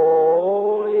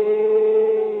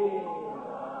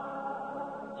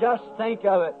 Just think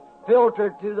of it,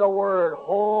 filtered to the Word,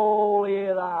 holy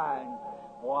thine.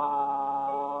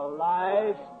 While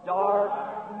life's dark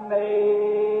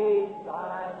maze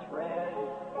I tread,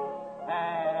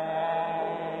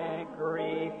 and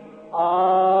grief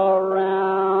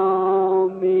around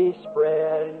me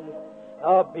spread,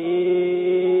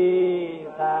 be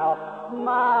Thou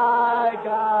my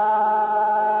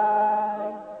guide.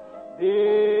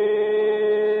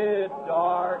 Bid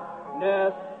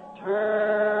darkness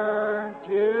turn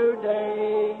to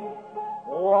day,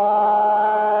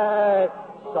 wipe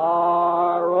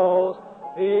sorrows,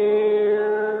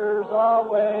 fears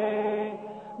away,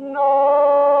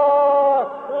 nor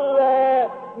let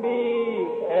me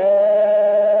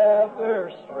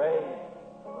ever stray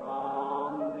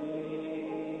from Thee.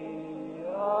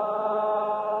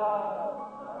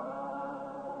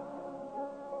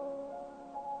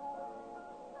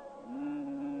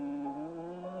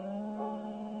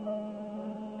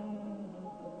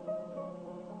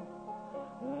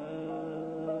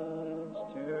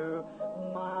 To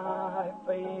my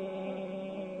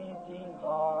fainting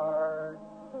heart,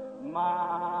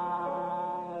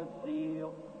 my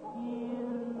zeal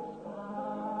inspire.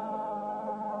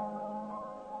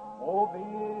 Oh,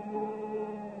 bid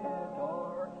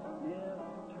darkness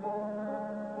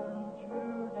turn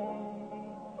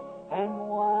today, and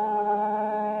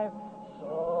wipe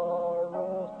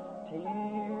sorrows,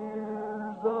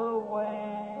 tears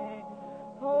away.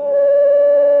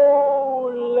 Oh,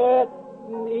 let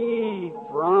me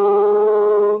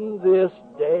from this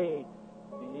day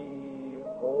be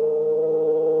holy.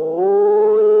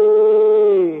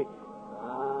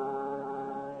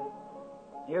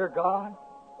 Dear God,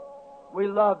 we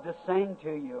love to sing to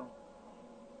You,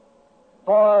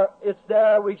 for it's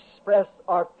there we express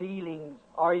our feelings,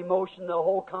 our emotion, the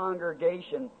whole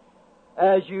congregation,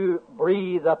 as You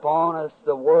breathe upon us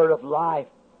the word of life.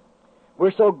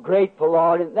 We're so grateful,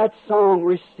 Lord, and that song,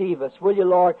 receive us, will You,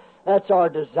 Lord? That's our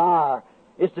desire,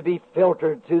 is to be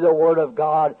filtered through the Word of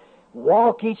God.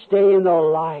 Walk each day in the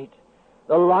light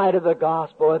of the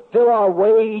gospel, and fill our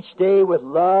way each day with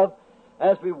love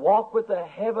as we walk with the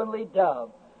heavenly dove.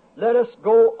 Let us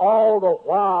go all the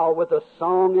while with a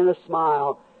song and a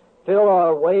smile. Fill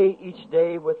our way each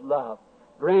day with love.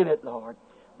 Grant it, Lord.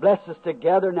 Bless us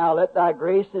together now. Let Thy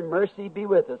grace and mercy be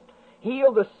with us.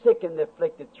 Heal the sick and the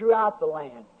afflicted throughout the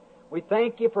land. We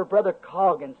thank You for Brother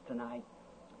Coggins tonight,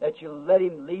 that You let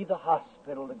him leave the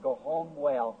hospital to go home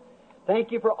well.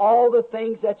 Thank You for all the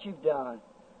things that You've done,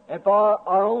 and for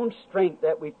our own strength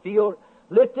that we feel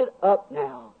lifted up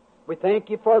now. We thank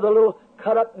You for the little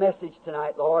cut-up message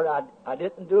tonight, Lord. I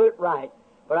didn't do it right,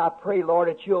 but I pray, Lord,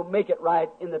 that You'll make it right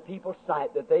in the people's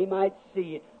sight, that they might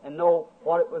see and know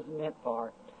what it was meant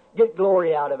for. Get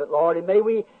glory out of it, Lord, and may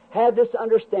we have this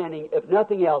understanding, if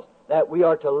nothing else, that we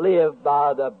are to live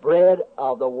by the bread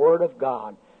of the Word of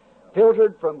God,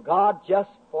 filtered from God just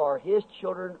for His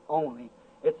children only.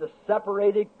 It's a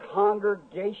separated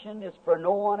congregation. It's for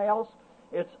no one else.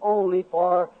 It's only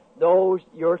for those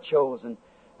You're chosen.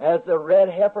 As the red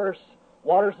heifer's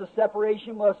waters of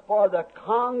separation was for the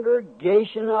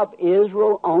congregation of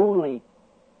Israel only.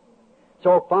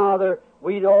 So, Father,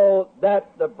 we know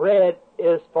that the bread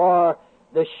is for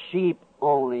the sheep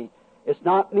only. It's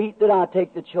not meet that I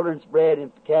take the children's bread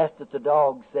and cast it to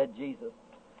dogs, said Jesus.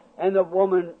 And the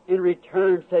woman in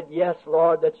return said, yes,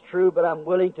 Lord, that's true, but I'm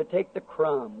willing to take the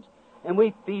crumbs. And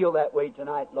we feel that way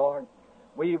tonight, Lord.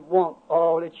 We want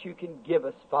all that You can give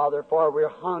us, Father, for we're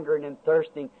hungering and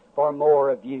thirsting for more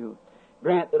of You.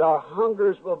 Grant that our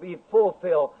hungers will be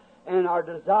fulfilled and our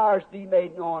desires be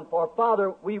made known. For,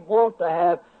 Father, we want to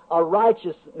have a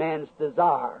righteous man's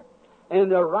desire. And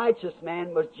the righteous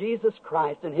man was Jesus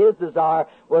Christ, and His desire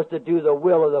was to do the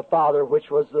will of the Father,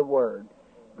 which was the Word.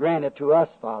 Grant it to us,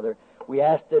 Father. We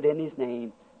ask it in His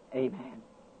name. Amen.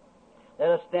 Let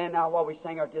us stand now while we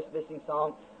sing our dismissing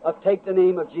song of Take the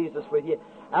Name of Jesus with you.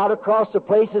 Out across the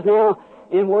places now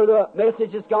in where the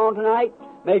message has gone tonight,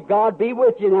 may God be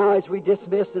with you now as we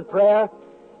dismiss in prayer.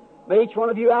 May each one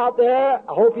of you out there,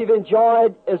 I hope you've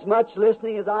enjoyed as much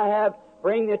listening as I have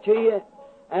bringing it to you.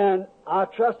 And I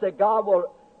trust that God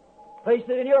will place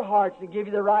it in your hearts and give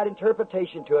you the right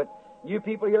interpretation to it. You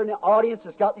people here in the audience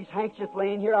that's got these handkerchiefs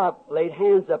laying here, I've laid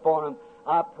hands upon them.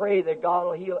 I pray that God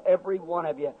will heal every one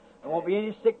of you. There won't be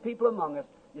any sick people among us.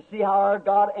 You see how our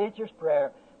God answers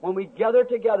prayer. When we gather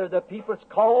together, the people that's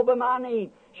called by my name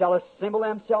shall assemble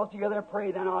themselves together and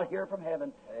pray, then I'll hear from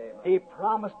heaven. Amen. He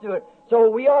promised to it.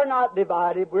 So we are not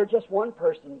divided. We're just one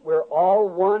person. We're all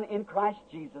one in Christ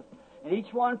Jesus. And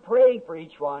each one praying for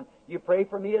each one. You pray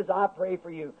for me as I pray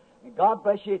for you. And God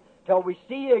bless you till we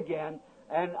see you again.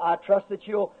 And I trust that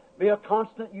you'll be a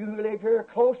constant. You who live here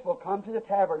close will come to the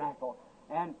tabernacle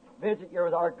and visit here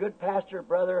with our good pastor,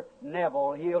 Brother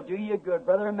Neville. He'll do you good,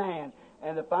 Brother Mann,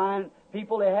 and the fine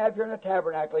people they have here in the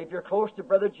tabernacle. If you're close to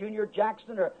Brother Junior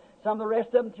Jackson or some of the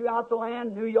rest of them throughout the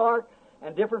land, New York,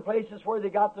 and different places where they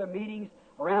got their meetings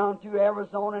around through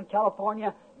Arizona and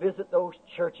California, visit those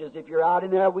churches. If you're out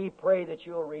in there, we pray that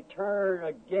you'll return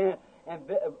again and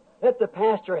let the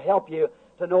pastor help you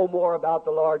to know more about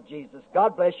the Lord Jesus.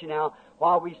 God bless you now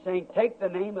while we sing, Take the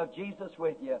Name of Jesus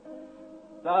with you.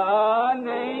 The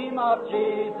name of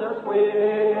Jesus with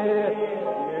you,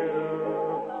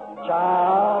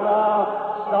 child of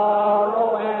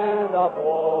sorrow and of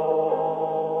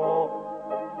woe.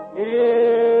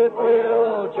 It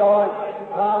will joy,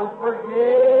 comfort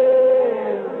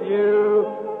give you.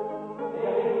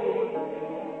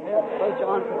 Yes,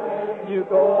 John, you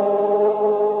go,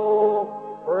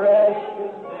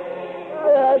 precious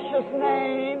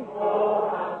name. Oh,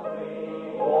 how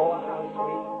sweet. Oh, how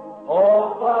sweet.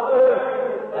 Oh, Father,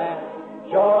 and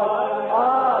joy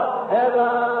of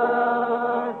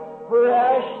heaven,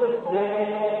 precious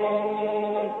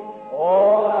name.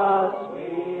 Oh, how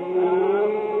sweet.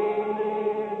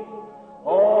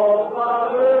 Oh,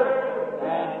 Father,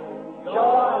 and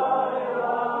joy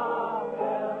of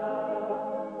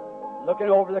heaven. Looking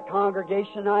over the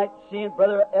congregation tonight, seeing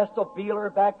Brother Estel Beeler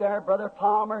back there, Brother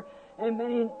Palmer, and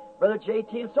many, Brother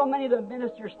J.T., and so many of the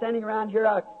ministers standing around here.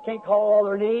 I can't call all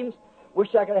their names.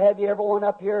 Wish I could have you everyone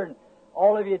up here and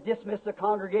all of you dismiss the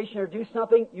congregation or do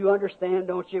something. You understand,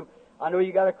 don't you? I know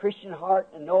you got a Christian heart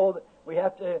and know that we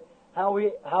have to, how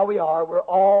we are. We're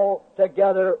all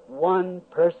together one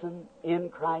person in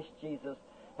Christ Jesus.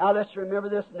 Now let's remember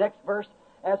this next verse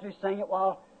as we sing it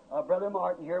while Brother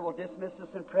Martin here will dismiss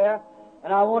us in prayer.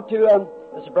 And I want to,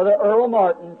 this is Brother Earl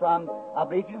Martin from, I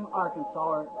believe from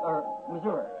Arkansas or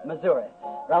Missouri,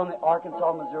 around the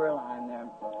Arkansas-Missouri line there.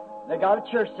 They got a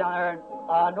church down there, and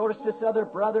I noticed this other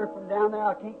brother from down there,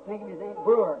 I can't think of his name,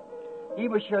 Brewer. He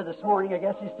was here this morning. I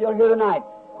guess he's still here tonight.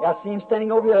 I see him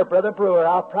standing over here, Brother Brewer.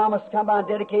 I'll promise to come by and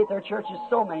dedicate their churches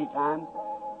so many times.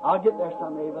 I'll get there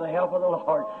someday with the help of the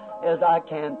Lord as I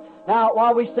can. Now,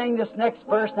 while we sing this next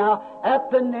verse now, at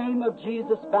the name of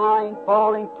Jesus, bowing,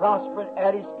 falling, prostrate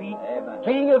at His feet, Amen.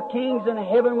 King of kings in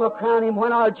heaven will crown Him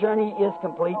when our journey is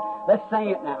complete. Let's sing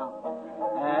it now.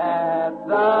 At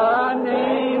the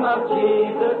name of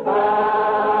Jesus,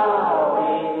 bowing,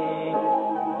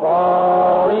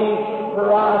 falling,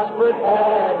 prostrate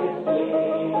at His feet,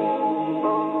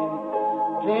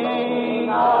 King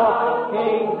of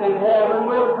kings in heaven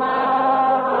will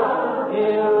crown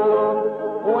Him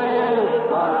when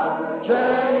our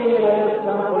journey is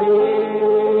complete.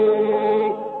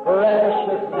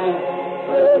 Precious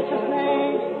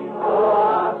name, oh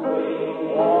how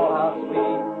sweet, oh how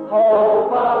sweet, oh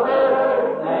Father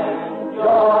and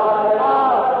joy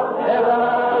of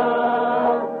heaven.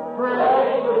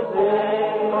 Precious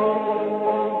name,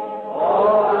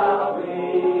 oh how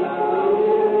sweet,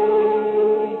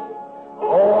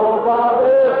 oh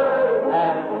Father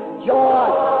and joy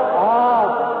of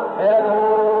heaven.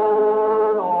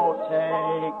 Oh,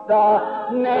 take the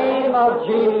name of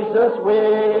Jesus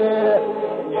with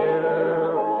you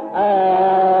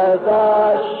as a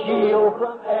shield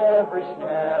from every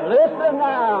snare. Listen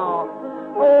now.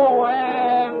 Oh,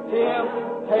 when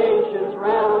temptations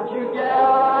round you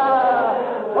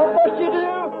gather, what must you do?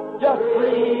 Just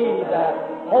breathe that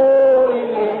holy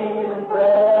name in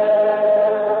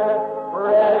prayer.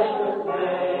 Precious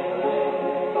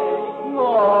name.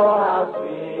 Oh, how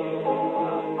sweet.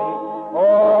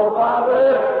 Oh,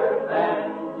 Father and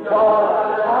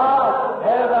joy of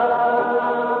heaven.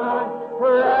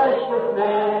 Precious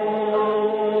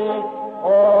name.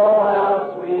 Oh, how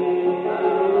sweet.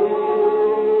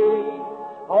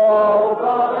 Oh,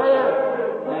 Father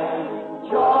and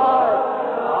joy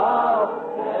of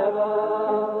heaven.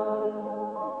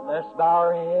 Let's bow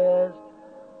our heads.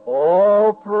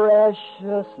 Oh,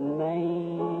 precious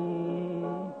name.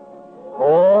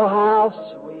 Oh, how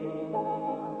sweet.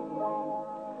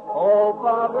 Oh,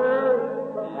 power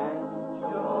and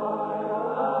joy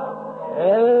of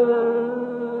heaven.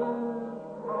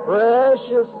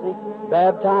 Precious name.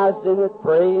 Baptized in it,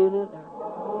 praying it.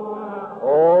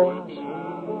 Oh, sweet.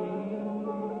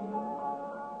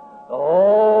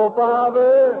 Oh,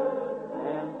 power